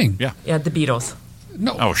 It's your thing. Yeah. Yeah, the Beatles.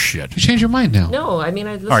 No. Oh shit. You change your mind now. No, I mean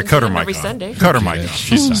I listen All right, to cut her them mic every off. Sunday. Cut her mic off.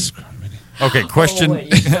 She's done. Okay, question. Oh,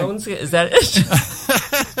 wait, Stones, is that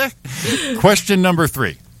it? Question number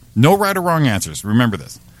 3. No right or wrong answers. Remember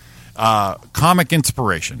this. Comic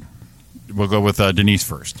inspiration. We'll go with Denise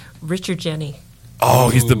first. Richard Jenny. Oh,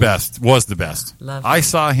 he's the best. Was the best. Love I him.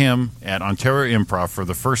 saw him at Ontario Improv for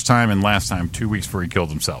the first time and last time 2 weeks before he killed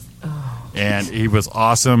himself. Oh. And he was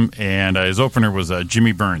awesome. And his opener was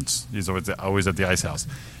Jimmy Burns. He's always at the Ice House.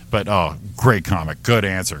 But, great comic. Good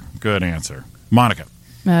answer. Good answer. Monica.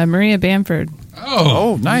 Maria Bamford.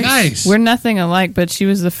 Oh, nice. We're nothing alike, but she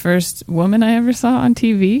was the first woman I ever saw on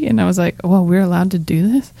TV, and I was like, "Well, we're allowed to do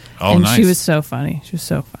this." Oh, and nice. she was so funny. She's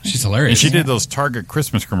And hilarious. she did those Target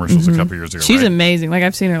Christmas commercials a couple years ago. She's right? amazing. Like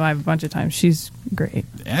I've seen her live a bunch of times. She's great.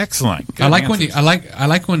 Excellent. Good I like answers. I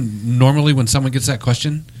like when normally when someone gets that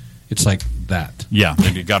question, it's like that. Yeah,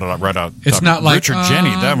 they got it right out. It's not like Richard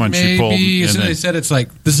Jennings. That one she pulled. Maybe as and soon as then- they said it's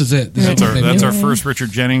like this is it. That's our first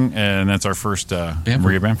Richard Jennings, and that's our first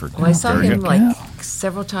Maria Bamford. Well, I saw Very him good. like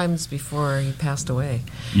several times before he passed away.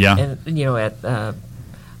 Yeah. And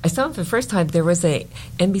I saw him for the first time. There was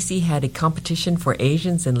NBC had a competition for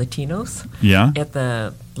Asians and Latinos. Yeah. At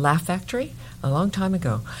the Laugh Factory a long time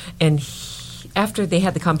ago, and after they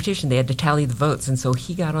had the competition, they had to tally the votes, and so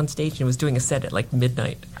he got on stage and was doing a set at like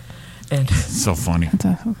midnight. And so funny.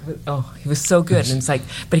 Oh, he was so good, and it's like,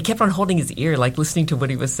 but he kept on holding his ear, like listening to what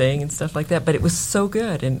he was saying and stuff like that. But it was so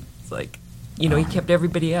good, and it's like, he kept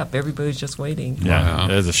everybody up. Everybody was just waiting. Yeah,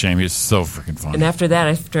 it is a shame. He's so freaking funny. And after that,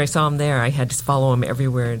 after I saw him there, I had to follow him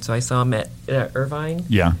everywhere, and so I saw him at Irvine.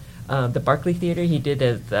 Yeah. The Barclay Theater. He did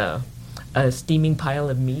a steaming pile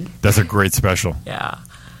of meat. That's a great special. Yeah.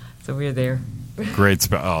 So we were there. Great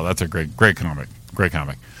Oh, that's a great comic. Great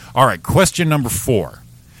comic. All right, question number 4.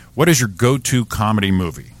 What is your go-to comedy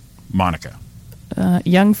movie, Monica?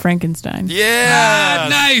 Young Frankenstein. Yeah,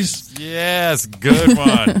 nice. Yes, good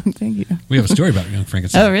one. Thank you. We have a story about Young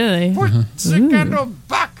Frankenstein. Oh, really?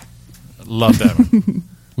 Love that one.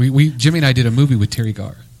 We Jimmy and I did a movie with Terry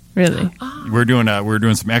Garr. Really? We're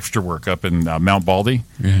doing some extra work up in Mount Baldy,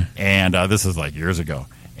 and this is like years ago.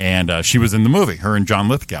 And she was in the movie, her and John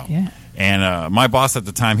Lithgow. Yeah. And my boss at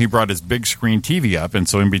the time, he brought his big screen TV up, and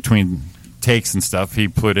so in between takes and stuff, he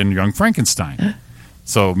put in Young Frankenstein.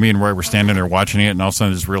 So me and Roy were standing there watching it, and all of a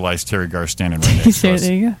sudden I just realized Terry Garr's standing right next to us.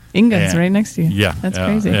 There you go. Inga's And- right next to you. Yeah. That's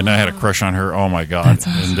crazy. And I had a crush on her. Oh, my God. That's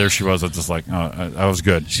awesome. And there she was. I was just like, I was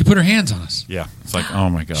good. She put her hands on us. Yeah. It's like, oh,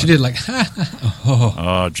 my God. She did like,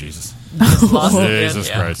 Oh, Jesus. Lost Jesus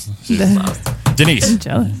again, Christ. yeah. Jesus. Lost. Denise. I'm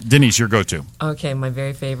jealous. Denise, your go-to. Okay, my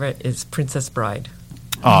very favorite is Princess Bride.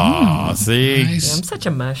 Aw, see? Yeah, I'm such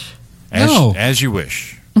a mush. As you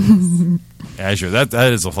wish. That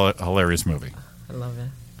is a hilarious movie. I love it.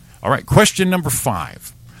 All right, question number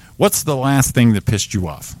 5. What's the last thing that pissed you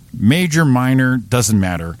off? Major, minor, doesn't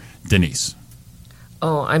matter. Denise.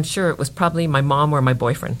 Oh, I'm sure it was probably my mom or my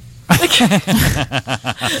boyfriend.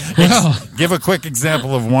 Give a quick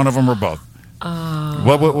example of one of them or both.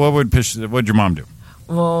 What would your mom do?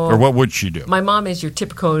 Well, Or what would she do? My mom is your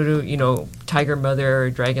typical, tiger mother,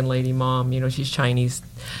 dragon lady mom. She's Chinese.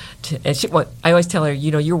 And I always tell her,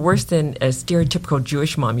 you're worse than a stereotypical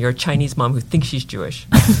Jewish mom. You're a Chinese mom who thinks she's Jewish.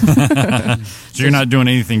 So you're not doing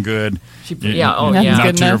anything good. Yeah.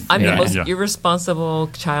 Not to your- I'm yeah, the most yeah. irresponsible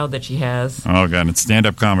child that she has. Oh, God, it's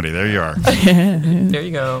stand-up comedy. There you are. There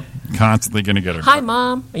you go. Constantly going to get her. Hi,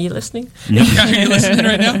 Mom. Are you listening? Yeah. Are you listening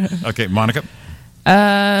right now? Okay, Monica.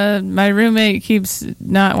 My roommate keeps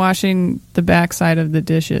not washing the backside of the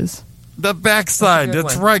dishes. The backside. That's a good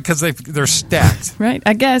That's one. right, because they're stacked. Right,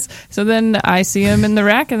 I guess. So then I see them in the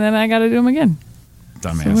rack, and then I got to do them again. It's the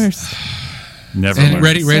Dumbass. worst. Never And learned.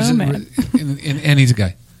 ready, So mad. and he's a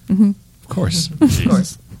guy. Mhm. Of course. Of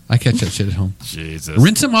course. I catch that shit at home. Jesus.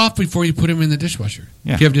 Rinse them off before you put them in the dishwasher.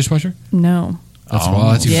 Yeah. Do you have a dishwasher? No. That's Oh.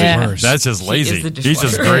 well, that's even Yeah. worse. That's just lazy. is the He's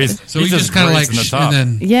just dishwasher. crazy. So He's he just kind of like, grazing the top.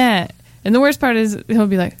 and then Yeah. And the worst part is he'll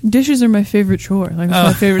be like, dishes are my favorite chore. Like, it's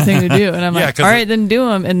my favorite thing to do. And I'm Yeah, like, 'cause all right, then do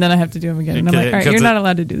them. And then I have to do them again. And I'm like, all right, you're not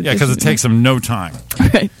allowed to do this. Yeah, because it takes him no time.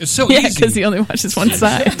 Right. it's so Yeah, easy. because he only washes one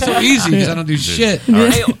side. It's so easy because I don't do shit.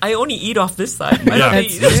 I only eat off this side. I don't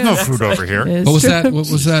eat. There's no food over here. It's What was true. that? What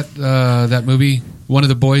was that? That movie? One of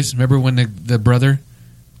the boys. Remember when the brother,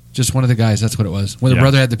 just one of the guys. That's what it was. When the Yeah.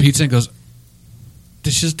 brother had the pizza and goes,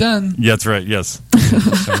 "Dishes done." Yeah, that's right. Yes.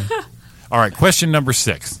 All right. Question number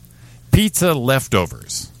 6. Pizza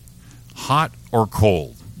leftovers, hot or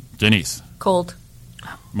cold? Denise. Cold.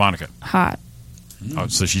 Monica. Hot. Oh,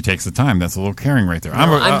 so she takes the time. That's a little caring right there.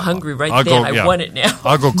 I'm hungry right I'll then. go- I yeah. want it now.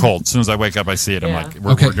 I'll go cold. As soon as I wake up, I see it. I'm Yeah. like,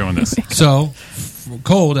 we're doing this. So,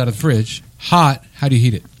 cold out of the fridge. Hot. How do you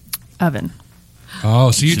heat it? Oven.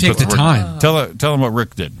 Oh, so you She take puts the work- time. Tell him what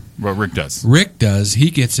Rick did. What Rick does. Rick does.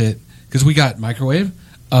 He gets it because we got microwave,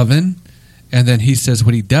 oven, and then he says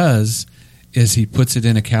what he does is he puts it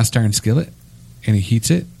in a cast iron skillet and he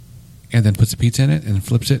heats it, and then puts the pizza in it and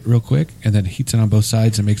flips it real quick, and then heats it on both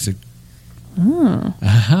sides and makes it. Oh.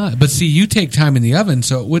 But see, you take time in the oven,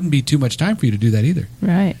 so it wouldn't be too much time for you to do that either.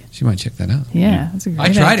 Right. So you might check that out. Yeah, that's a great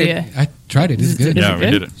I tried idea. it. I tried it. It's good. Is Yeah, it we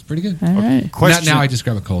good? did it. It's pretty good. All right. Question- Now I just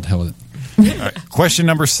grab a cold. Hell with it. All right, question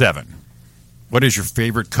number 7. What is your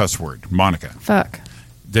favorite cuss word? Monica. Fuck.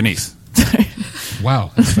 Denise.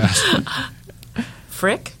 Wow, that's fast.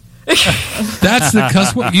 Frick? That's the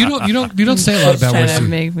cuss word. You don't say a lot about words. Trying to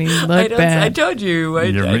make me look bad. I told you.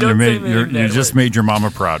 I don't You just made your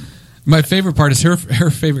mama proud. My favorite part is her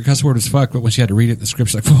favorite cuss word was fuck, but when she had to read it in the script,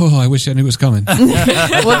 she's like, "Oh, I wish I knew it was coming."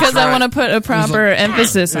 Well, because I want to put a proper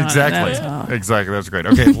emphasis on it. Exactly. That's great.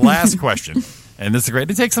 Okay, last question. And this is great.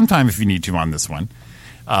 It takes some time if you need to on this one.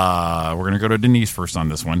 We're going to go to Denise first on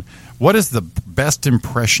this one. What is the best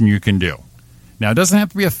impression you can do? Now, it doesn't have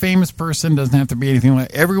to be a famous person. Doesn't have to be anything like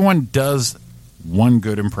that. Everyone does one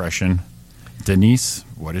good impression. Denise,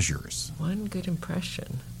 what is yours? One good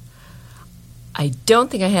impression. I don't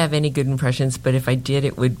think I have any good impressions, but if I did,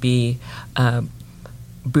 it would be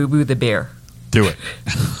Boo Boo the Bear. Do it.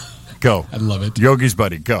 Go. I love it. Yogi's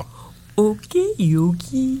buddy, go. Okay,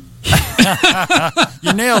 Yogi.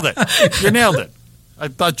 You nailed it. I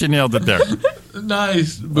thought you nailed it there.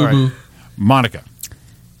 Nice. Boo Right. boo. Monica.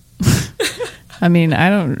 I mean, I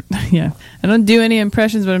don't do any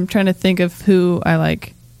impressions, but I'm trying to think of who I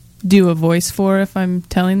like do a voice for if I'm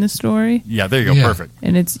telling the story. Yeah, there you go. Yeah. Perfect.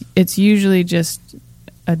 And it's usually just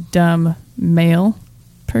a dumb male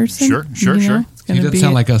person. Sure. It's gonna He doesn't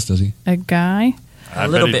sound like us, does he? A guy. A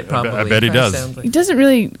little bit, probably. I bet he does. He doesn't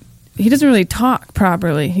really talk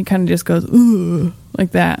properly. He kind of just goes, ooh,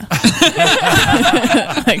 like that.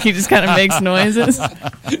 Like he just kind of makes noises.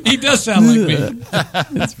 He does sound like me.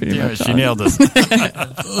 That's pretty much she all. nailed us. See,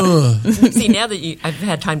 now that I've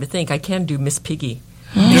had time to think, I can do Miss Piggy.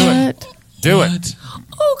 Do it.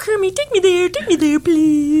 Oh, Kermit, take me there,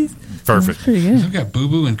 please. Perfect. That's pretty good. I've got Boo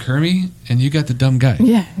Boo and Kermit, and you got the dumb guy.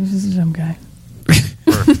 Yeah, he's just a dumb guy.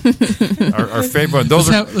 Our favorite.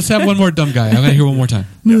 Let's have one more dumb guy. I'm going to hear one more time.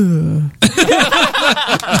 That's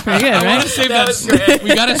pretty good, right?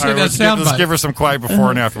 We got to save that sound Let's bite. give her some quiet before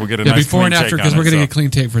and after. We'll get a nice before and clean after, take because on we're going to it, get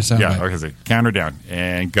clean tape for sound Yeah, bite. okay, so count her down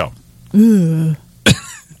and go.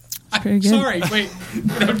 Pretty good. Sorry, wait.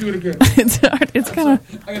 Don't do it again. It's hard. It's kind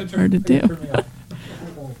of hard to do.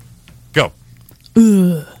 Go.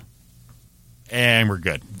 And we're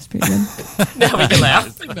good. It's pretty good. Now we can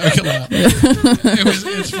laugh.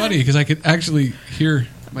 It's funny because I could actually hear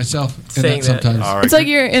myself in Saying that sometimes. All right. It's like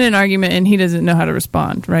you're in an argument and he doesn't know how to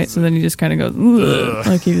respond, right? So then he just kind of goes, ugh,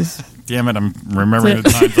 like he just. Damn it! I'm remembering the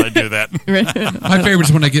times I do that. My favorite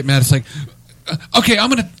is when I get mad. It's like, okay, I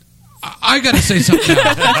got to say something now,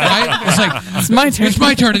 right? It's like it's my turn. It's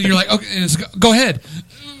my turn, and you're like, okay, go ahead.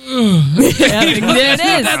 Yeah, there it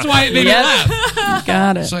is. That's why it made me laugh.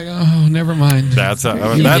 Got it. It's like, oh, never mind. That's how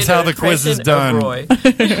the quiz is done.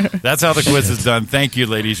 That's how the quiz is done. Thank you,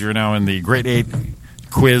 ladies. You're now in the Grade 8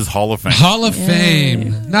 Quiz Hall of Fame. Hall of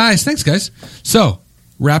Fame. Nice. Thanks, guys. So,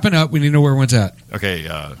 wrapping up, we need to know where everyone's at. Okay.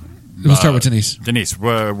 We'll start with Denise. Denise,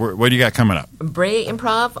 what do you got coming up? Bray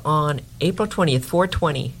Improv on April 20th,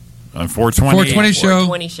 420. On 420. 420 show.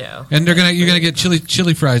 420 show. And you're gonna get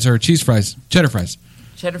chili fries or cheese fries, cheddar fries.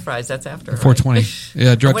 Cheddar fries, that's after. 420.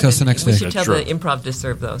 Yeah, drug test the next day. We should tell the Improv to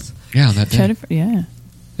serve those. Yeah, on that day. Cheddar, yeah.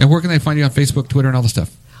 And where can they find you on Facebook, Twitter, and all the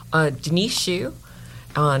stuff? Denise Shue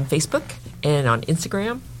on Facebook and on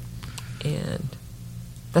Instagram. And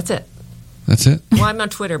that's it. That's it? Well, I'm on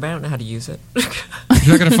Twitter, but I don't know how to use it. You're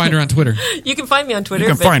not going to find her on Twitter. You can find me on Twitter. You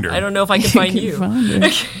can find her. I don't know if I can find you.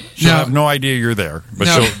 She'll have no idea you're there, but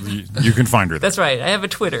you can find her there. That's right. I have a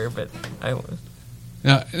Twitter, but I won't.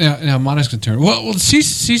 Now Monica's concerned. Well, she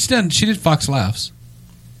did Fox Laughs.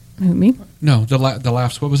 Who, me? No, the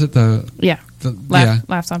Laughs. What was it?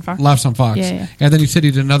 Laughs on Fox. Laughs on Fox. Yeah. And then you said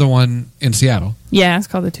you did another one in Seattle. Yeah, it's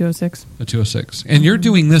called the 206. The 206. And you're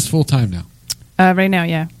doing this full time now. Right now,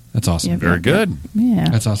 yeah. That's awesome. Very good. Yeah.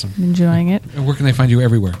 That's awesome. I'm enjoying it. And where can they find you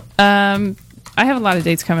everywhere? I have a lot of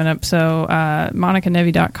dates coming up. So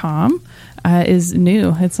MonicaNevi.com is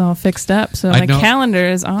new. It's all fixed up. So my calendar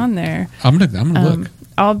is on there. I'm gonna look.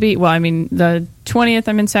 I'll be the 20th.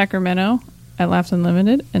 I'm in Sacramento at Laughs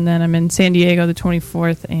Unlimited, and then I'm in San Diego the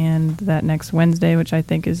 24th, and that next Wednesday, which I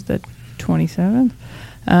think is the 27th.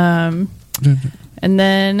 And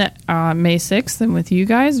then May 6th, I'm with you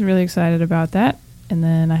guys. Really excited about that. And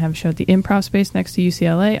then I have a show at the Improv Space next to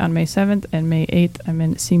UCLA on May 7th, and May 8th I'm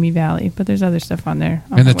in Simi Valley. But there's other stuff on there.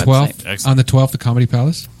 And the 12th, on the 12th, the Comedy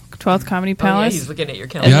Palace. 12th Comedy Palace. Oh, yeah, he's looking at your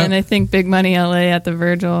calendar. And then I think Big Money LA at the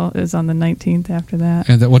Virgil is on the 19th after that.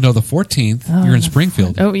 And the 14th, you're in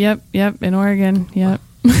Springfield. Oh, yep, in Oregon, yep.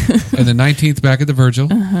 And the 19th back at the Virgil.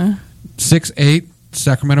 6-8,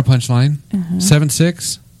 Sacramento Punchline.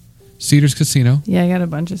 7-6, Cedars Casino. Yeah, I got a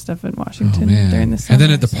bunch of stuff in Washington during the summer. And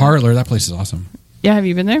then at the Parlor, that place is awesome. Yeah, have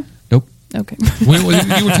you been there? Nope. Okay.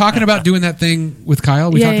 You were talking about doing that thing with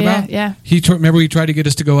Kyle. We talked about. Yeah. Remember we tried to get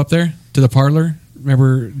us to go up there to the Parlor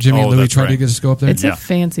Remember Jimmy and Louie tried to get us to go up there? It's a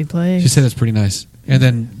fancy place. She said it's pretty nice. And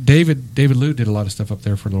then David Liu did a lot of stuff up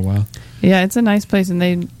there for a little while. Yeah, it's a nice place,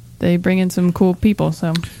 and they bring in some cool people.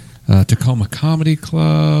 So Tacoma Comedy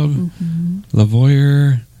Club,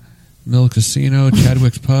 Lavoyer, Mill Casino,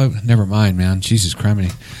 Chadwick's Pub. Never mind, man. Jesus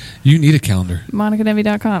criminy. You need a calendar.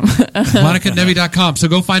 MonicaNevi.com. MonicaNevi.com. So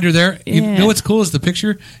go find her there. Yeah. You know what's cool is the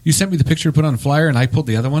picture. You sent me the picture to put on a flyer, and I pulled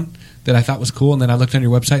the other one that I thought was cool, and then I looked on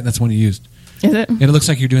your website, and that's the one you used. Is it? And it looks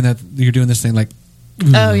like you're doing that. You're doing this thing like.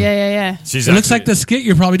 Oh, yeah. It looks like the skit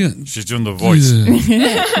you're probably doing. She's doing the voice.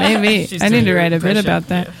 Maybe. I need to write a bit about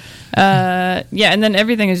that. And then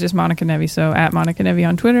everything is just Monica Nevi. So at Monica Nevi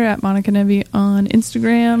on Twitter, at Monica Nevi on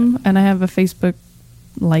Instagram, and I have a Facebook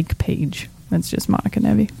page. That's just Monica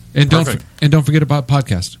Nevi. And don't forget about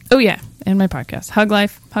podcast. Oh yeah, and my podcast, Hug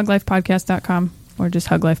Life, huglifepodcast.com, or just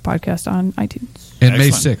Hug Life Podcast on iTunes. And May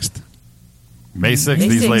 6th. May 6th,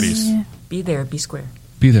 these ladies. Yeah. Be there, be square.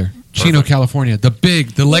 Be there. Chino, California.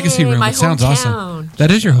 The Legacy Room. It sounds awesome.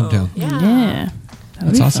 That is your hometown. Yeah.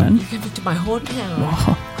 That's awesome. You can to my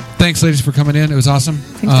hometown. Thanks, ladies, for coming in. It was awesome.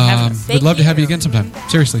 We'd love to have you again sometime.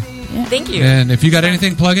 Seriously. Yeah. Thank you. And if you got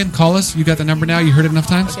anything, plug in, call us. You got the number now. You heard it enough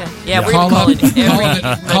times. Okay. Yeah, we're call calling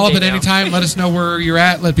up. Call up at any time. Let us know where you're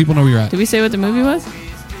at. Let people know where you're at. Did we say what the movie was?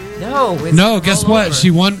 No. Guess what?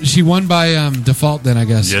 Over. She won by default. Then I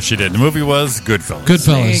guess. Yes, she did. The movie was Goodfellas.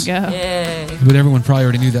 Goodfellas. There you go. Yay. But everyone probably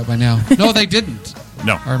already knew that by now. No, they didn't.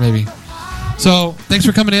 No. Or maybe. So thanks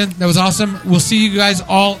for coming in. That was awesome. We'll see you guys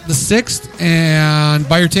all the 6th, and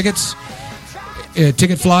buy your tickets at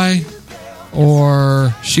Ticketfly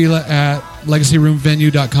or Sheila at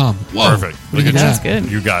legacyroomvenue.com. Whoa. Perfect. Look at That's that.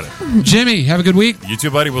 good. You got it. Jimmy, have a good week. You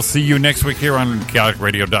too, buddy. We'll see you next week here on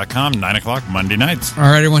chaoticradio.com, 9 o'clock Monday nights. All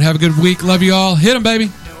right, everyone. Have a good week. Love you all. Hit them,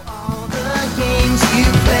 baby. All the games you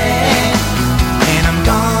play.